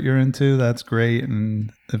that's what you're into, that's great.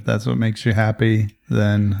 And if that's what makes you happy,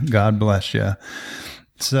 then God bless you.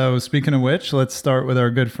 So speaking of which, let's start with our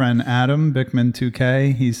good friend Adam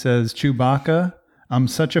Bickman2K. He says, Chewbacca, I'm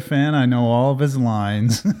such a fan, I know all of his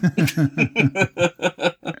lines.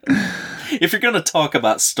 If you're going to talk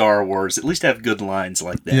about Star Wars, at least have good lines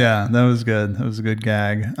like that. Yeah, that was good. That was a good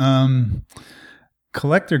gag.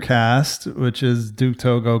 Collector Cast, which is Duke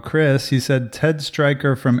Togo Chris, he said Ted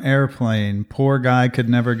Stryker from Airplane. Poor guy could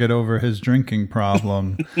never get over his drinking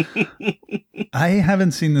problem. I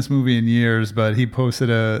haven't seen this movie in years, but he posted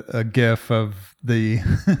a GIF of the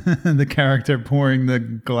the character pouring the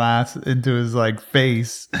glass into his like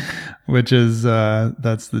face, which is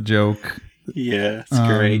that's the joke. Yeah, it's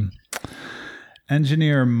great.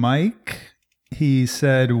 Engineer Mike, he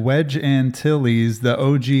said Wedge Antilles, the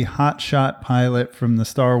OG hotshot pilot from the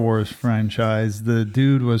Star Wars franchise. The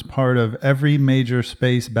dude was part of every major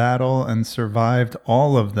space battle and survived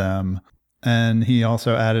all of them. And he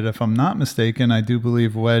also added, if I'm not mistaken, I do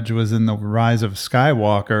believe Wedge was in the Rise of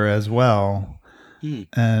Skywalker as well.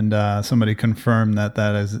 And somebody confirmed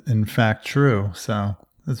that is in fact true. So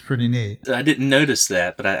that's pretty neat. I didn't notice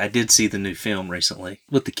that, but I did see the new film recently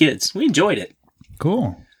with the kids. We enjoyed it.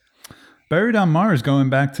 Cool. Buried on Mars,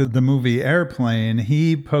 going back to the movie Airplane,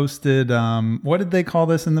 he posted, what did they call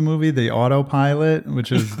this in the movie? The autopilot,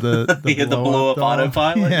 which is the the blow-up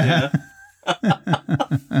autopilot? Yeah.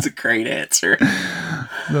 That's a great answer.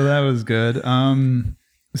 So that was good.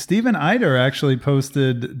 Steven Eider actually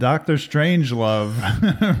posted Dr. Strangelove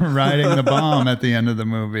riding the bomb at the end of the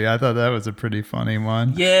movie. I thought that was a pretty funny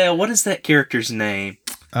one. Yeah, what is that character's name?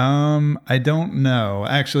 I don't know.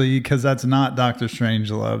 Actually, because that's not Dr.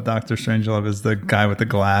 Strangelove. Dr. Strangelove is the guy with the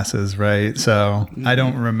glasses, right? So I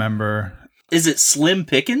don't remember. Is it Slim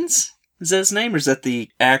Pickens? Is that his name, or is that the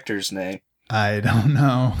actor's name? I don't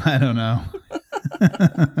know.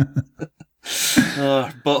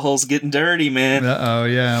 Butthole's getting dirty, man. Uh-oh,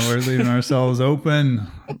 yeah. We're leaving ourselves open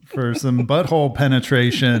for some butthole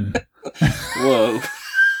penetration. Whoa.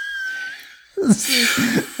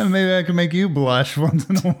 And maybe I can make you blush once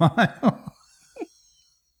in a while.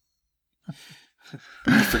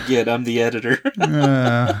 Forget I'm the editor.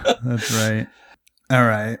 That's right. All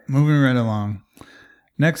right, moving right along.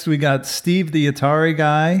 Next, we got Steve the Atari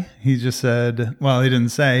guy. He just said, well, he didn't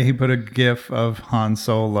say, he put a GIF of Han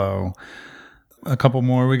Solo. A couple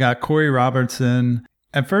more. We got Corey Robertson.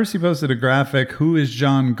 At first, he posted a graphic, who is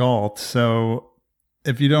John Galt? So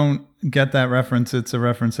if you don't get that reference, it's a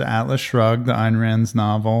reference to Atlas Shrugged, the Ayn Rand's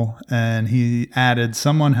novel. And he added,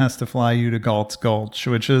 someone has to fly you to Galt's Gulch,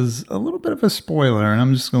 which is a little bit of a spoiler. And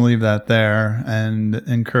I'm just going to leave that there and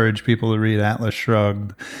encourage people to read Atlas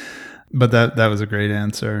Shrugged. But that was a great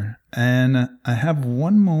answer. And I have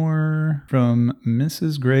one more from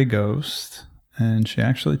Mrs. Grey Ghost. And she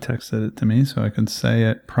actually texted it to me so I could say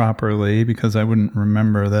it properly because I wouldn't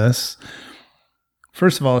remember this.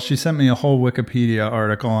 First of all, she sent me a whole Wikipedia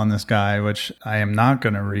article on this guy, which I am not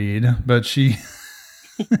going to read. But she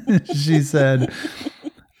said...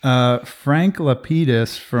 Frank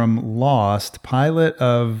Lapidus from Lost, pilot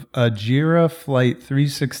of Ajira Flight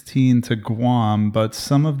 316 to Guam, but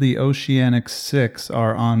some of the Oceanic 6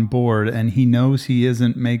 are on board, and he knows he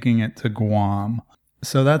isn't making it to Guam.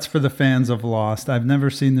 So that's for the fans of Lost. I've never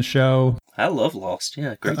seen the show. I love Lost.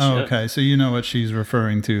 Yeah, great show. Okay, so you know what she's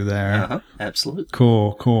referring to there. Uh-huh, absolutely.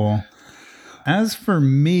 Cool. As for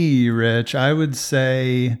me, Rich, I would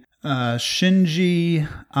say... Shinji,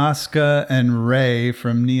 Asuka, and Rey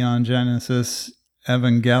from Neon Genesis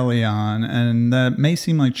Evangelion. And that may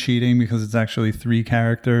seem like cheating because it's actually 3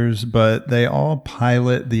 characters, but they all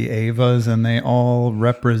pilot the Evas and they all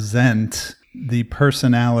represent the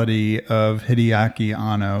personality of Hideaki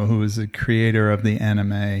Anno, who is the creator of the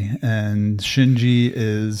anime. And Shinji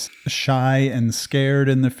is shy and scared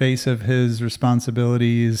in the face of his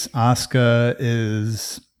responsibilities. Asuka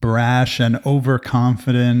is brash and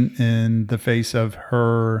overconfident in the face of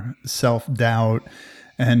her self-doubt.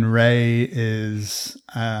 And Rey is,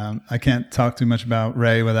 I can't talk too much about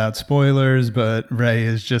Rey without spoilers, but Rey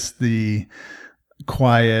is just the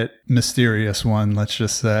quiet, mysterious one, let's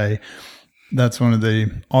just say. That's one of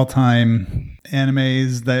the all-time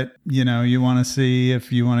animes that, you want to see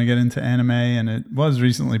if you want to get into anime. And it was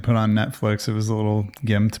recently put on Netflix. It was a little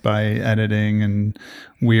gimped by editing and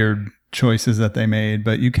weird choices that they made,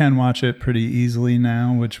 but you can watch it pretty easily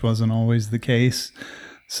now, which wasn't always the case.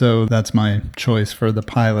 So that's my choice for the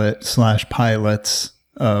pilot/pilots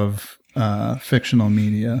of fictional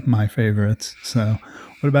media, my favorites. So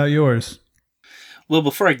what about yours? Well,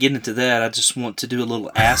 before I get into that, I just want to do a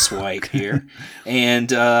little ass wipe here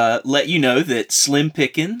and let you know that Slim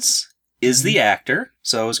Pickens is the actor,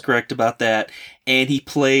 so I was correct about that, and he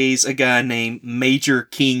plays a guy named Major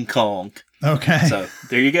King Kong. Okay. So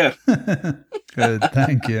there you go. Good.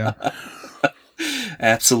 Thank you.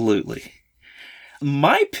 Absolutely.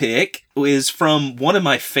 My pick is from one of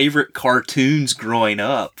my favorite cartoons growing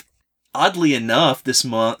up. Oddly enough, this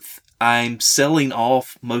month, I'm selling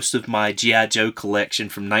off most of my G.I. Joe collection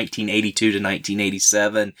from 1982 to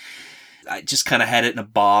 1987. I just kind of had it in a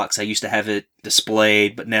box. I used to have it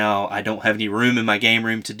displayed, but now I don't have any room in my game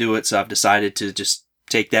room to do it, so I've decided to just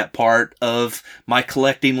take that part of my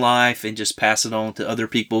collecting life and just pass it on to other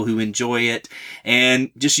people who enjoy it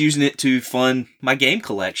and just using it to fund my game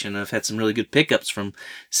collection. I've had some really good pickups from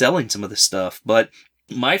selling some of this stuff, but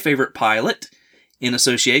my favorite pilot in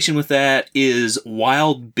association with that is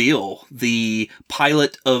Wild Bill, the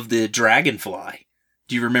pilot of the Dragonfly.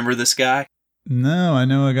 Do you remember this guy? No, I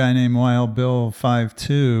know a guy named Wild Bill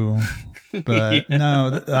 5'2", but yeah.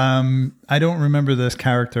 No, I don't remember this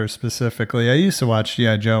character specifically. I used to watch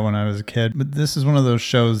G.I. Joe when I was a kid, but this is one of those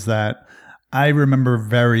shows that I remember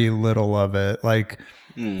very little of it. Like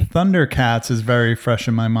Thundercats is very fresh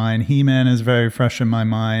in my mind. He-Man is very fresh in my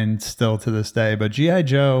mind still to this day, but G.I.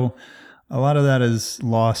 Joe, a lot of that is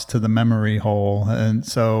lost to the memory hole. And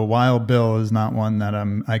so Wild Bill is not one that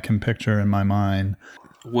I can picture in my mind.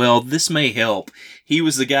 Well, this may help. He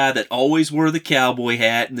was the guy that always wore the cowboy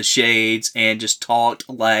hat and the shades and just talked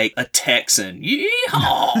like a Texan.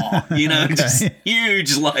 Yeehaw! Okay. Just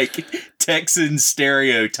huge, like, Texan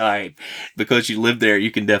stereotype, because you live there,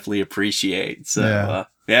 you can definitely appreciate. So,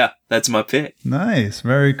 yeah, that's my pick. Nice.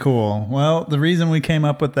 Very cool. Well, the reason we came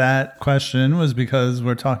up with that question was because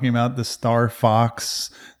we're talking about the Star Fox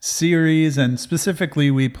series, and specifically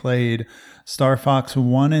we played Star Fox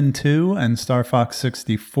 1 and 2 and Star Fox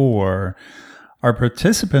 64. Our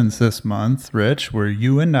participants this month, Rich, were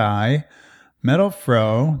you and I, Metal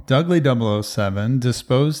Fro, Dudley 007,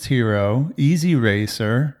 Disposed Hero, Easy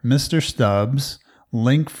Racer, Mr. Stubbs,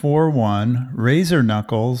 Link 41, Razor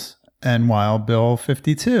Knuckles, and Wild Bill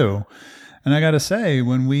 52. And I gotta say,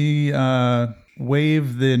 when we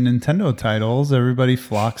wave the Nintendo titles, everybody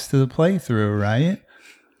flocks to the playthrough, right?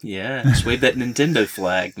 Yeah, just wave that Nintendo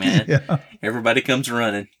flag, man. Yeah. Everybody comes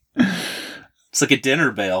running. It's like a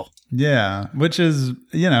dinner bell. Yeah, which is,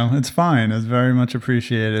 it's fine. It's very much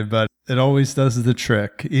appreciated, but it always does the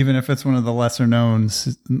trick. Even if it's one of the lesser known,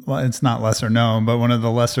 well, it's not lesser known, but one of the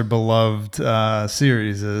lesser beloved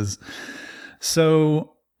series.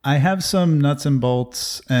 So I have some nuts and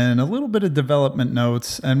bolts and a little bit of development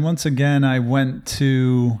notes. And once again, I went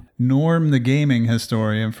to Norm the Gaming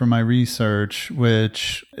Historian for my research,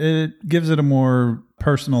 which it gives it a more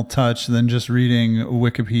personal touch than just reading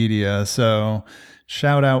Wikipedia. So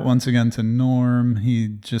shout out once again to Norm. He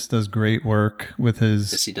just does great work with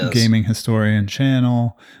his Gaming Historian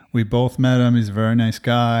channel. We both met him. He's a very nice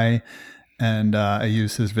guy. And I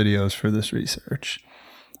use his videos for this research.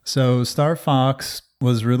 So Star Fox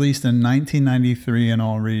was released in 1993 in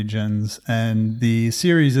all regions, and the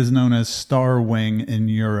series is known as Star Wing in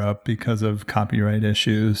Europe because of copyright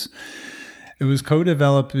issues. It was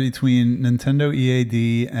co-developed between Nintendo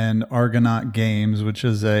EAD and Argonaut Games, which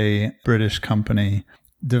is a British company.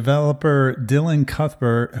 Developer Dylan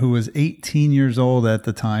Cuthbert, who was 18 years old at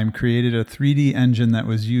the time, created a 3D engine that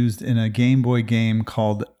was used in a Game Boy game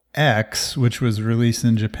called X, which was released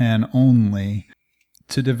in Japan only.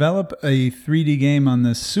 To develop a 3D game on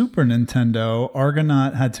the Super Nintendo,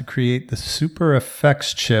 Argonaut had to create the Super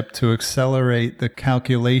Effects chip to accelerate the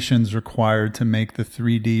calculations required to make the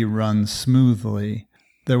 3D run smoothly.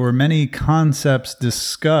 There were many concepts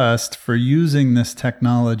discussed for using this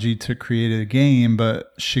technology to create a game, but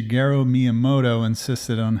Shigeru Miyamoto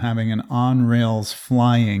insisted on having an on-rails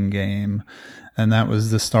flying game, and that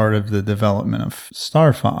was the start of the development of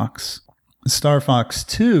Star Fox. Star Fox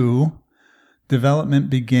 2 development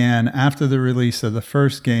began after the release of the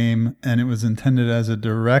first game, and it was intended as a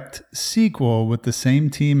direct sequel with the same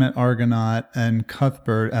team at Argonaut and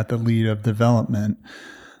Cuthbert at the lead of development.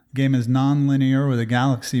 The game is non-linear with a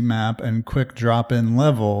galaxy map and quick drop-in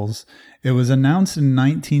levels. It was announced in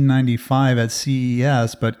 1995 at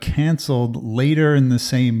CES, but canceled later in the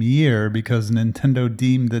same year because Nintendo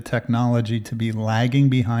deemed the technology to be lagging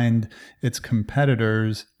behind its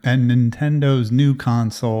competitors and Nintendo's new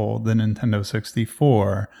console, the Nintendo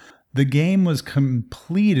 64. The game was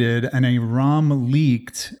completed and a ROM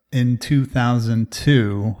leaked in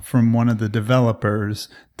 2002 from one of the developers.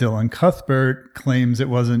 Dylan Cuthbert claims it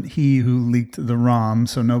wasn't he who leaked the ROM,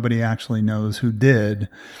 so nobody actually knows who did.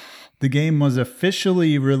 The game was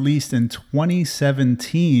officially released in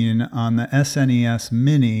 2017 on the SNES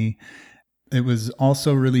Mini. It was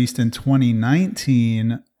also released in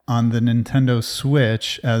 2019 on the Nintendo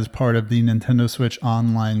Switch as part of the Nintendo Switch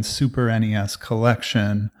Online Super NES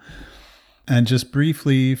collection. And just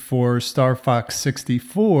briefly for Star Fox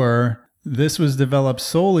 64, this was developed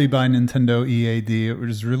solely by Nintendo EAD. It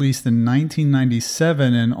was released in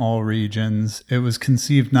 1997 in all regions. It was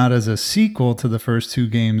conceived not as a sequel to the first two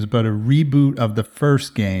games, but a reboot of the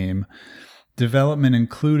first game. Development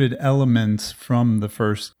included elements from the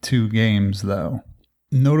first two games, though.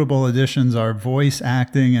 Notable additions are voice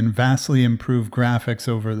acting and vastly improved graphics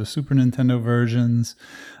over the Super Nintendo versions.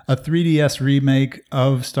 A 3DS remake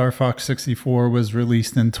of Star Fox 64 was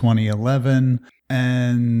released in 2011.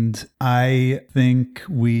 And I think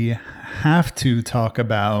we have to talk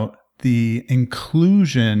about the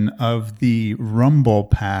inclusion of the Rumble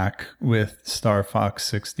Pack with Star Fox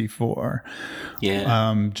 64.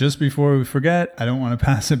 Yeah. Just before we forget, I don't want to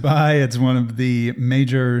pass it by. It's one of the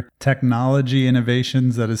major technology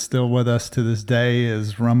innovations that is still with us to this day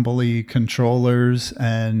is Rumble controllers,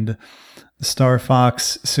 and Star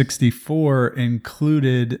Fox 64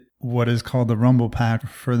 included what is called the Rumble Pack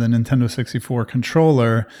for the Nintendo 64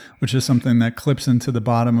 controller, which is something that clips into the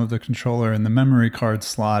bottom of the controller in the memory card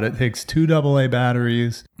slot. It takes two AA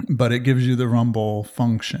batteries, but it gives you the rumble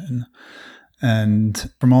function.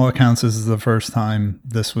 And from all accounts, this is the first time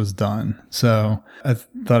this was done. So I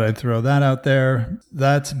thought I'd throw that out there.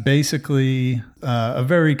 That's basically a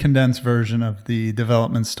very condensed version of the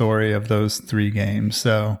development story of those 3 games.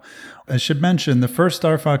 So I should mention the first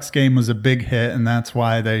Star Fox game was a big hit, and that's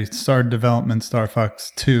why they started development Star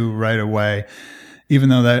Fox 2 right away, even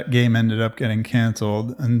though that game ended up getting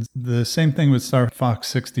canceled. And the same thing with Star Fox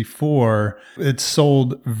 64. It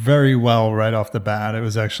sold very well right off the bat. It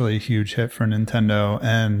was actually a huge hit for Nintendo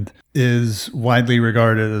and is widely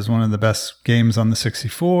regarded as one of the best games on the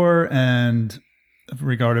 64 and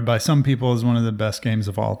regarded by some people as one of the best games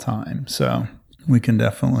of all time. So we can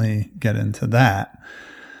definitely get into that.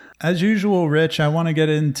 As usual, Rich, I want to get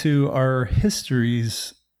into our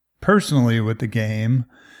histories personally with the game.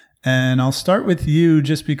 And I'll start with you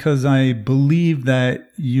just because I believe that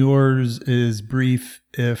yours is brief,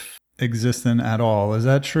 if existent at all. Is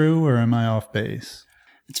that true, or am I off base?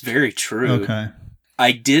 It's very true. Okay.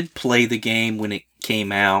 I did play the game when it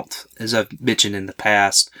came out. As I've mentioned in the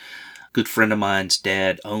past, a good friend of mine's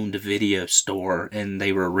dad owned a video store, and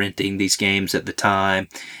they were renting these games at the time.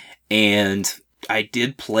 And I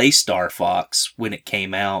did play Star Fox when it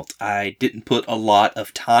came out. I didn't put a lot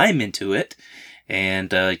of time into it.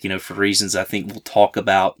 And, for reasons I think we'll talk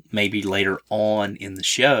about maybe later on in the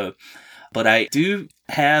show. But I do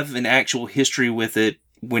have an actual history with it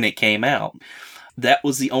when it came out. That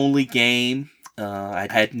was the only game. I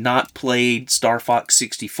had not played Star Fox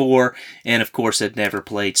 64. And, of course, I'd never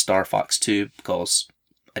played Star Fox 2 because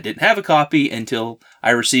I didn't have a copy until I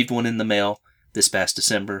received one in the mail this past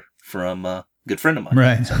December from a good friend of mine.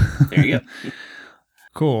 Right. So, there you go.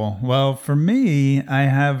 Cool. Well, for me, I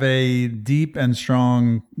have a deep and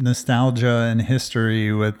strong nostalgia and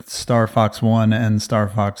history with Star Fox 1 and Star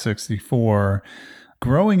Fox 64.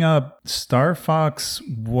 Growing up, Star Fox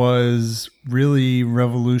was really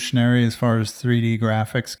revolutionary as far as 3D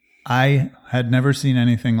graphics. I had never seen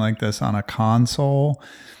anything like this on a console.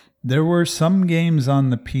 There were some games on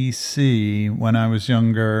the PC when I was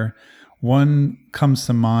younger. One comes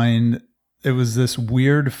to mind. It was this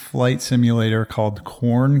weird flight simulator called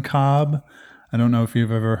Corn Cob. I don't know if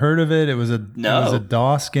you've ever heard of it. It was a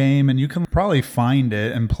DOS game, and you can probably find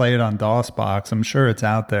it and play it on DOSBox. I'm sure it's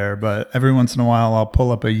out there, but every once in a while I'll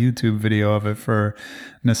pull up a YouTube video of it for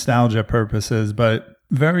nostalgia purposes. But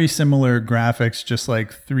very similar graphics, just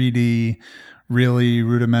like 3D, really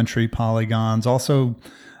rudimentary polygons. Also,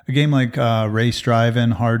 a game like Race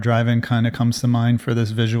Driving, Hard Driving kind of comes to mind for this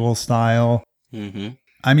visual style. Mm-hmm.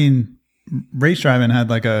 I mean, Race Driving had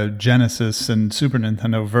like a Genesis and Super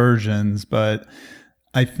Nintendo versions, but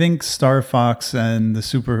I think Star Fox and the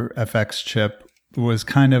Super FX chip was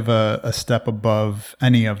kind of a step above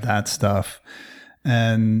any of that stuff.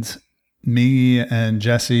 And me and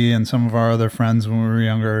Jesse and some of our other friends when we were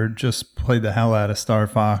younger just played the hell out of Star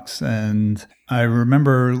Fox. And I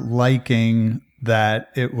remember liking that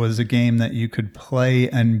it was a game that you could play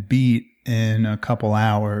and beat in a couple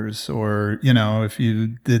hours, or, if you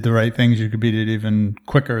did the right things, you could beat it even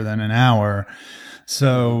quicker than an hour.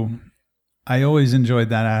 So I always enjoyed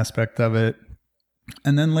that aspect of it.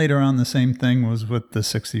 And then later on, the same thing was with the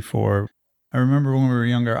 64. I remember when we were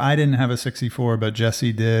younger, I didn't have a 64, but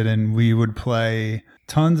Jesse did, and we would play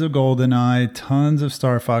tons of GoldenEye, tons of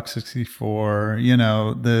Star Fox 64,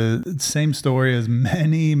 the same story as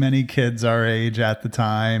many, many kids our age at the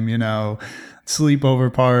time,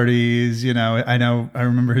 sleepover parties. I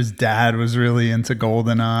remember his dad was really into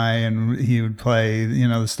GoldenEye, and he would play,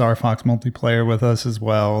 the Star Fox multiplayer with us as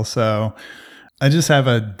well. So I just have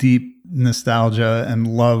a deep nostalgia and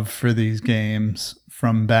love for these games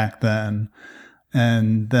from back then.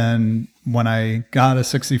 And then when I got a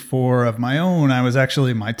 64 of my own, I was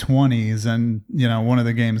actually in my 20s. And, one of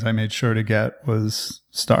the games I made sure to get was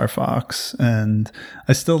Star Fox. And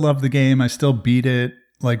I still love the game. I still beat it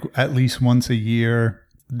like at least once a year.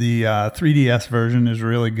 The 3DS version is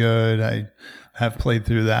really good. I have played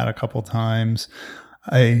through that a couple times.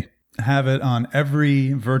 I have it on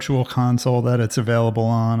every virtual console that it's available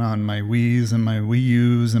on my Wiis and my Wii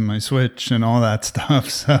U's and my Switch and all that stuff.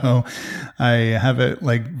 So I have it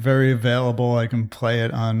like very available. I can play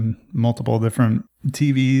it on multiple different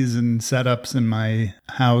TVs and setups in my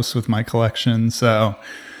house with my collection. So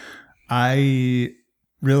I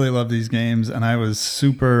really love these games, and I was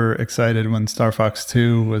super excited when Star Fox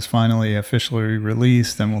 2 was finally officially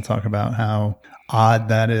released, and we'll talk about how odd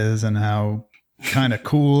that is and how kind of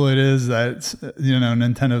cool it is that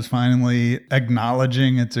Nintendo's finally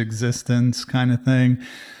acknowledging its existence, kind of thing.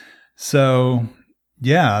 So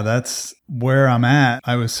Yeah, that's where I'm at.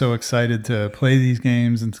 I was so excited to play these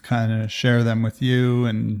games and to kind of share them with you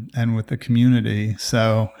and with the community.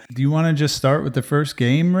 So do you want to just start with the first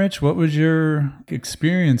game, Rich? What was your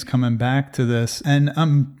experience coming back to this? And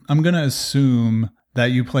I'm going to assume that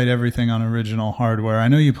you played everything on original hardware. I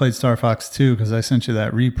know you played Star Fox 2 because I sent you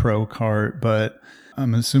that repro cart, but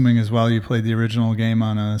I'm assuming as well you played the original game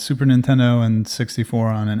on a Super Nintendo and 64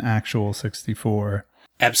 on an actual 64.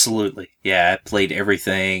 Absolutely. Yeah, I played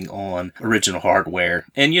everything on original hardware.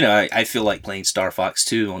 And, I feel like playing Star Fox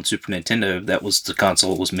 2 on Super Nintendo, that was the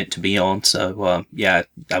console it was meant to be on. So,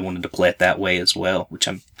 I wanted to play it that way as well, which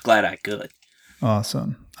I'm glad I could.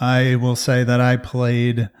 Awesome. I will say that I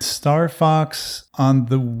played Star Fox on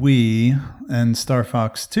the Wii and Star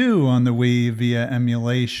Fox 2 on the Wii via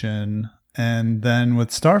emulation. And then with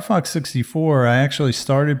Star Fox 64, I actually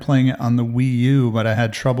started playing it on the Wii U, but I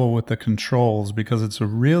had trouble with the controls because it's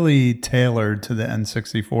really tailored to the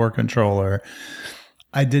N64 controller.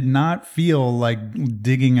 I did not feel like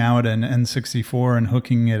digging out an N64 and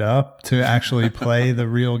hooking it up to actually play the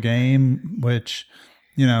real game, which,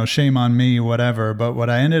 shame on me, whatever. But what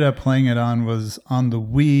I ended up playing it on was on the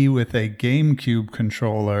Wii with a GameCube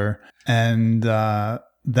controller, and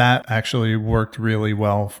that actually worked really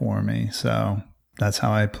well for me. So that's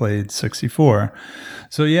how I played 64.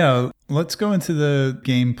 So yeah, let's go into the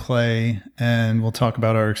gameplay and we'll talk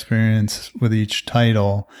about our experience with each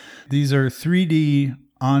title. These are 3D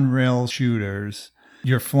on-rail shooters.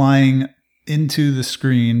 You're flying into the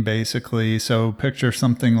screen, basically. So picture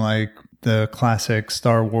something like the classic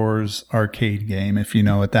Star Wars arcade game, if you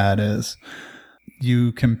know what that is.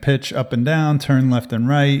 You can pitch up and down, turn left and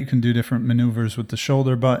right. You can do different maneuvers with the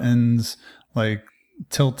shoulder buttons, like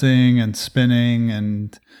tilting and spinning,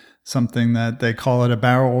 and something that they call it a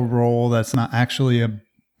barrel roll. That's not actually a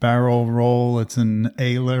barrel roll. It's an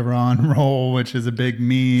aileron roll, which is a big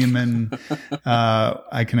meme. And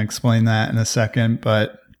I can explain that in a second.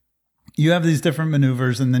 But you have these different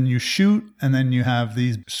maneuvers, and then you shoot, and then you have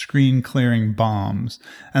these screen clearing bombs.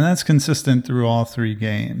 And that's consistent through all three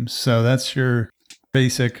games. So that's your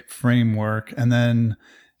basic framework. And then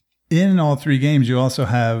in all three games, you also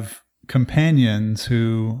have companions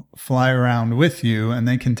who fly around with you and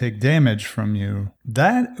they can take damage from you.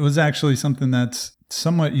 That was actually something that's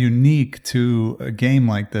somewhat unique to a game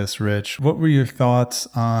like this, Rich. What were your thoughts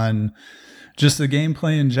on just the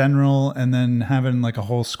gameplay in general, and then having like a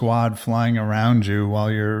whole squad flying around you while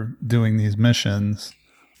you're doing these missions?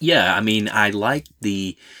 Yeah, I like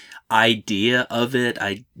the idea of it.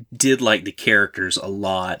 I did like the characters a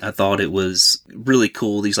lot. I thought it was really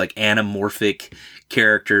cool. These like anamorphic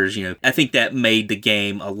characters, I think that made the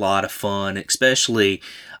game a lot of fun, especially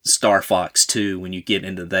Star Fox 2. When you get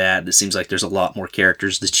into that, it seems like there's a lot more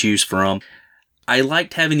characters to choose from. I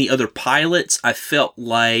liked having the other pilots. I felt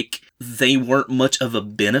like they weren't much of a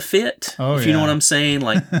benefit, if you know what I'm saying.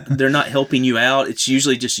 Like, they're not helping you out. It's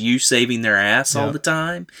usually just you saving their ass all the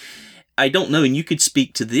time. I don't know, and you could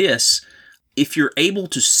speak to this. If you're able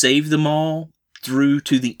to save them all through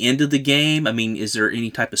to the end of the game, is there any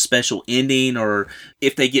type of special ending? Or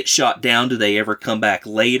if they get shot down, do they ever come back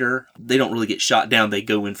later? They don't really get shot down. They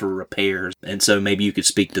go in for repairs. And so maybe you could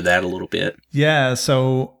speak to that a little bit. Yeah,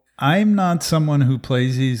 so I'm not someone who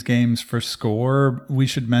plays these games for score. We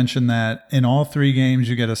should mention that in all three games,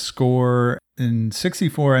 you get a score. In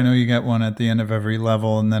 64, I know you get one at the end of every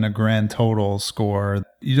level, and then a grand total score.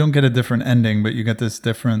 You don't get a different ending, but you get this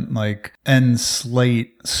different end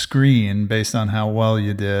slate screen based on how well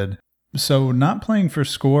you did. So not playing for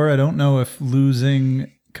score, I don't know if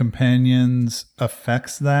losing companions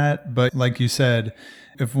affects that. But like you said,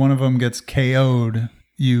 if one of them gets KO'd,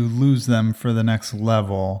 you lose them for the next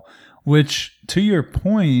level, which, to your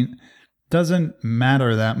point, doesn't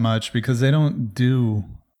matter that much because they don't do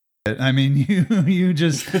it. You're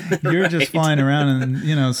just flying around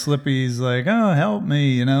and, Slippy's like, oh, help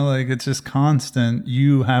me, it's just constant.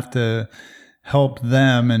 You have to help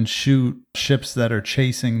them and shoot ships that are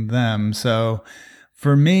chasing them. So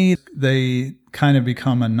for me, they kind of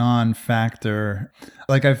become a non-factor.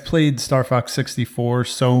 Like, I've played Star Fox 64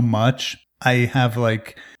 so much, I have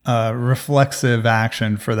reflexive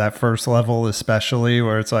action for that first level, especially,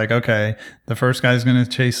 where it's like, okay, the first guy's going to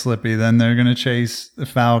chase Slippy, then they're going to chase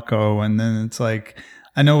Falco, and then it's like,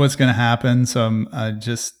 I know what's going to happen, so I'm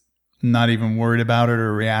just not even worried about it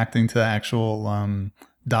or reacting to the actual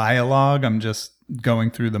dialogue. I'm just going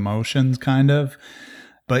through the motions, kind of.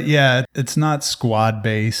 But yeah, it's not squad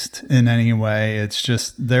based in any way. It's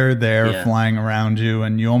just they're there flying around you,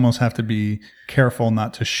 and you almost have to be careful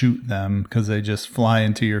not to shoot them because they just fly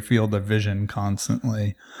into your field of vision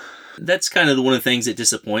constantly. That's kind of one of the things that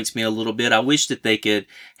disappoints me a little bit. I wish that they could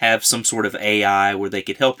have some sort of AI where they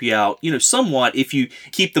could help you out, somewhat. If you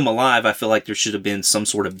keep them alive, I feel like there should have been some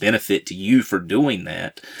sort of benefit to you for doing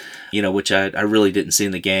that, which I really didn't see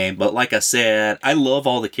in the game. But like I said, I love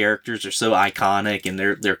all the characters. They're so iconic and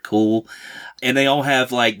they're cool. And they all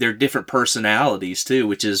have like their different personalities too,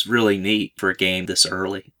 which is really neat for a game this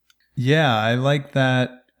early. Yeah, I like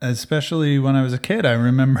that, especially when I was a kid. I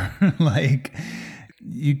remember like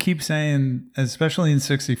you keep saying, especially in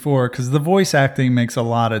 64, because the voice acting makes a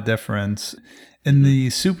lot of difference. In the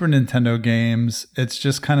Super Nintendo games, it's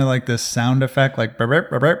just kind of like this sound effect, like,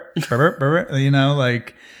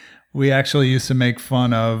 like we actually used to make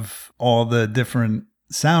fun of all the different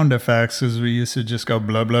sound effects because we used to just go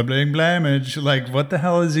blah, blah, bling, blamage. Like, what the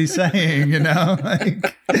hell is he saying,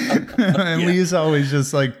 Like, and we used to always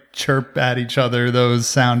just like chirp at each other those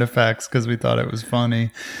sound effects because we thought it was funny.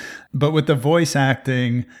 But with the voice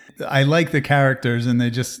acting, I like the characters and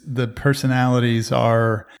the personalities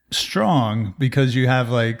are strong because you have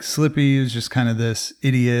like Slippy, who's just kind of this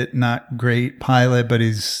idiot, not great pilot, but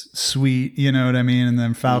he's sweet, you know what I mean? And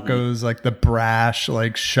then Falco's like the brash,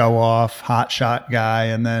 like show off, hotshot guy.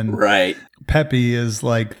 And then Peppy is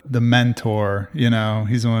like the mentor,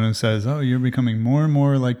 he's the one who says, oh, you're becoming more and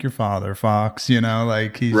more like your father, Fox,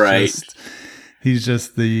 like he's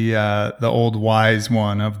just the old wise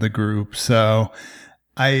one of the group. So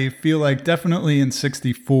I feel like definitely in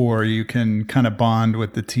 64, you can kind of bond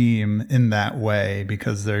with the team in that way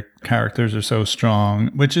because their characters are so strong,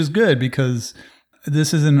 which is good because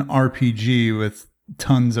this is an RPG with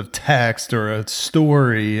tons of text or a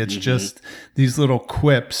story. It's just these little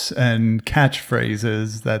quips and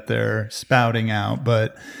catchphrases that they're spouting out,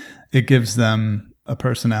 but it gives them a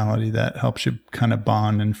personality that helps you kind of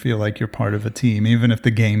bond and feel like you're part of a team, even if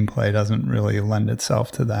the gameplay doesn't really lend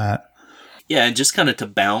itself to that. Yeah, and just kind of to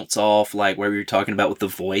bounce off like where we were talking about with the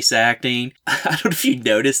voice acting, I don't know if you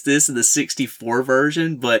noticed this in the 64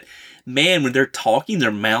 version, but man, when they're talking,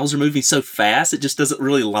 their mouths are moving so fast, it just doesn't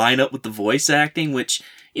really line up with the voice acting, which,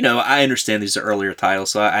 I understand these are earlier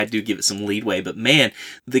titles, so I do give it some leadway, but man,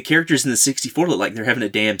 the characters in the 64 look like they're having a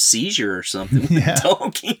damn seizure or something when they're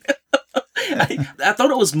talking. I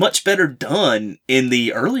thought it was much better done in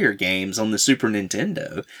the earlier games on the Super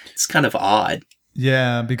Nintendo. It's kind of odd.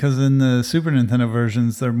 Yeah, because in the Super Nintendo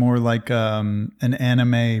versions, they're more like an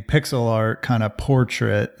anime pixel art kind of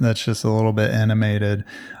portrait that's just a little bit animated.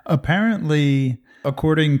 Apparently,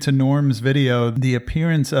 according to Norm's video, the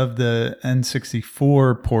appearance of the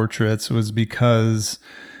N64 portraits was because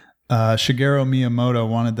Shigeru Miyamoto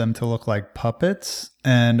wanted them to look like puppets,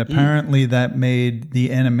 and apparently that made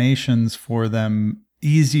the animations for them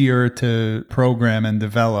easier to program and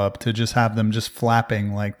develop, to just have them just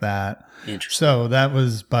flapping like that. Interesting. So that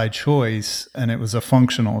was by choice, and it was a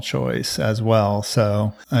functional choice as well.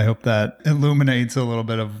 So I hope that illuminates a little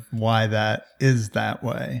bit of why that is that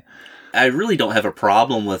way. I really don't have a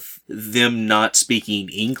problem with them not speaking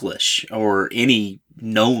English or any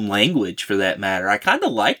known language for that matter. I kind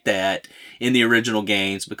of like that in the original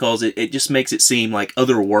games because it just makes it seem like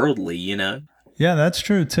otherworldly, Yeah, that's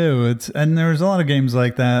true too. And there's a lot of games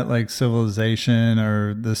like that, like Civilization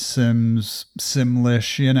or The Sims,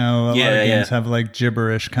 Simlish, a lot of games have like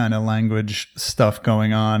gibberish kind of language stuff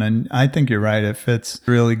going on. And I think you're right. It fits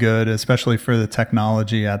really good, especially for the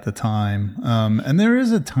technology at the time. And there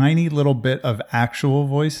is a tiny little bit of actual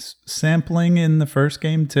voice sampling in the first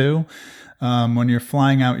game too. When you're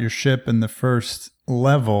flying out your ship in the first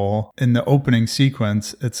level, in the opening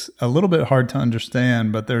sequence, it's a little bit hard to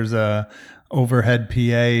understand, but there's a overhead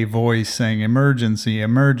PA voice saying emergency,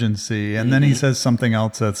 emergency. And then he says something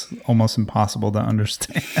else that's almost impossible to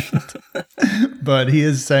understand. But he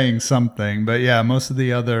is saying something. But yeah, most of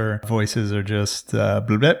the other voices are just blip,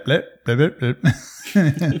 blip, blip, blip, blip.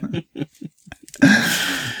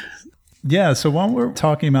 Yeah, so while we're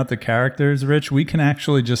talking about the characters, Rich, we can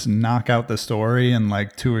actually just knock out the story in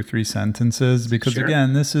like 2 or 3 sentences because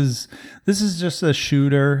again, this is just a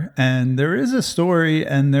shooter, and there is a story,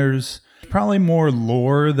 and there's probably more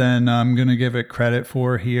lore than I'm going to give it credit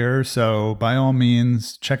for here. So by all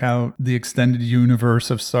means, check out the extended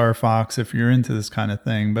universe of Star Fox if you're into this kind of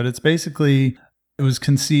thing. But it was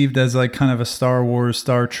conceived as like kind of a Star Wars,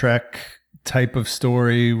 Star Trek type of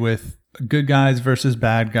story with good guys versus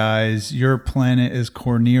bad guys. Your planet is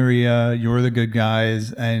Corneria. You're the good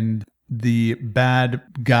guys. And the bad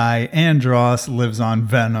guy Andros lives on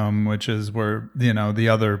Venom, which is where, the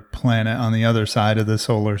other planet on the other side of the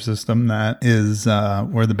solar system that is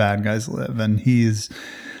where the bad guys live. And he's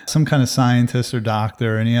some kind of scientist or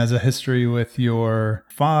doctor, and he has a history with your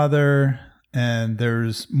father. And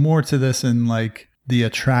there's more to this in like the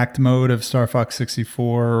attract mode of Star Fox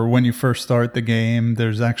 64, or when you first start the game,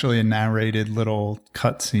 there's actually a narrated little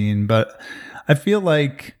cutscene. But I feel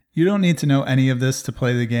like you don't need to know any of this to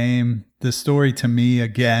play the game. The story to me,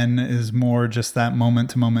 again, is more just that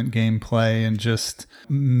moment-to-moment gameplay and just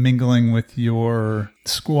mingling with your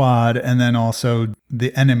squad, and then also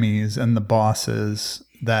the enemies and the bosses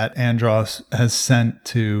that Andros has sent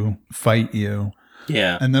to fight you.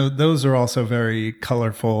 Yeah. And those are also very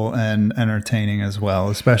colorful and entertaining as well,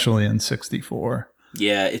 especially in 64.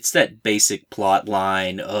 Yeah, it's that basic plot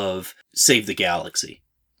line of save the galaxy.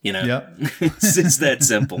 You know? Yep. It's that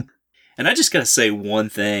simple. And I just gotta say one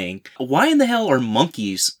thing. Why in the hell are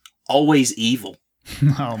monkeys always evil?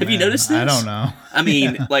 Have you noticed this? I don't know. I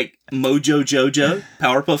mean, like Mojo Jojo,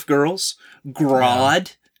 Powerpuff Girls,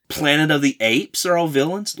 Grodd, Planet of the Apes are all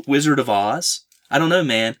villains. Wizard of Oz. I don't know,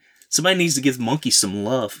 man. Somebody needs to give monkeys some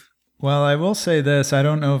love. Well, I will say this. I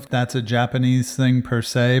don't know if that's a Japanese thing per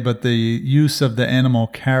se, but the use of the animal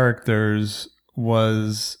characters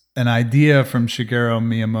was an idea from Shigeru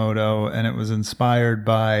Miyamoto, and it was inspired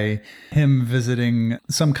by him visiting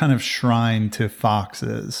some kind of shrine to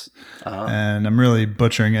foxes. And I'm really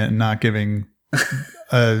butchering it and not giving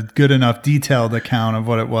a good enough detailed account of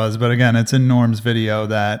what it was. But again, it's in Norm's video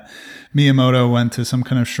that Miyamoto went to some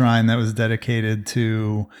kind of shrine that was dedicated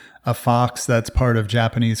to a fox that's part of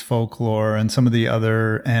Japanese folklore, and some of the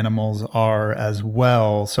other animals are as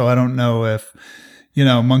well. So I don't know if, you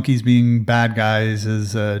know, monkeys being bad guys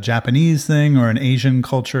is a Japanese thing or an Asian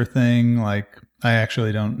culture thing. Like, I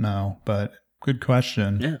actually don't know, but good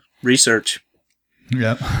question. Yeah. Research.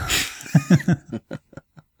 Yep.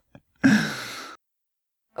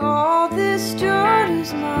 All this dirt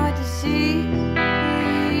is my disease.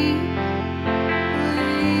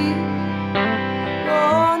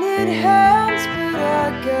 Wanted hands, but I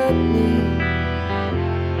got me.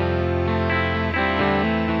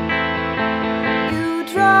 You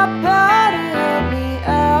drop by to help me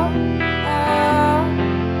out.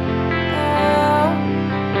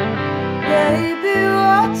 Baby,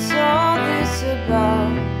 what's all this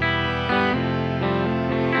about?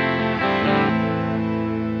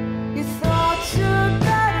 Your thoughts are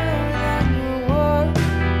better than your words.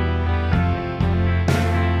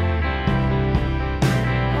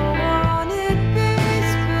 I wanted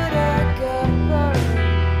peace, but I got burned.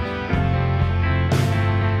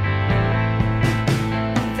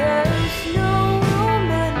 There's no room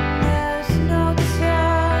and there's no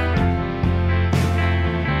time.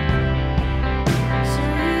 So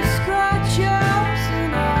you scratch yours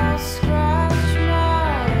and I'll scratch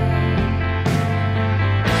mine.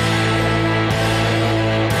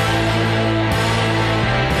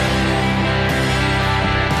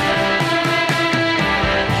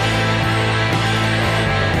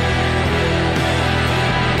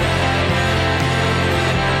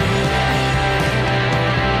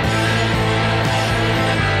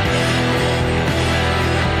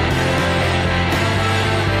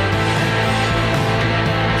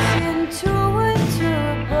 Into winter,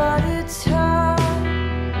 but it's hard.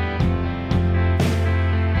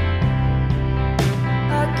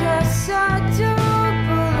 I guess I do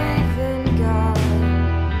believe in God,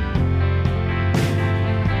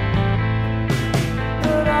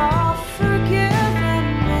 but I'll forgive and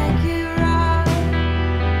make it right.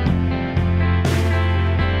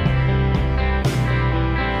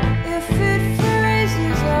 If it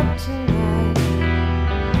freezes up tonight,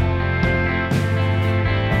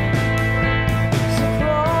 so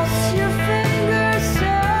cross your fingers,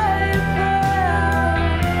 say a prayer.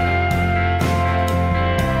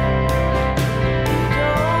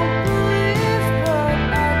 Don't believe, but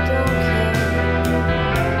I don't care.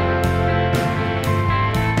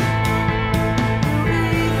 You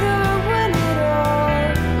either win it or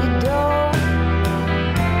you don't.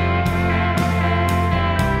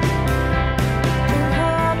 It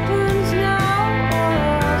happens now or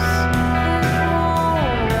else it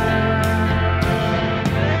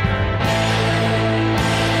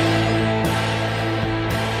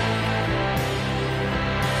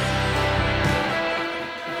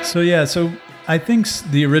So I think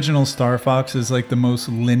the original Star Fox is like the most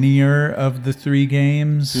linear of the three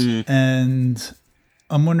games. And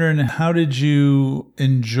I'm wondering, how did you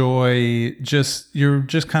enjoy you're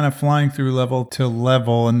just kind of flying through level to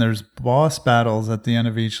level, and there's boss battles at the end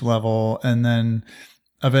of each level, and then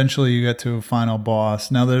eventually you get to a final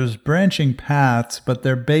boss. Now there's branching paths, but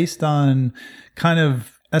they're based on kind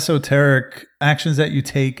of esoteric actions that you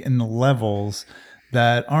take in the levels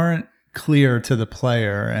that aren't clear to the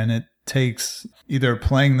player, and it takes either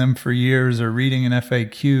playing them for years or reading an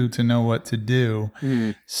FAQ to know what to do.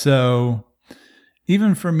 So,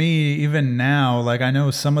 even for me, even now, like I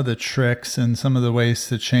know some of the tricks and some of the ways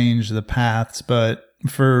to change the paths, but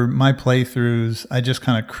for my playthroughs, I just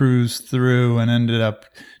kind of cruised through and ended up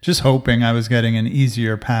just hoping I was getting an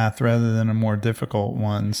easier path rather than a more difficult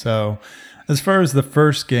one. So as far as the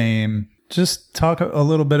first game, just talk a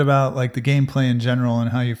little bit about like the gameplay in general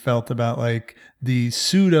and how you felt about like the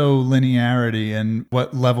pseudo linearity and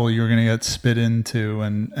what level you're going to get spit into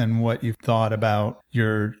and what you thought about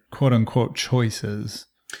your quote unquote choices.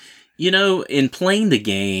 You know, in playing the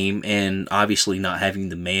game and obviously not having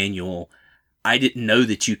the manual, I didn't know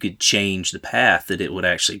that you could change the path, that it would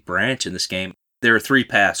actually branch in this game. There are 3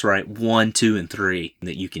 paths, right? 1, 2, and 3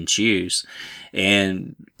 that you can choose.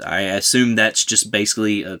 And I assume that's just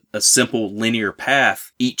basically a simple linear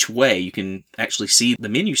path each way. You can actually see the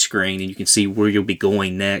menu screen and you can see where you'll be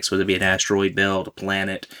going next, whether it be an asteroid belt, a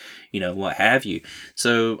planet, what have you.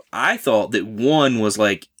 So I thought that 1 was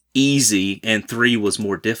like easy and 3 was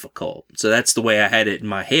more difficult. So that's the way I had it in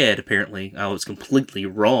my head. Apparently, I was completely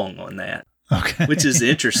wrong on that. Okay. Which is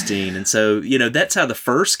interesting. And so, that's how the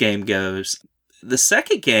first game goes. The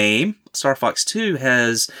second game, Star Fox 2,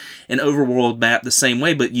 has an overworld map the same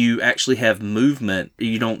way, but you actually have movement.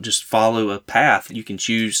 You don't just follow a path. You can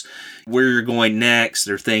choose where you're going next.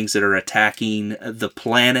 There are things that are attacking the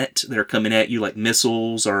planet that are coming at you, like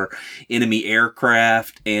missiles or enemy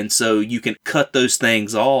aircraft. And so you can cut those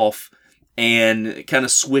things off and kind of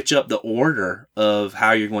switch up the order of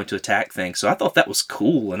how you're going to attack things. So I thought that was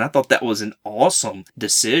cool, and I thought that was an awesome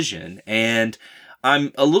decision. And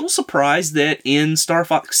I'm a little surprised that in Star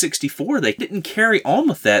Fox 64, they didn't carry on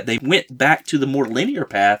with that. They went back to the more linear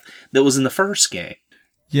path that was in the first game.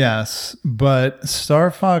 Yes, but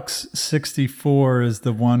Star Fox 64 is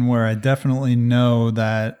the one where I definitely know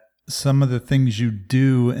that some of the things you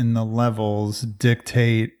do in the levels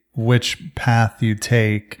dictate which path you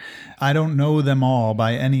take. I don't know them all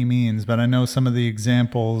by any means, but I know some of the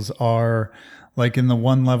examples are like in the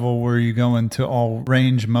one level where you go into all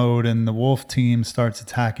range mode and the wolf team starts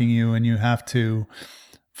attacking you and you have to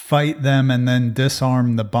fight them and then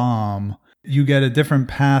disarm the bomb. You get a different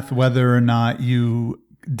path whether or not you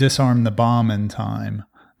disarm the bomb in time.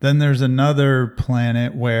 Then there's another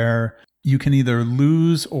planet where you can either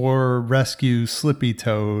lose or rescue Slippy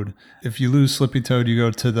Toad. If you lose Slippy Toad, you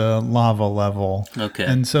go to the lava level. Okay.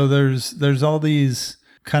 And so there's all these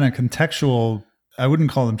kind of contextual, I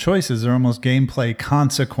wouldn't call them choices, they're almost gameplay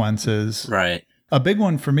consequences. Right. A big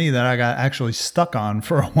one for me that I got actually stuck on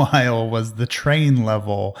for a while was the train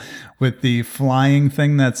level with the flying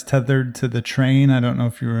thing that's tethered to the train. I don't know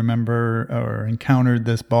if you remember or encountered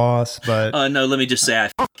this boss, but No, let me just say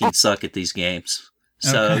I fucking suck at these games.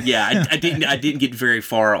 So Okay. yeah, I didn't get very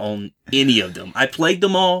far on any of them. I played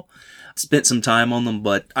them all, spent some time on them,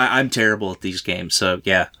 but I'm terrible at these games. So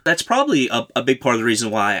yeah, that's probably a big part of the reason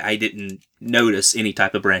why I didn't notice any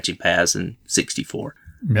type of branching paths in 64.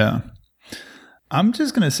 yeah. I'm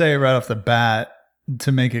just going to say it right off the bat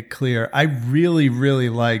to make it clear. I really, really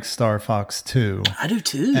like Star Fox 2. I do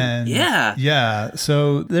too. And yeah. Yeah.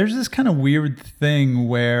 So there's this kind of weird thing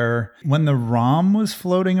where when the ROM was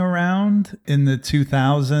floating around in the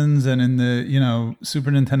 2000s and in the,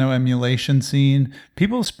 Super Nintendo emulation scene,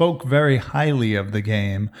 people spoke very highly of the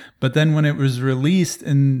game. But then when it was released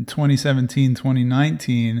in 2017,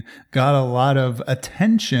 2019, got a lot of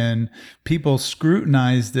attention. People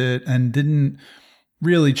scrutinized it and didn't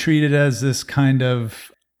really treat it as this kind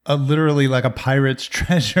of literally like a pirate's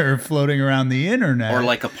treasure floating around the internet. Or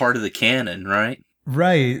like a part of the canon, right?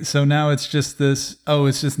 Right. So now it's just this,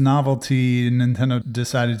 it's just novelty. Nintendo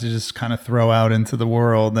decided to just kind of throw out into the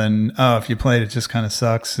world. And, if you play it, it just kind of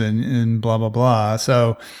sucks and blah, blah, blah.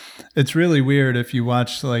 So it's really weird if you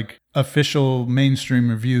watch like official mainstream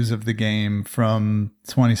reviews of the game from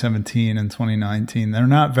 2017 and 2019. They're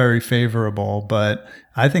not very favorable, but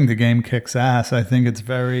I think the game kicks ass. I think it's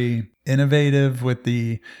very innovative with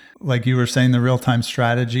the, like you were saying, the real-time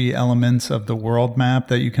strategy elements of the world map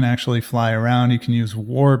that you can actually fly around. You can use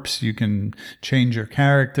warps. You can change your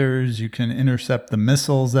characters. You can intercept the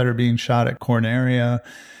missiles that are being shot at Corneria.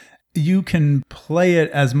 You can play it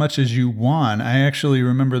as much as you want. I actually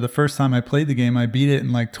remember the first time I played the game, I beat it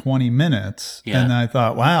in like 20 minutes. Yeah. And I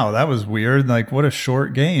thought, wow, that was weird. Like, what a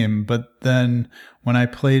short game. But then when I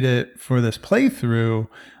played it for this playthrough,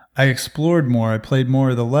 I explored more. I played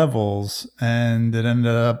more of the levels, and it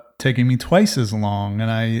ended up taking me twice as long.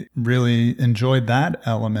 And I really enjoyed that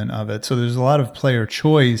element of it. So there's a lot of player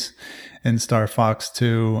choice in Star Fox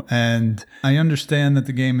 2. And I understand that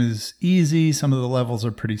the game is easy. Some of the levels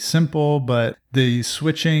are pretty simple, but the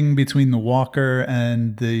switching between the walker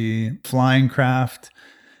and the flying craft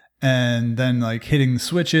and then like hitting the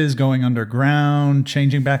switches, going underground,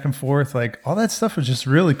 changing back and forth, like all that stuff was just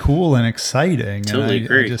really cool and exciting. Totally and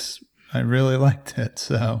agree. I really liked it.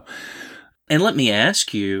 So, And let me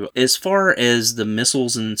ask you, as far as the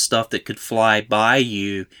missiles and stuff that could fly by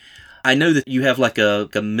you, I know that you have like a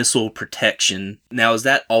missile protection. Now, is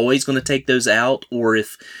that always going to take those out? Or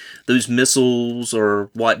if those missiles or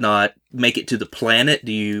whatnot make it to the planet,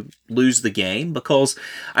 do you lose the game? Because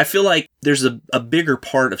I feel like there's a bigger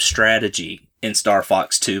part of strategy in Star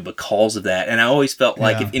Fox 2 because of that. And I always felt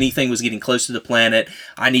like if anything was getting close to the planet,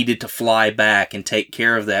 I needed to fly back and take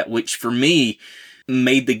care of that, which for me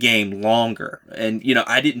made the game longer. And, you know,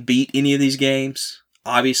 I didn't beat any of these games,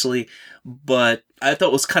 obviously, but I thought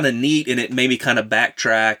it was kind of neat, and it made me kind of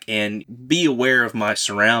backtrack and be aware of my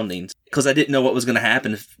surroundings because I didn't know what was going to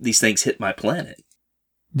happen if these things hit my planet.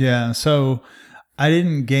 yeah. So I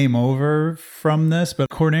didn't game over from this, but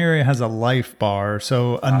Corneria has a life bar.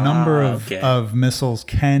 So a number of missiles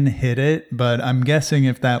can hit it, but I'm guessing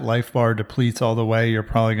if that life bar depletes all the way, you're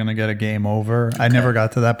probably going to get a game over. Okay. I never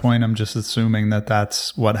got to that point. I'm just assuming that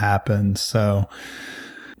that's what happens. So,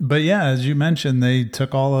 but yeah, as you mentioned, they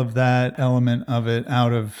took all of that element of it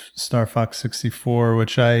out of Star Fox 64,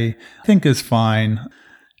 which I think is fine.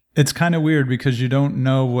 It's kind of weird because you don't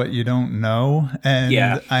know what you don't know.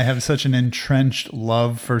 And I have such an entrenched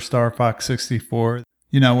love for Star Fox 64.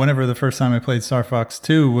 You know, whenever the first time I played Star Fox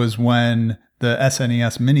 2 was when the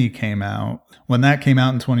SNES Mini came out. When that came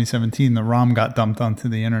out in 2017, the ROM got dumped onto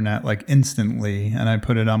the internet like instantly. And I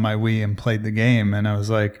put it on my Wii and played the game. And I was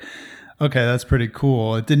like, okay, that's pretty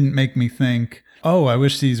cool. It didn't make me think, oh, I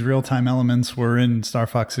wish these real-time elements were in Star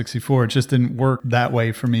Fox 64. It just didn't work that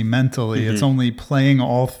way for me mentally. Mm-hmm. It's only playing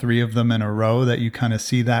all three of them in a row that you kind of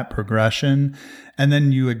see that progression. And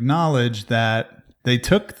then you acknowledge that they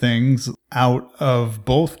took things out of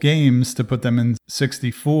both games to put them in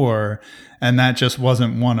 64, and that just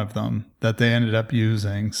wasn't one of them that they ended up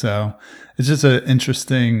using. So it's just an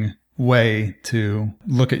interesting way to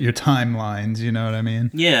look at your timelines, you know what I mean?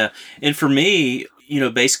 Yeah. And for me, you know,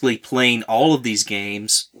 basically playing all of these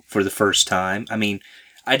games for the first time, I mean,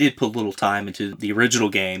 I did put a little time into the original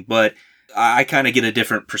game, but I kind of get a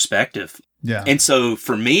different perspective. Yeah. And so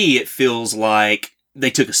for me, it feels like they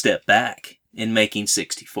took a step back in making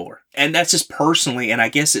 64. And that's just personally, and I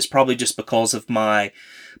guess it's probably just because of my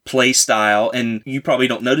play style, and you probably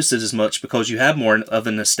don't notice it as much because you have more of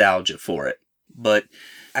a nostalgia for it. But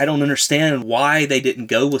I don't understand why they didn't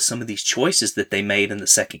go with some of these choices that they made in the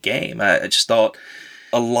second game. I just thought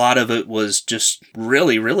a lot of it was just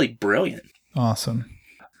really, really brilliant. Awesome.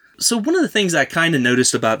 So one of the things I kind of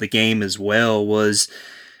noticed about the game as well was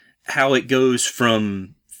how it goes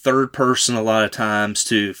from third person a lot of times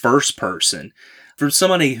to first person. For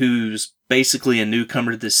somebody who's basically a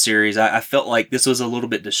newcomer to this series, I felt like this was a little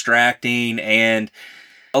bit distracting, and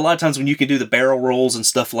a lot of times when you can do the barrel rolls and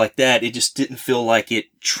stuff like that, it just didn't feel like it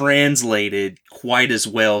translated quite as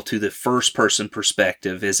well to the first person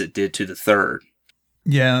perspective as it did to the third.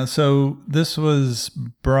 Yeah, so this was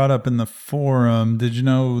brought up in the forum. Did you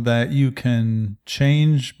know that you can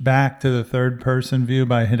change back to the third person view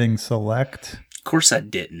by hitting select? Of course I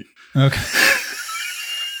didn't. Okay.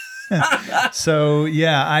 So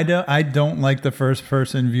yeah, I don't like the first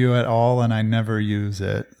person view at all, and I never use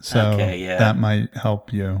it. So that might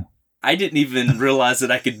help you. I didn't even realize that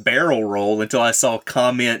I could barrel roll until I saw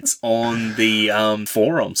comments on the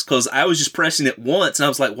forums, because I was just pressing it once and I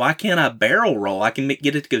was like, why can't I barrel roll? I can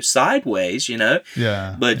get it to go sideways, you know?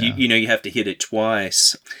 Yeah. But you have to hit it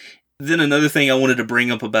twice. Then another thing I wanted to bring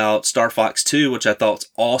up about Star Fox 2, which I thought's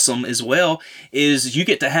awesome as well, is you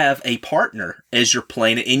get to have a partner as you're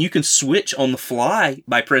playing it, and you can switch on the fly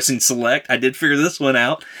by pressing select. I did figure this one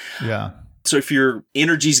out. Yeah. So if your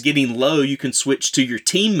energy's getting low, you can switch to your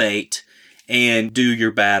teammate and do your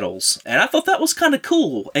battles. And I thought that was kind of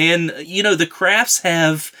cool. And, you know, the crafts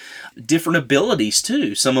have different abilities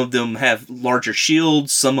too. Some of them have larger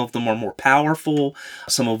shields. Some of them are more powerful.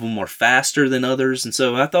 Some of them are faster than others. And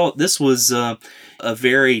so I thought this was a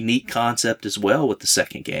very neat concept as well with the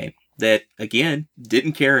second game that, again,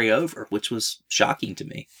 didn't carry over, which was shocking to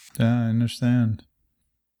me. Yeah, I understand.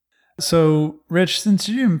 So, Rich, since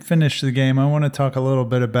you didn't finish the game, I want to talk a little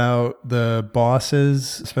bit about the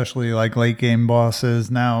bosses, especially like late game bosses.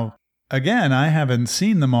 Now, again, I haven't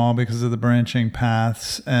seen them all because of the branching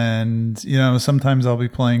paths. And, you know, sometimes I'll be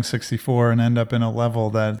playing 64 and end up in a level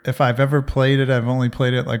that if I've ever played it, I've only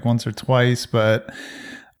played it like once or twice. But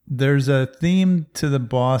there's a theme to the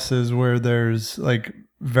bosses where there's like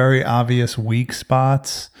very obvious weak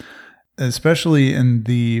spots, especially in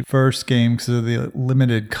the first game because of the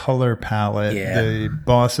limited color palette. Yeah. The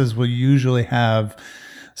bosses will usually have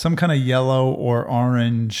some kind of yellow or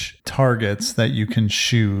orange targets that you can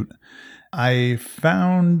shoot. I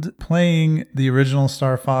found playing the original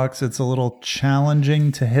Star Fox, it's a little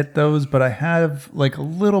challenging to hit those, but I have like a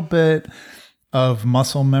little bit of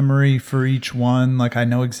muscle memory for each one. Like I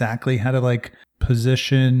know exactly how to like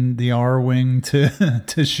position the R-wing to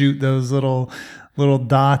to shoot those little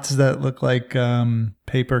dots that look like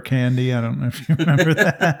paper candy. I don't know if you remember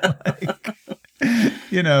that. Like,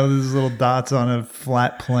 you know, those little dots on a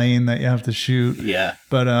flat plane that you have to shoot. Yeah.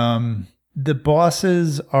 But the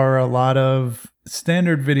bosses are a lot of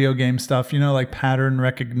standard video game stuff, you know, like pattern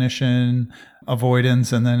recognition,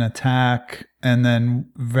 avoidance, and then attack, and then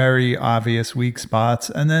very obvious weak spots.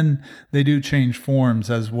 And then they do change forms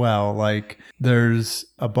as well. Like there's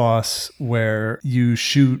a boss where you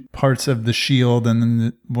shoot parts of the shield, and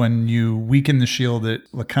then when you weaken the shield, it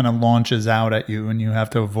kind of launches out at you and you have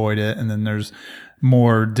to avoid it. And then there's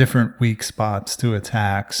more different weak spots to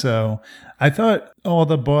attack. So I thought all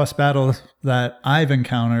the boss battles that I've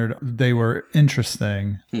encountered, they were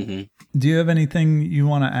interesting. Mm-hmm. Do you have anything you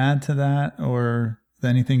want to add to that, or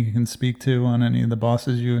anything you can speak to on any of the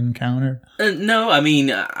bosses you encountered? No, I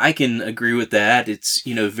mean, I can agree with that. It's,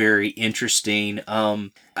 you know, very interesting.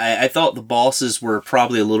 I thought the bosses were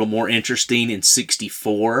probably a little more interesting in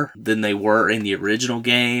 64 than they were in the original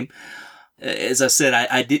game. As I said,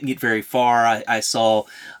 I didn't get very far. I saw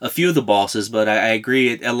a few of the bosses, but I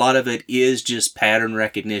agree. A lot of it is just pattern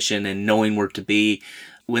recognition and knowing where to be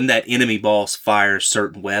when that enemy boss fires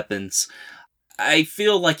certain weapons. I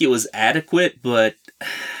feel like it was adequate, but,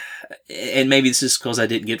 and maybe this is because I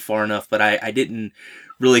didn't get far enough, but I didn't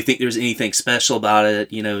really think there was anything special about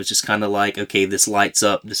it. You know, it's just kind of like, okay, this lights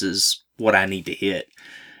up. This is what I need to hit.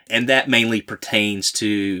 And that mainly pertains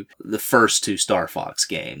to the first two Star Fox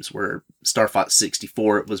games, where Star Fox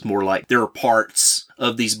 64, it was more like there are parts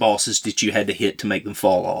of these bosses that you had to hit to make them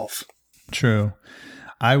fall off. True.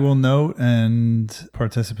 I will note, and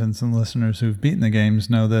participants and listeners who've beaten the games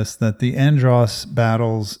know this, that the Andross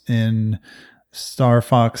battles in Star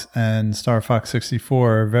Fox and Star Fox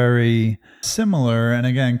 64 are very similar. And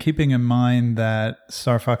again, keeping in mind that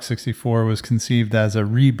Star Fox 64 was conceived as a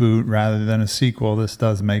reboot rather than a sequel, this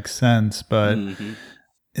does make sense. But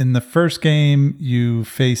in the first game, you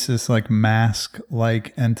face this like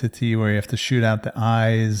mask-like entity where you have to shoot out the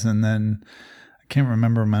eyes, and then I can't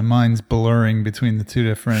remember, my mind's blurring between the two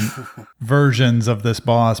different versions of this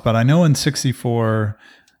boss. But I know in 64,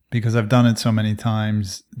 because I've done it so many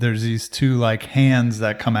times, there's these two like hands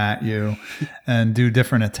that come at you and do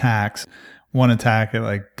different attacks. One attack, it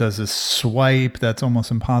like does a swipe that's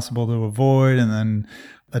almost impossible to avoid, and then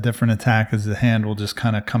a different attack is the hand will just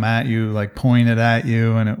kind of come at you, like point it at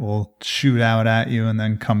you, and it will shoot out at you and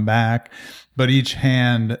then come back. But each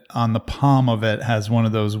hand on the palm of it has one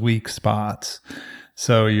of those weak spots.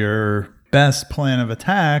 So your best plan of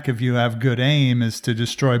attack, if you have good aim, is to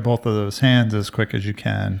destroy both of those hands as quick as you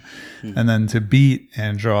can. And then to beat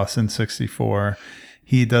Andross in 64,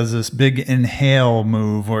 he does this big inhale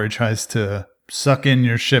move where he tries to suck in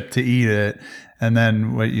your ship to eat it. And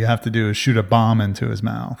then what you have to do is shoot a bomb into his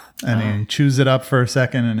mouth. And he chews it up for a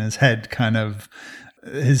second, and his head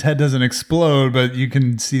doesn't explode, but you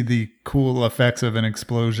can see the cool effects of an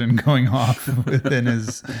explosion going off within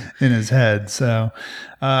his head. So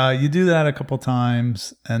you do that a couple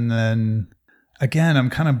times, and then again, I'm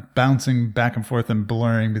kind of bouncing back and forth and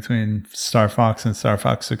blurring between Star Fox and Star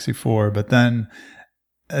Fox 64. But then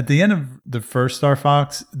at the end of the first Star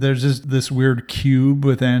Fox, there's just this weird cube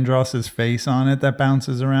with Andross's face on it that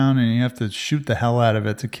bounces around, and you have to shoot the hell out of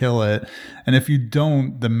it to kill it. And if you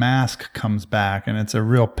don't, the mask comes back, and it's a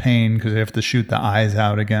real pain because you have to shoot the eyes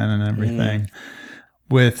out again and everything.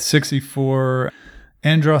 With 64,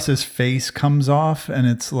 Andross's face comes off, and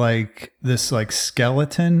it's like this like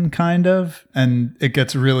skeleton kind of, and it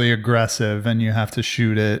gets really aggressive, and you have to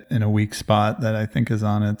shoot it in a weak spot that I think is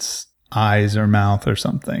on its eyes or mouth or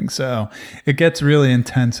something. So it gets really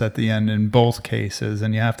intense at the end in both cases,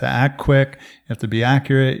 and you have to act quick, you have to be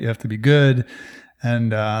accurate, you have to be good,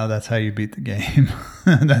 and that's how you beat the game.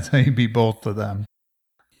 That's how you beat both of them.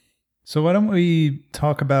 So why don't we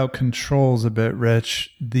talk about controls a bit, Rich?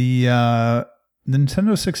 The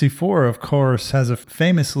Nintendo 64, of course, has a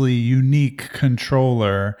famously unique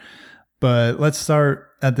controller, but let's start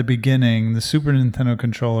at the beginning. The Super Nintendo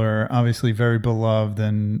controller, obviously very beloved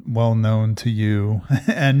and well known to you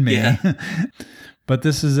and me. Yeah. But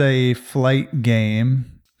this is a flight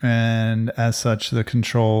game, and as such, the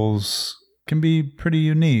controls can be pretty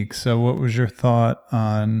unique. So what was your thought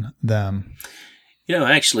on them?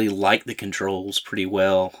 I actually like the controls pretty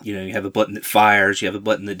well. You have a button that fires, you have a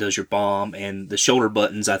button that does your bomb, and the shoulder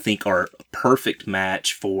buttons, I think, are a perfect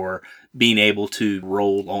match for being able to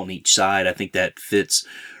roll on each side. I think that fits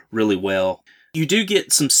really well. You do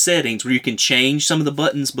get some settings where you can change some of the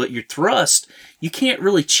buttons, but your thrust, you can't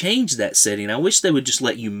really change that setting. I wish they would just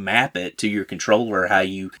let you map it to your controller how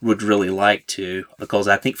you would really like to, because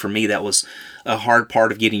I think for me that was a hard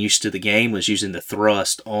part of getting used to the game, was using the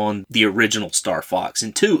thrust on the original Star Fox.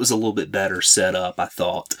 And 2, it was a little bit better set up, I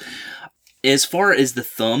thought. As far as the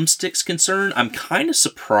thumbstick's concerned, I'm kind of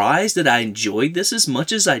surprised that I enjoyed this as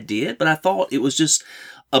much as I did, but I thought it was just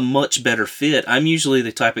a much better fit. I'm usually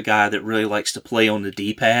the type of guy that really likes to play on the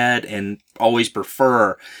D-pad and always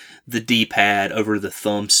prefer the D-pad over the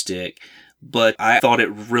thumbstick, but I thought it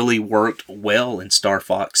really worked well in Star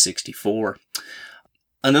Fox 64.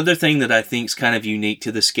 Another thing that I think is kind of unique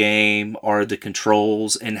to this game are the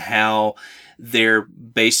controls and how they're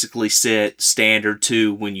basically set standard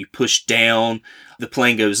to when you push down, the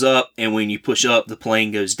plane goes up, and when you push up, the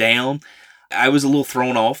plane goes down. I was a little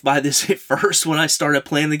thrown off by this at first when I started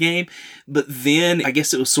playing the game, but then I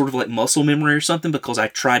guess it was sort of like muscle memory or something, because I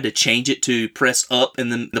tried to change it to press up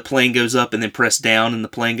and then the plane goes up, and then press down and the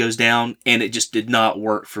plane goes down, and it just did not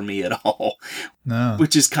work for me at all. No.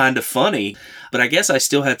 Which is kind of funny. But I guess I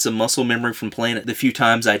still had some muscle memory from playing it the few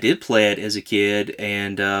times I did play it as a kid,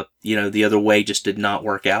 and the other way just did not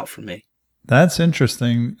work out for me. That's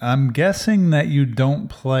interesting. I'm guessing that you don't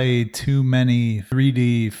play too many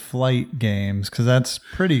 3D flight games, because that's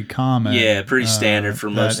pretty common. Yeah, pretty standard for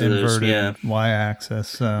most of those. Yeah, Y-axis.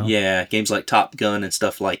 So yeah, games like Top Gun and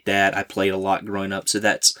stuff like that, I played a lot growing up, so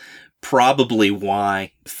that's probably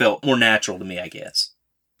why it felt more natural to me, I guess.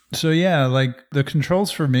 So yeah, like the controls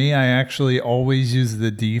for me, I actually always use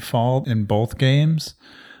the default in both games.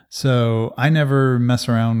 So I never mess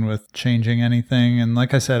around with changing anything. And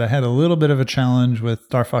like I said, I had a little bit of a challenge with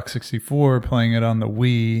Star Fox 64 playing it on the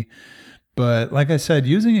Wii. But like I said,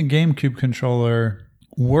 using a GameCube controller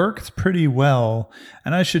worked pretty well.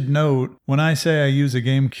 And I should note, when I say I use a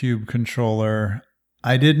GameCube controller,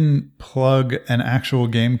 I didn't plug an actual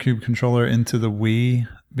GameCube controller into the Wii,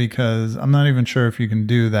 because I'm not even sure if you can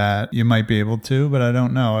do that. You might be able to, but I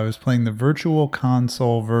don't know. I was playing the Virtual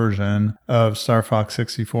Console version of Star Fox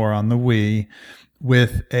 64 on the Wii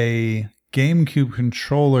with a GameCube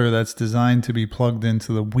controller that's designed to be plugged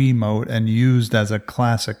into the Wiimote and used as a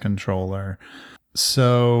classic controller.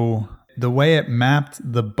 So the way it mapped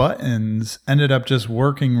the buttons ended up just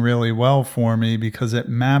working really well for me, because it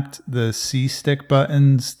mapped the C-stick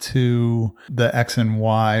buttons to the X and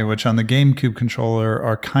Y, which on the GameCube controller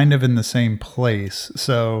are kind of in the same place.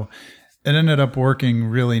 So it ended up working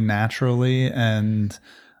really naturally, and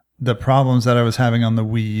the problems that I was having on the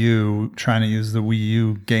Wii U, trying to use the Wii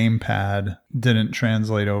U gamepad, didn't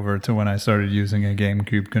translate over to when I started using a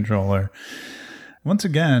GameCube controller. Once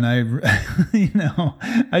again,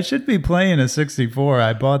 I should be playing a 64.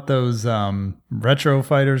 I bought those Retro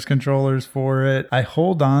Fighters controllers for it. I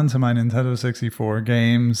hold on to my Nintendo 64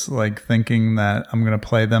 games, like thinking that I'm going to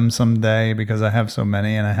play them someday, because I have so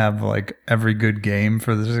many and I have like every good game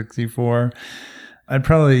for the 64. I'd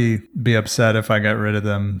probably be upset if I got rid of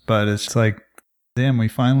them, but it's like, damn, we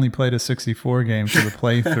finally played a 64 game for the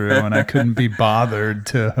playthrough and I couldn't be bothered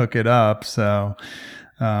to hook it up, so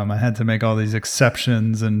I had to make all these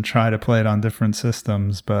exceptions and try to play it on different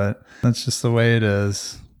systems, but that's just the way it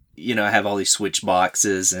is. I have all these Switch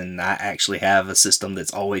boxes, and I actually have a system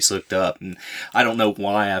that's always hooked up, and I don't know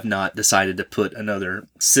why I've not decided to put another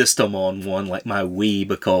system on one like my Wii,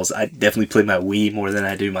 because I definitely play my Wii more than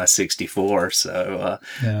I do my 64, so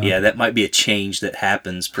yeah, that might be a change that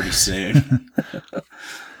happens pretty soon.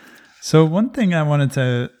 So one thing I wanted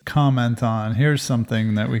to comment on, here's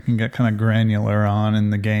something that we can get kind of granular on in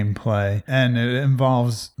the gameplay, and it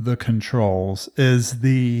involves the controls, is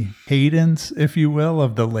the cadence, if you will,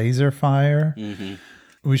 of the laser fire. Mm-hmm.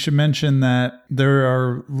 We should mention that there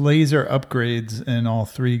are laser upgrades in all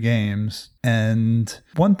 3 games. And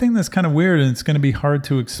one thing that's kind of weird, and it's going to be hard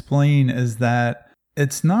to explain, is that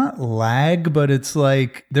it's not lag, but it's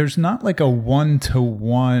like there's not like a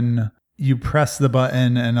 1-to-1 you press the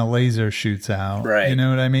button and a laser shoots out. Right. You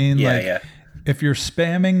know what I mean? Yeah, like, yeah. If you're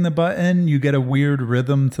spamming the button, you get a weird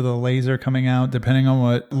rhythm to the laser coming out, depending on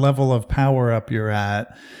what level of power up you're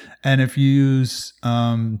at. And if you use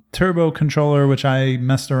Turbo Controller, which I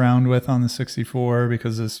messed around with on the 64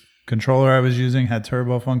 because this controller I was using had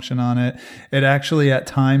turbo function on it. It actually at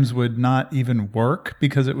times would not even work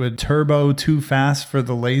because it would turbo too fast for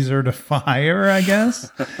the laser to fire, I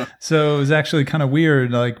guess. So it was actually kind of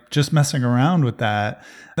weird, like just messing around with that.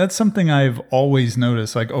 That's something I've always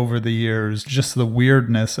noticed, like over the years, just the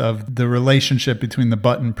weirdness of the relationship between the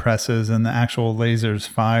button presses and the actual lasers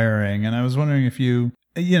firing. And I was wondering if you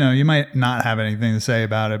might not have anything to say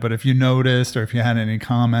about it, but if you noticed or if you had any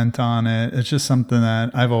comment on it, it's just something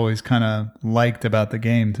that I've always kind of liked about the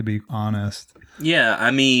game, to be honest. Yeah,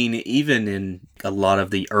 I mean, even in a lot of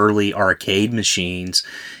the early arcade machines,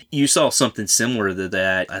 you saw something similar to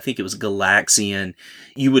that. I think it was Galaxian.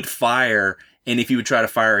 You would fire, and if you would try to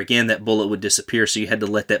fire again, that bullet would disappear, so you had to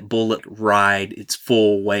let that bullet ride its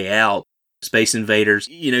full way out. Space Invaders,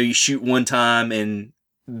 you shoot one time and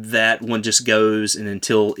that one just goes, and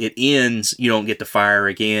until it ends, you don't get to fire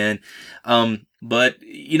again. But,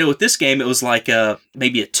 with this game, it was like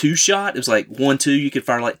maybe a 2-shot. It was like 1-2. You could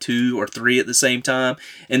fire like 2 or 3 at the same time.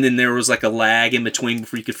 And then there was like a lag in between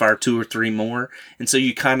before you could fire 2 or 3 more. And so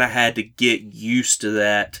you kind of had to get used to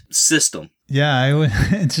that system. Yeah,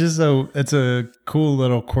 it's just it's a cool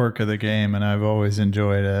little quirk of the game, and I've always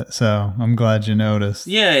enjoyed it. So I'm glad you noticed.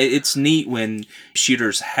 Yeah, it's neat when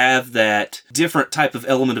shooters have that different type of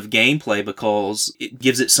element of gameplay because it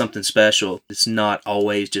gives it something special. It's not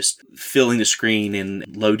always just filling the screen and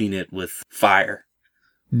loading it with fire.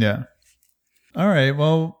 Yeah. All right,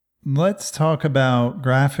 well, let's talk about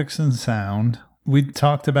graphics and sound. We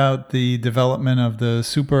talked about the development of the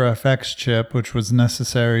Super FX chip, which was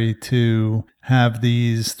necessary to have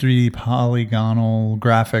these 3D polygonal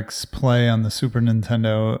graphics play on the Super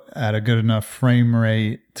Nintendo at a good enough frame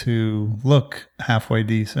rate to look halfway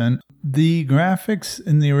decent. The graphics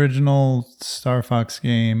in the original Star Fox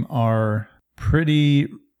game are pretty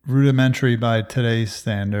rudimentary by today's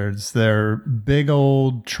standards. They're big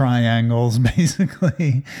old triangles,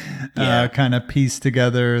 basically, kind of pieced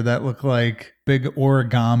together that look like big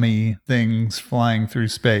origami things flying through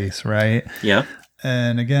space, right? Yeah.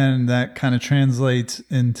 And again, that kind of translates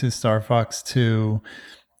into Star Fox 2.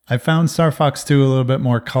 I found Star Fox 2 a little bit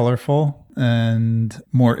more colorful and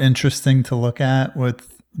more interesting to look at.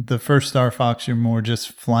 With the first Star Fox, you're more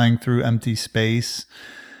just flying through empty space,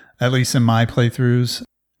 at least in my playthroughs.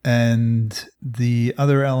 And the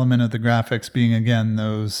other element of the graphics being, again,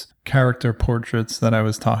 those character portraits that I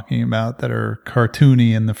was talking about that are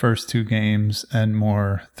cartoony in the first 2 games and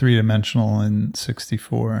more three-dimensional in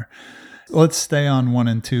 64. Let's stay on 1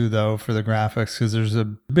 and 2, though, for the graphics, because there's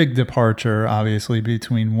a big departure, obviously,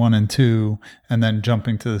 between 1 and 2 and then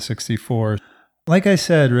jumping to the 64. Like I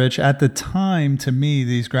said, Rich, at the time, to me,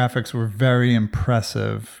 these graphics were very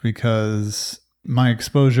impressive because my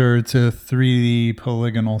exposure to 3D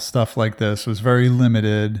polygonal stuff like this was very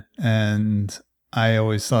limited, and I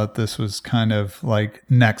always thought this was kind of like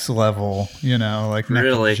next level, like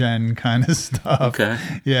next gen kind of stuff. Okay.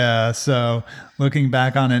 Yeah. So looking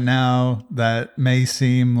back on it now, that may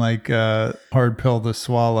seem like a hard pill to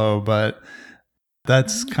swallow, but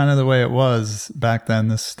that's kind of the way it was back then.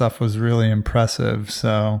 This stuff was really impressive.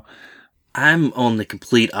 So I'm on the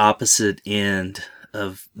complete opposite end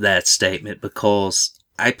of that statement because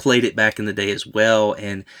I played it back in the day as well,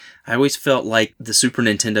 and I always felt like the Super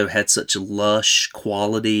Nintendo had such lush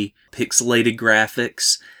quality pixelated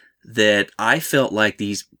graphics that I felt like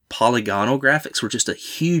these polygonal graphics were just a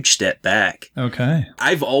huge step back. Okay.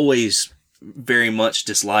 I've always very much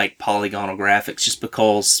disliked polygonal graphics just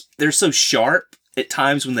because they're so sharp at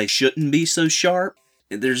times when they shouldn't be so sharp.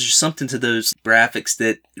 There's just something to those graphics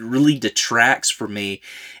that really detracts from me.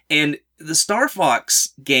 And the Star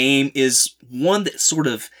Fox game is one that sort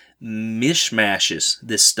of mishmashes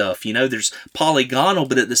this stuff. There's polygonal,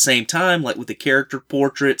 but at the same time, like with the character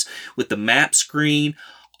portraits, with the map screen,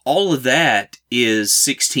 all of that is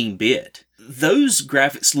 16-bit. Those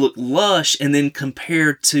graphics look lush, and then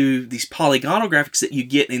compared to these polygonal graphics that you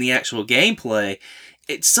get in the actual gameplay,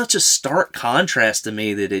 it's such a stark contrast to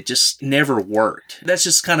me that it just never worked. That's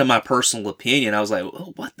just kind of my personal opinion. I was like,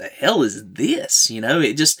 oh, what the hell is this?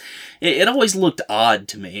 It always looked odd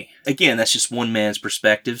to me. Again, that's just one man's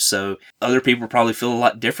perspective, so other people probably feel a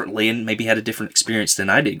lot differently and maybe had a different experience than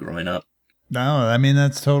I did growing up. No, I mean,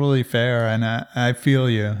 that's totally fair, and I feel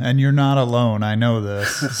you. And you're not alone, I know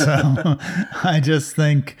this. So I just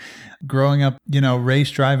think growing up,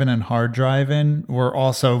 race driving and hard driving were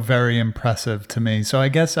also very impressive to me. So I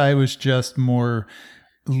guess I was just more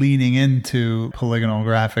leaning into polygonal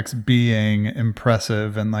graphics being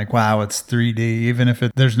impressive and like, wow, it's 3D. Even if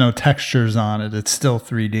there's no textures on it, it's still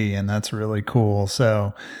 3D, and that's really cool.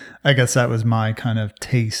 So I guess that was my kind of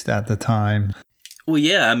taste at the time. Well,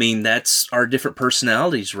 yeah, I mean, that's our different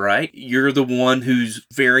personalities, right? You're the one who's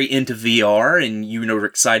very into VR and are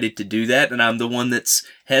excited to do that. And I'm the one that's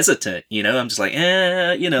hesitant, I'm just like,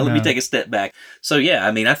 let me take a step back. So, yeah,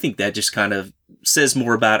 I mean, I think that just kind of says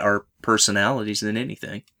more about our personalities than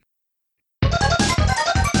anything.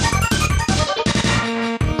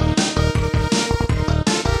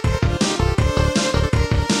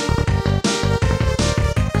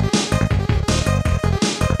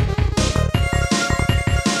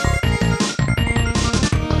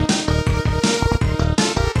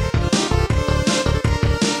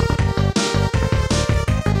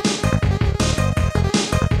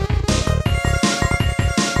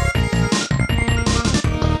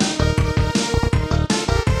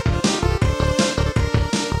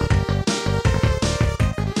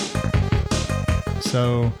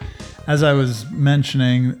 So, as I was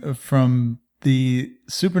mentioning, from the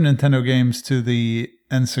Super Nintendo games to the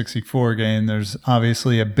N64 game, there's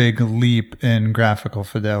obviously a big leap in graphical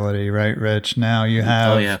fidelity, right, Rich? Now you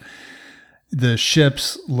have the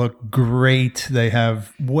ships look great. They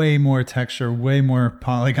have way more texture, way more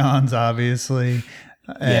polygons, obviously.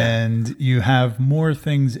 And you have more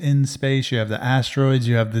things in space. You have the asteroids,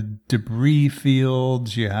 you have the debris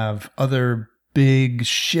fields, you have other big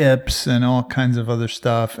ships and all kinds of other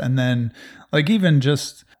stuff. And then, like, even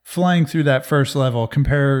just flying through that first level,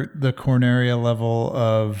 compare the Corneria level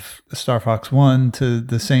of Star Fox 1 to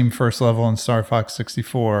the same first level in Star Fox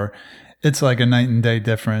 64. It's like a night and day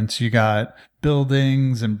difference. You got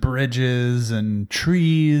buildings and bridges and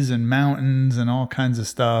trees and mountains and all kinds of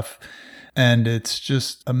stuff. And it's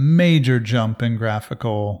just a major jump in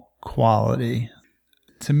graphical quality.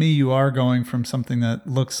 To me, you are going from something that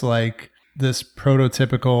looks like this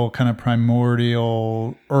prototypical kind of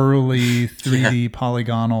primordial early 3D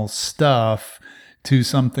polygonal stuff to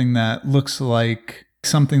something that looks like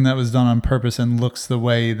something that was done on purpose and looks the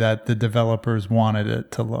way that the developers wanted it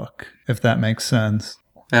to look, if that makes sense.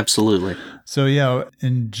 Absolutely. So yeah,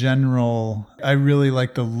 in general, I really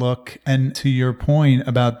like the look. And to your point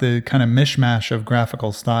about the kind of mishmash of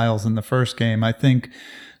graphical styles in the first game, I think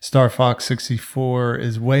Star Fox 64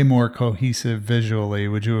 is way more cohesive visually.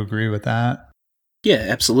 Would you agree with that? Yeah,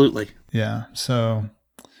 absolutely. Yeah. So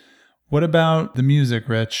what about the music,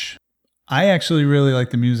 Rich? I actually really like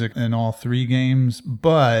the music in all three games,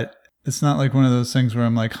 but it's not like one of those things where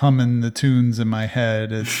I'm like humming the tunes in my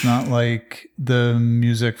head. It's not like the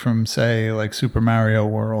music from, say, like Super Mario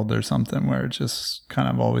World or something where it just kind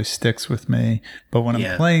of always sticks with me. But when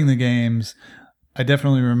I'm playing the games, I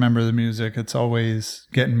definitely remember the music. It's always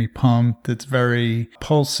getting me pumped. It's very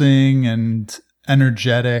pulsing and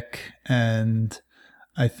energetic. And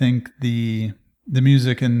I think the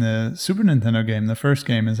music in the Super Nintendo game, the first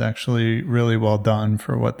game, is actually really well done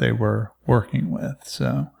for what they were working with.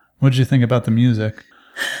 So what did you think about the music?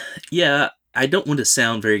 Yeah, I don't want to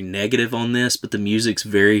sound very negative on this, but the music's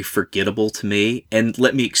very forgettable to me. And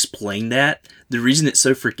let me explain that. The reason it's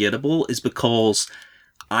so forgettable is because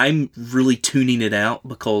I'm really tuning it out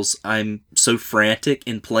because I'm so frantic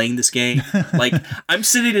in playing this game. Like, I'm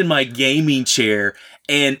sitting in my gaming chair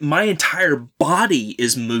and my entire body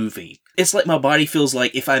is moving. It's like my body feels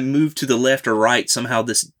like if I move to the left or right, somehow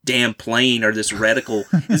this damn plane or this reticle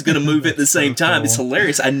is going to move at the same time. Cool. It's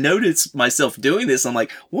hilarious. I noticed myself doing this. I'm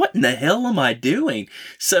like, what in the hell am I doing?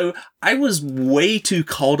 So I was way too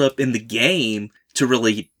caught up in the game to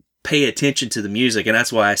really pay attention to the music. And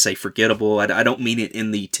that's why I say forgettable. I don't mean it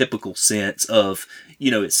in the typical sense of,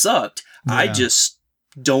 it sucked. Yeah. I just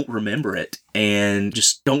don't remember it and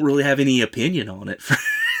just don't really have any opinion on it.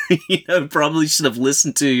 Probably should have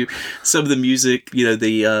listened to some of the music, the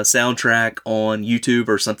soundtrack on YouTube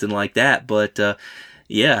or something like that. But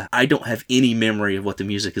I don't have any memory of what the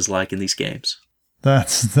music is like in these games.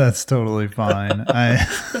 That's totally fine.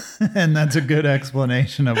 And that's a good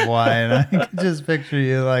explanation of why. And I can just picture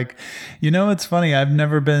you like, it's funny. I've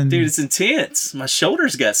never been. Dude, it's intense. My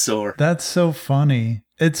shoulders got sore. That's so funny.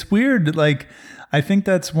 It's weird. Like, I think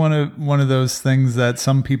that's one of those things that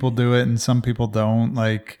some people do it and some people don't.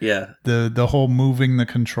 Like, the whole moving the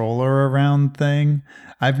controller around thing.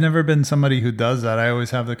 I've never been somebody who does that. I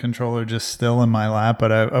always have the controller just still in my lap.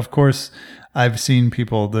 But of course, I've seen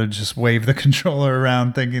people that just wave the controller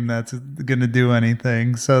around thinking that's going to do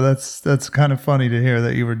anything. So that's kind of funny to hear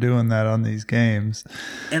that you were doing that on these games.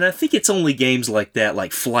 And I think it's only games like that,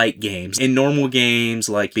 like flight games. In normal games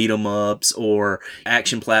like beat 'em ups or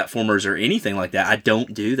action platformers or anything like that, I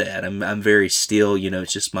don't do that. I'm very still,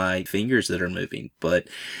 it's just my fingers that are moving. But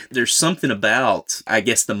there's something about, I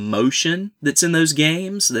guess, the motion that's in those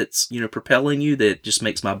games that's, propelling you that just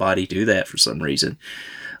makes my body do that for some reason.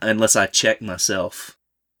 Unless I check myself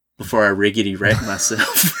before I riggedy wreck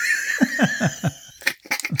myself.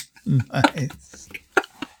 Nice.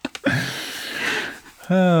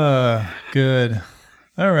 Good.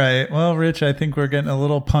 All right. Well, Rich, I think we're getting a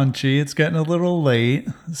little punchy. It's getting a little late.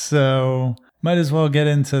 So might as well get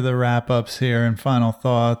into the wrap-ups here and final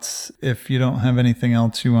thoughts if you don't have anything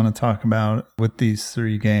else you want to talk about with these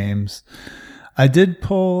 3 games. I did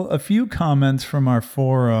pull a few comments from our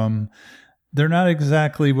forum. They're not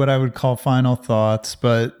exactly what I would call final thoughts,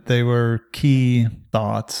 but they were key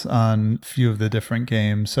thoughts on a few of the different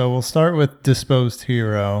games. So we'll start with Disposed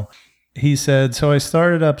Hero. He said, so I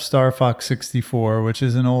started up Star Fox 64, which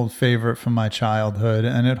is an old favorite from my childhood,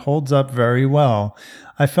 and it holds up very well.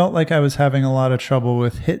 I felt like I was having a lot of trouble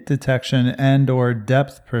with hit detection and or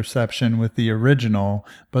depth perception with the original,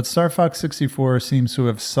 but Star Fox 64 seems to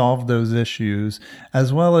have solved those issues,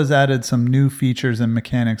 as well as added some new features and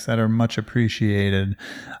mechanics that are much appreciated.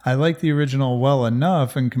 I like the original well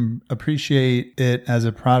enough and can appreciate it as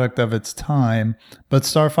a product of its time, but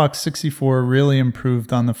Star Fox 64 really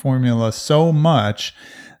improved on the formula so much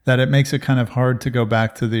that it makes it kind of hard to go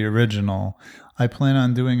back to the original. I plan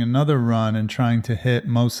on doing another run and trying to hit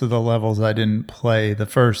most of the levels I didn't play the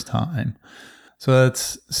first time. So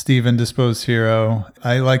that's Steven Disposed Hero.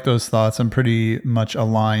 I like those thoughts. I'm pretty much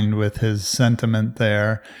aligned with his sentiment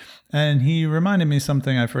there. And he reminded me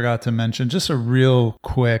something I forgot to mention, just a real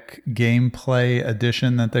quick gameplay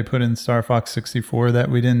addition that they put in Star Fox 64 that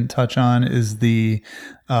we didn't touch on is the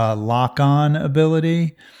lock-on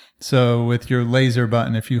ability. So with your laser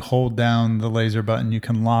button, if you hold down the laser button, you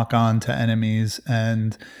can lock on to enemies.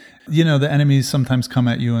 And, you know, the enemies sometimes come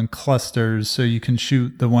at you in clusters, so you can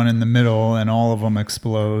shoot the one in the middle and all of them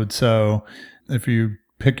explode. So if you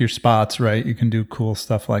pick your spots right, you can do cool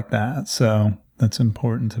stuff like that. So that's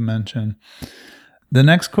important to mention. The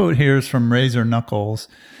next quote here is from Razor Knuckles.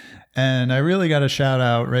 And I really got to shout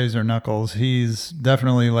out Razor Knuckles. He's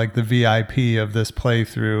definitely like the VIP of this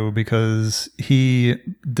playthrough because he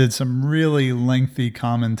did some really lengthy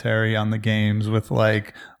commentary on the games with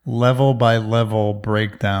like level by level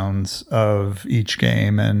breakdowns of each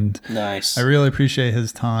game. And Nice. I really appreciate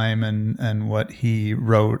his time and what he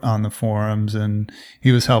wrote on the forums. And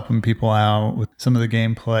he was helping people out with some of the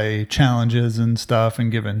gameplay challenges and stuff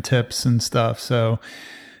and giving tips and stuff. So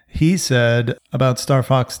he said about Star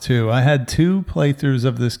Fox 2, I had 2 playthroughs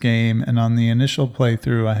of this game, and on the initial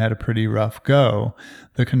playthrough, I had a pretty rough go.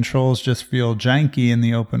 The controls just feel janky in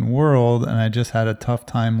the open world, and I just had a tough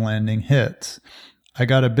time landing hits. I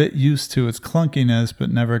got a bit used to its clunkiness,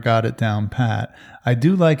 but never got it down pat. I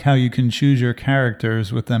do like how you can choose your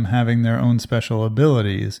characters with them having their own special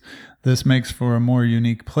abilities. This makes for a more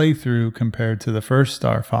unique playthrough compared to the first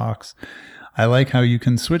Star Fox. I like how you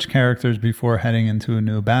can switch characters before heading into a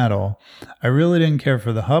new battle. I really didn't care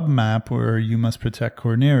for the hub map where you must protect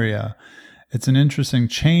Corneria. It's an interesting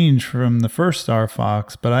change from the first Star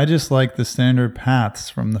Fox, but I just like the standard paths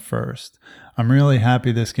from the first. I'm really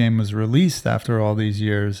happy this game was released after all these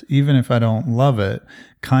years, even if I don't love it.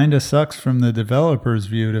 Kinda sucks from the developer's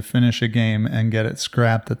view to finish a game and get it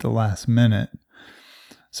scrapped at the last minute.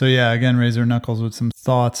 So yeah, again, Razor Knuckles with some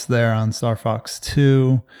thoughts there on Star Fox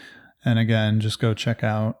 2. And again, just go check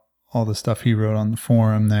out all the stuff he wrote on the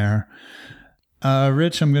forum there.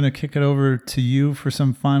 Rich, I'm going to kick it over to you for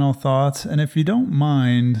some final thoughts. And if you don't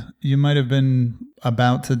mind, you might have been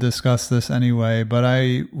about to discuss this anyway, but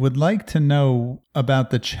I would like to know about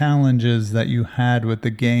the challenges that you had with the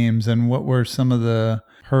games and what were some of the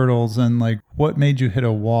hurdles and like what made you hit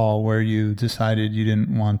a wall where you decided you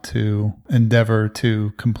didn't want to endeavor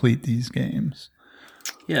to complete these games.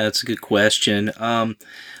 Yeah, that's a good question.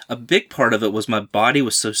 A big part of it was my body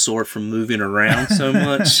was so sore from moving around so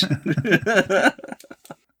much.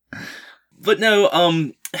 But no,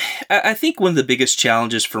 I think one of the biggest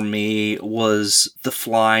challenges for me was the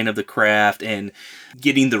flying of the craft and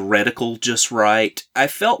getting the reticle just right. I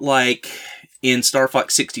felt like in Star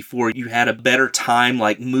Fox 64, you had a better time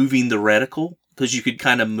like moving the reticle because you could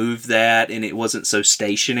kind of move that and it wasn't so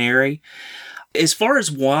stationary. As far as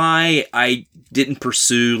why I didn't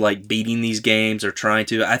pursue like beating these games or trying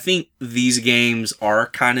to, I think these games are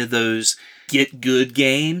kind of those get good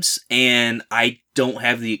games, and I don't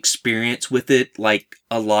have the experience with it like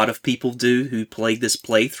a lot of people do who played this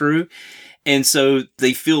playthrough. And so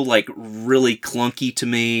they feel like really clunky to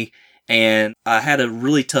me, and I had a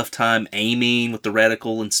really tough time aiming with the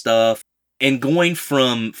reticle and stuff. And going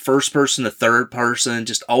from first person to third person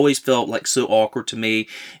just always felt like so awkward to me.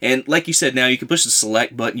 And like you said, now you can push the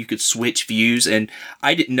select button, you could switch views. And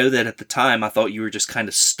I didn't know that at the time. I thought you were just kind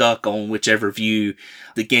of stuck on whichever view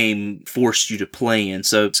the game forced you to play in.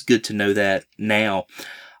 So it's good to know that now.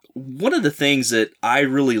 One of the things that I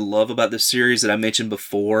really love about this series that I mentioned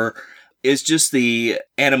before is just the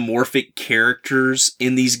anamorphic characters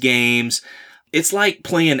in these games. It's like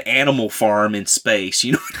playing Animal Farm in space.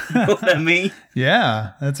 You know what I mean?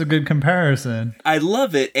 Yeah, that's a good comparison. I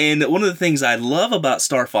love it. And one of the things I love about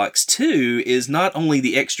Star Fox 2 is not only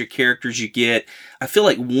the extra characters you get. I feel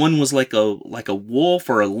like one was like a wolf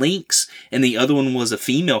or a lynx, and the other one was a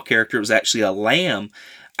female character. It was actually a lamb.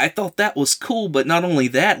 I thought that was cool, but not only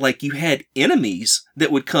that, like you had enemies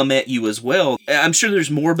that would come at you as well. I'm sure there's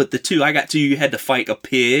more, but the two I got to, you had to fight a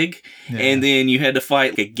pig, and then you had to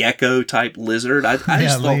fight a gecko type lizard. I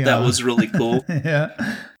just thought that was really cool.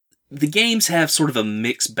 Yeah. The games have sort of a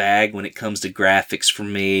mixed bag when it comes to graphics for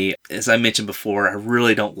me. As I mentioned before, I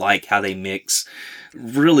really don't like how they mix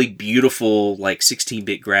really beautiful, like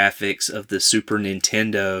 16-bit graphics of the Super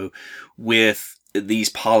Nintendo with these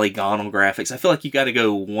polygonal graphics. I feel like you got to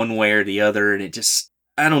go one way or the other, and it just,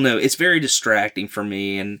 I don't know, it's very distracting for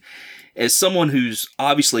me. And as someone who's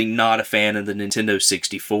obviously not a fan of the Nintendo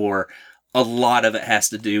 64, a lot of it has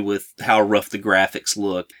to do with how rough the graphics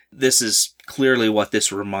look. This is clearly what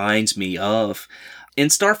this reminds me of. In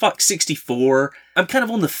Star Fox 64, I'm kind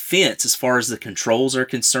of on the fence as far as the controls are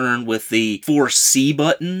concerned with the 4 C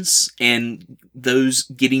buttons and those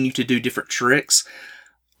getting you to do different tricks.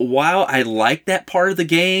 While I like that part of the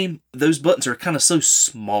game, those buttons are kind of so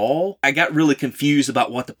small. I got really confused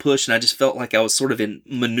about what to push, and I just felt like I was sort of in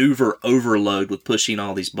maneuver overload with pushing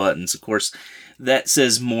all these buttons. Of course, that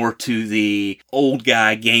says more to the old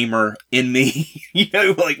guy gamer in me. You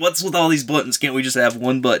know, like, what's with all these buttons? Can't we just have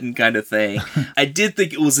one button kind of thing? I did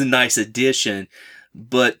think it was a nice addition,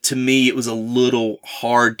 but to me, it was a little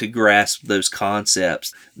hard to grasp those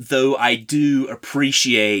concepts. Though I do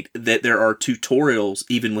appreciate that there are tutorials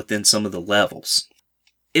even within some of the levels.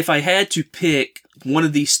 If I had to pick one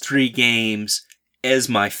of these 3 games as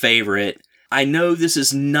my favorite, I know this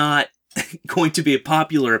is not going to be a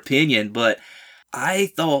popular opinion, but I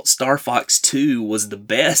thought Star Fox 2 was the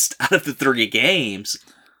best out of the 3 games.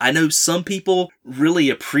 I know some people really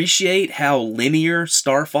appreciate how linear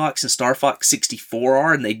Star Fox and Star Fox 64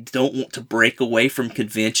 are, and they don't want to break away from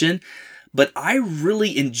convention. But I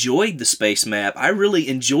really enjoyed the space map. I really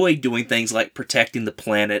enjoyed doing things like protecting the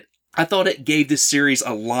planet. I thought it gave this series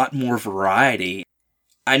a lot more variety.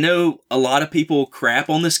 I know a lot of people crap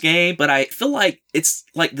on this game, but I feel like it's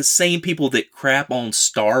like the same people that crap on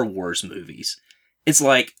Star Wars movies. It's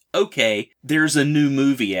like, okay, there's a new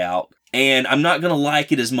movie out, and I'm not going to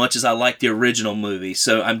like it as much as I like the original movie,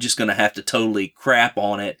 so I'm just going to have to totally crap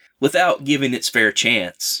on it without giving its fair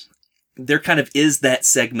chance. There kind of is that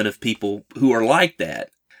segment of people who are like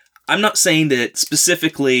that. I'm not saying that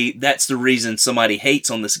specifically that's the reason somebody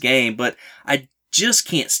hates on this game, but I just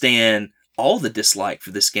can't stand all the dislike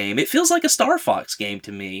for this game. It feels like a Star Fox game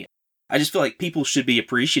to me. I just feel like people should be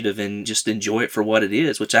appreciative and just enjoy it for what it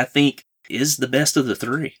is, which I think is the best of the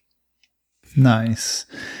 3. Nice.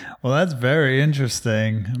 Well, that's very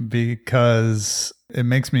interesting because it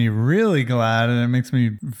makes me really glad, and it makes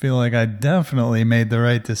me feel like I definitely made the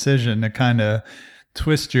right decision to kind of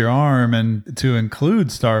twist your arm and to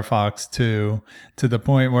include Star Fox 2 to the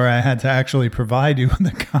point where I had to actually provide you with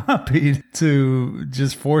a copy to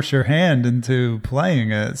just force your hand into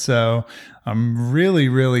playing it. So I'm really,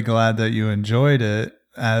 really glad that you enjoyed it,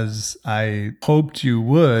 as I hoped you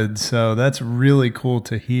would. So that's really cool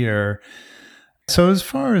to hear. So as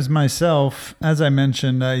far as myself, as I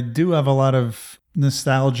mentioned, I do have a lot of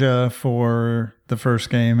nostalgia for the first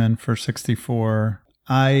game and for 64.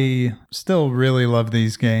 I still really love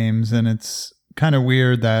these games, and it's kind of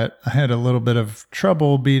weird that I had a little bit of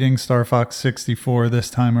trouble beating Star Fox 64 this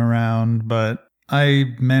time around, but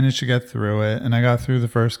I managed to get through it, and I got through the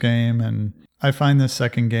first game, and I find this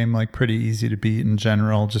second game like pretty easy to beat in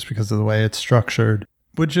general just because of the way it's structured.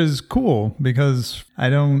 Which is cool because I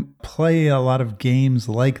don't play a lot of games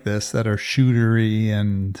like this that are shootery,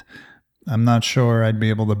 and I'm not sure I'd be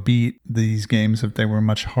able to beat these games if they were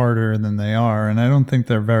much harder than they are. And I don't think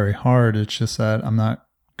they're very hard. It's just that I'm not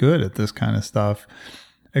good at this kind of stuff.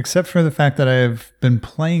 Except for the fact that I've been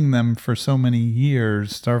playing them for so many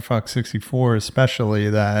years, Star Fox 64 especially,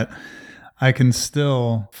 that I can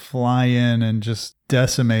still fly in and just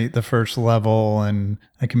decimate the first level, and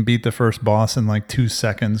I can beat the first boss in like 2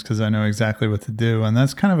 seconds because I know exactly what to do. And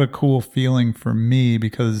that's kind of a cool feeling for me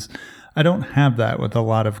because I don't have that with a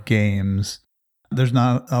lot of games. There's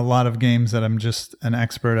not a lot of games that I'm just an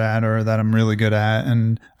expert at or that I'm really good at.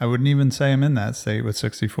 And I wouldn't even say I'm in that state with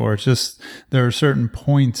 64. It's just there are certain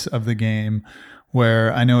points of the game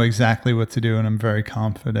where I know exactly what to do and I'm very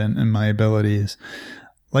confident in my abilities.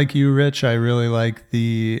 Like you, Rich, I really like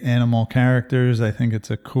the animal characters. I think it's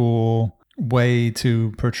a cool way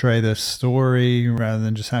to portray this story rather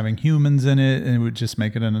than just having humans in it. And it would just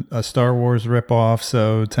make it a Star Wars ripoff.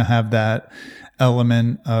 So to have that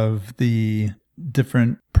element of the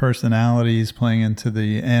different personalities playing into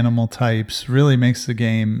the animal types really makes the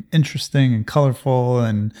game interesting and colorful.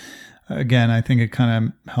 And again, I think it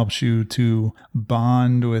kind of helps you to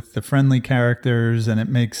bond with the friendly characters, and it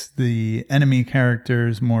makes the enemy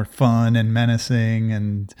characters more fun and menacing.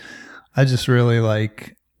 And I just really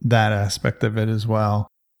like that aspect of it as well.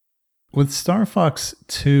 With Star Fox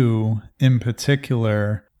 2 in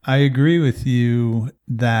particular, I agree with you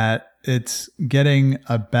that it's getting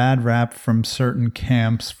a bad rap from certain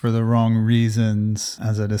camps for the wrong reasons,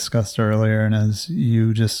 as I discussed earlier, and as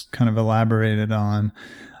you just kind of elaborated on.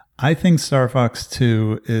 I think Star Fox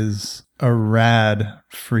 2 is a rad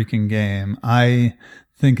freaking game. I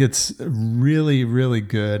think it's really, really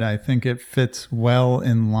good. I think it fits well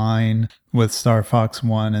in line with Star Fox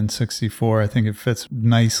 1 and 64. I think it fits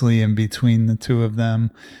nicely in between the two of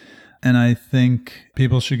them. And I think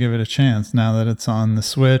people should give it a chance now that it's on the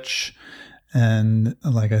Switch. And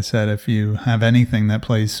like I said, if you have anything that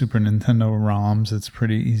plays Super Nintendo ROMs, it's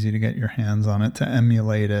pretty easy to get your hands on it to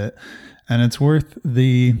emulate it. And it's worth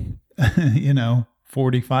the,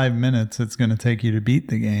 45 minutes it's going to take you to beat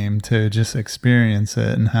the game to just experience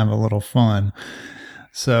it and have a little fun.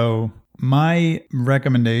 So my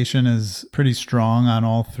recommendation is pretty strong on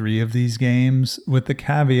all three of these games, with the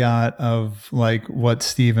caveat of like what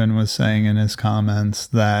Steven was saying in his comments,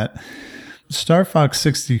 that Star Fox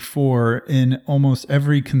 64 in almost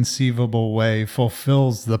every conceivable way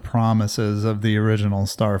fulfills the promises of the original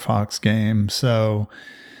Star Fox game. So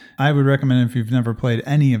I would recommend, if you've never played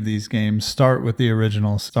any of these games, start with the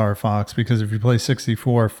original Star Fox, because if you play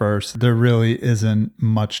 64 first, there really isn't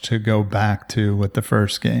much to go back to with the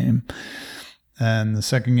first game. And the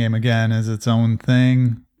second game, again, is its own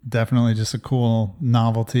thing. Definitely just a cool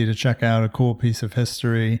novelty to check out, a cool piece of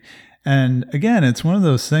history. And again, it's one of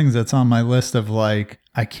those things that's on my list of like,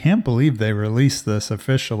 I can't believe they released this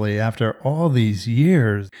officially after all these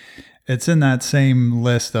years. It's in that same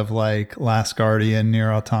list of like Last Guardian,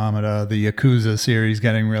 Nier Automata, the Yakuza series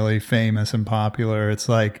getting really famous and popular. It's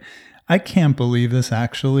like, I can't believe this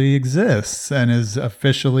actually exists and is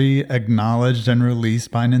officially acknowledged and released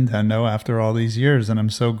by Nintendo after all these years. And I'm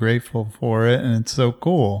so grateful for it. And it's so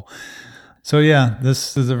cool. So yeah,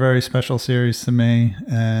 this is a very special series to me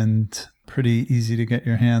and pretty easy to get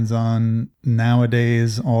your hands on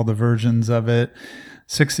nowadays, all the versions of it.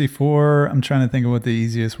 64, I'm trying to think of what the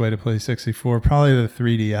easiest way to play 64. Probably the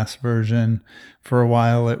 3DS version. For a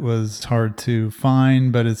while it was hard to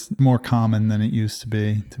find, but it's more common than it used to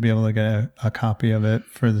be able to get a copy of it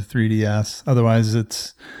for the 3DS. Otherwise,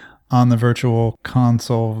 it's on the virtual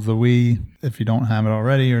console of the Wii. If you don't have it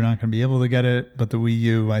already, you're not going to be able to get it. But the Wii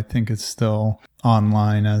U, I think, is still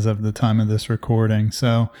online as of the time of this recording.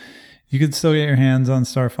 So you could still get your hands on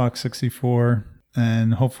Star Fox 64.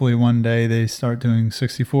 And hopefully one day they start doing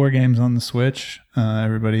 64 games on the Switch.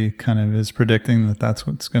 Everybody kind of is predicting that that's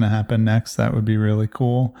what's going to happen next. That would be really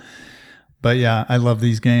cool. But yeah, I love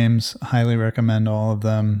these games. Highly recommend all of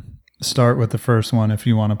them. Start with the first one if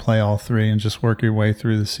you want to play all three and just work your way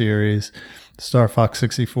through the series. Star Fox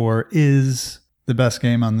 64 is the best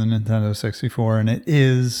game on the Nintendo 64, and it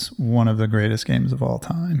is one of the greatest games of all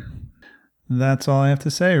time. That's all I have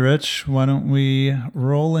to say, Rich. Why don't we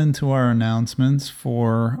roll into our announcements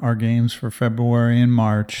for our games for February and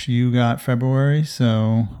March? You got February,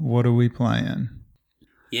 so what are we playing?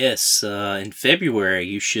 Yes, in February,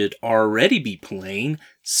 you should already be playing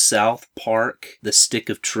South Park: The Stick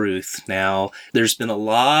of Truth. Now, there's been a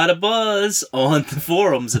lot of buzz on the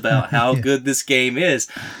forums about how good this game is.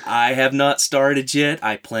 I have not started yet.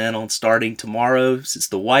 I plan on starting tomorrow since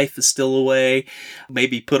the wife is still away.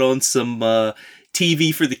 Maybe put on some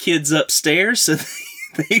TV for the kids upstairs so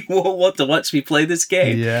they won't want to watch me play this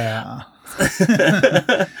game. Yeah.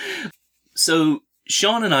 So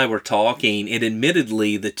Sean and I were talking, and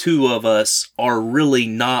admittedly, the two of us are really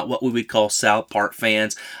not what we would call South Park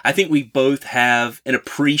fans. I think we both have an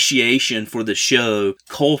appreciation for the show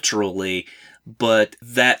culturally, but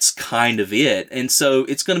that's kind of it. And so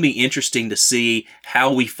it's going to be interesting to see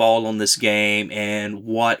how we fall on this game and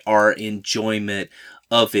what our enjoyment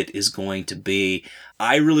of it is going to be.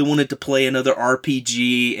 I really wanted to play another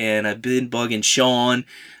RPG, and I've been bugging Sean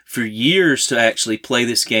for years to actually play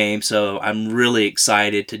this game, so I'm really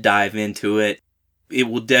excited to dive into it. It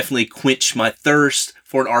will definitely quench my thirst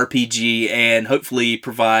for an RPG and hopefully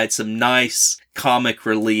provide some nice comic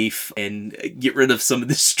relief and get rid of some of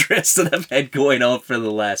the stress that I've had going on for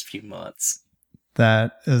the last few months.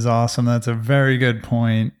 That is awesome. That's a very good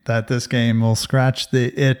point, that this game will scratch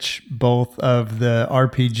the itch both of the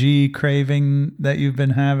RPG craving that you've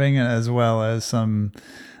been having, as well as some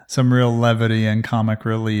real levity and comic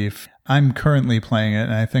relief. I'm currently playing it,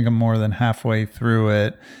 and I think I'm more than halfway through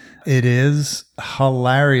it. It is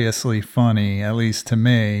hilariously funny, at least to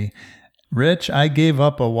me. Rich, I gave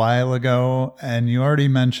up a while ago, and you already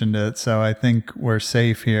mentioned it, so I think we're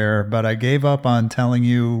safe here. But I gave up on telling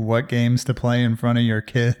you what games to play in front of your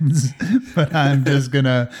kids. But I'm just going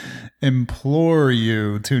to implore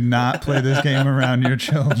you to not play this game around your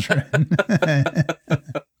children.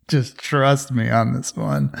 Just trust me on this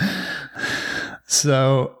one.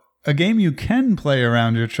 So a game you can play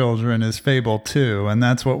around your children is Fable 2, and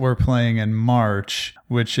that's what we're playing in March,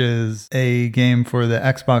 which is a game for the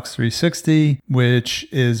Xbox 360, which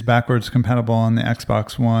is backwards compatible on the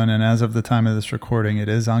Xbox One, and as of the time of this recording, it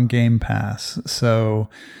is on Game Pass. So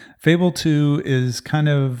Fable 2 is kind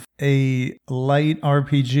of a light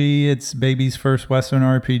RPG. It's baby's first Western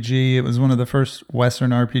RPG. It was one of the first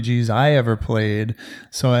Western RPGs I ever played,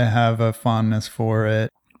 so I have a fondness for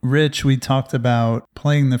it. Rich, we talked about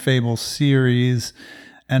playing the Fable series,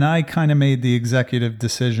 and I kind of made the executive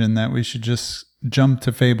decision that we should just jump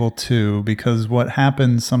to Fable 2, because what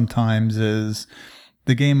happens sometimes is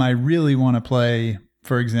the game I really want to play,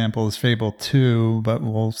 for example, is Fable 2, but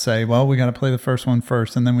we'll say, well, we got to play the first one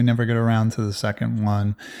first, and then we never get around to the second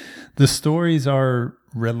one. The stories are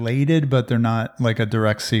related, but they're not like a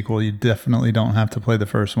direct sequel. You definitely don't have to play the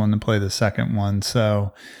first one to play the second one.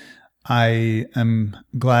 So I am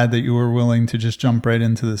glad that you were willing to just jump right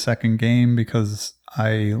into the second game, because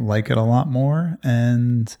I like it a lot more,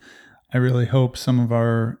 and I really hope some of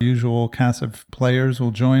our usual cast of players will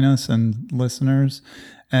join us and listeners.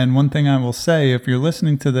 And one thing I will say, if you're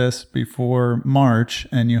listening to this before March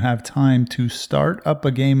and you have time to start up a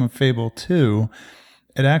game of Fable 2,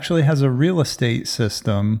 it actually has a real estate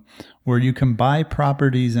system where you can buy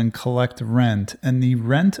properties and collect rent, and the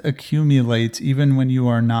rent accumulates even when you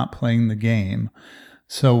are not playing the game.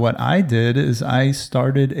 So what I did is I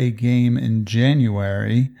started a game in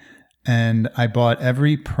January, and I bought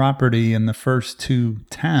every property in the first 2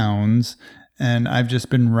 towns, and I've just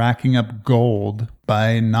been racking up gold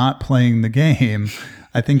by not playing the game.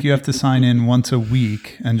 I think you have to sign in once a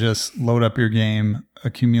week and just load up your game,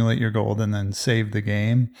 accumulate your gold, and then save the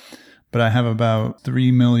game. But I have about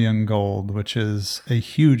 3 million gold, which is a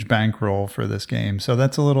huge bankroll for this game. So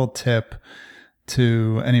that's a little tip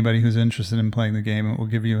to anybody who's interested in playing the game. It will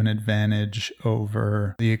give you an advantage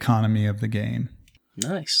over the economy of the game.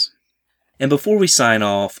 Nice. And before we sign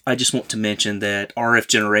off, I just want to mention that RF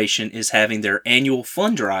Generation is having their annual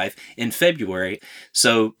fund drive in February.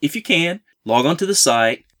 So if you can, log on to the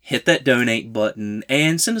site, hit that donate button,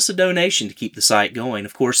 and send us a donation to keep the site going.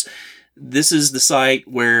 Of course, this is the site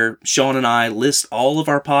where Sean and I list all of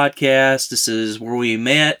our podcasts. This is where we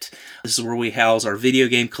met. This is where we house our video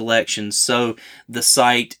game collections. So the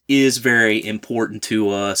site is very important to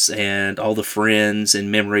us and all the friends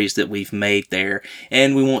and memories that we've made there.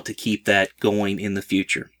 And we want to keep that going in the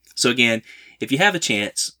future. So again, if you have a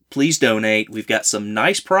chance, please donate. We've got some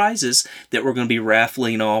nice prizes that we're going to be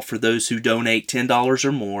raffling off for those who donate $10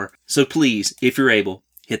 or more. So please, if you're able,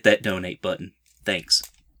 hit that donate button. Thanks.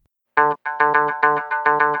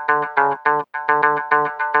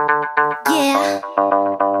 Yeah.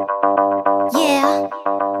 Yeah.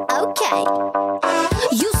 Okay.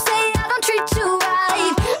 You say I don't treat you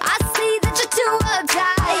right. I see that you're too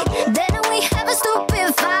uptight. Then we have a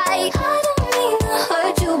stupid fight. I don't mean to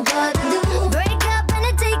hurt you, but I do. Break up and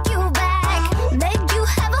I take you back. Make you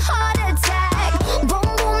have a heart attack. Boom,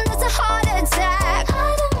 boom, that's a heart attack.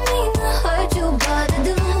 I don't mean to hurt you, but I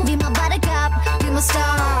do. Be my buttercup, be my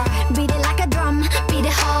star. Beat it like a drum.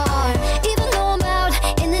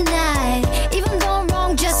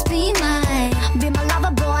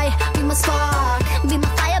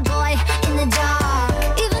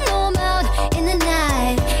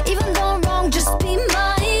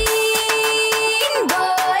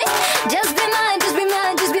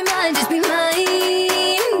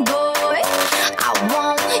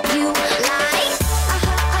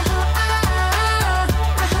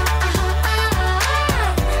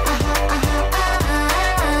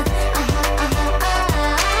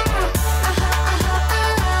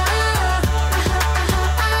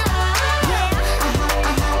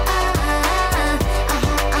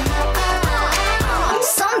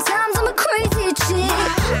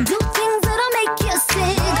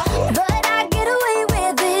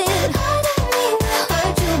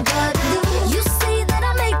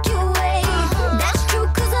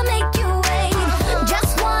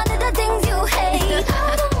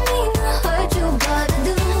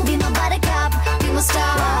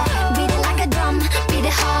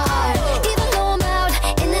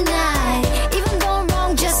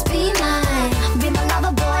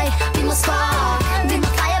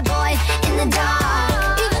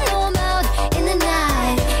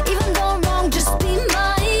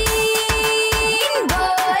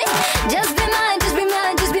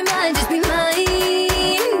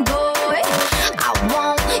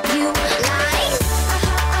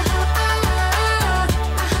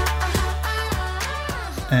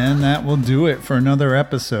 will do it for another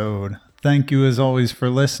episode. Thank you as always for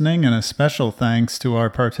listening, and a special thanks to our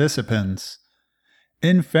participants.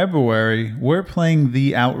 In February, we're playing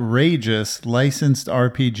the outrageous licensed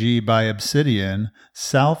RPG by Obsidian,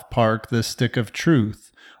 South Park: The Stick of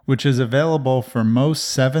Truth, which is available for most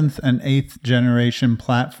 7th and 8th generation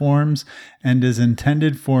platforms and is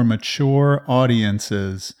intended for mature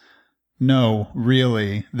audiences. No,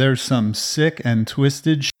 really, there's some sick and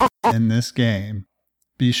twisted shit in this game.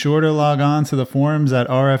 Be sure to log on to the forums at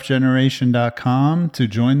rfgeneration.com to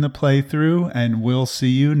join the playthrough, and we'll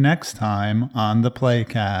see you next time on the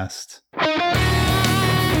Playcast.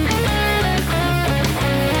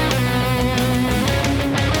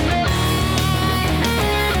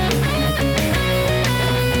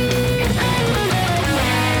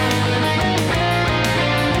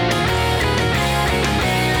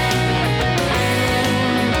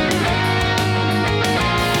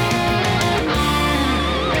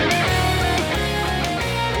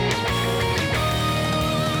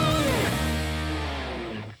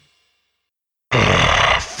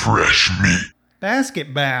 Fresh meat.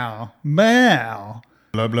 Basketball. Bow.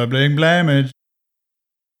 Blah blah bling blamage.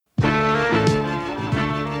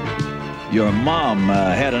 Your mom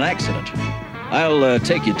had an accident. I'll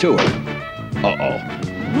take you to her.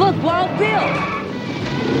 Uh-oh. Look, Wild Bill!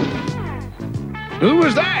 Who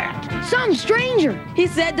was that? Some stranger. He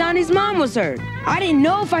said Donnie's mom was hurt. I didn't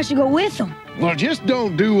know if I should go with him. Well, just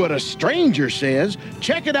don't do what a stranger says.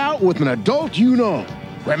 Check it out with an adult you know.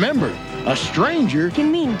 Remember, a stranger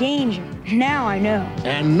Can mean danger. Now I know.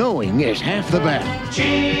 and knowing is half the battle.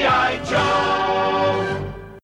 G.I. Joe!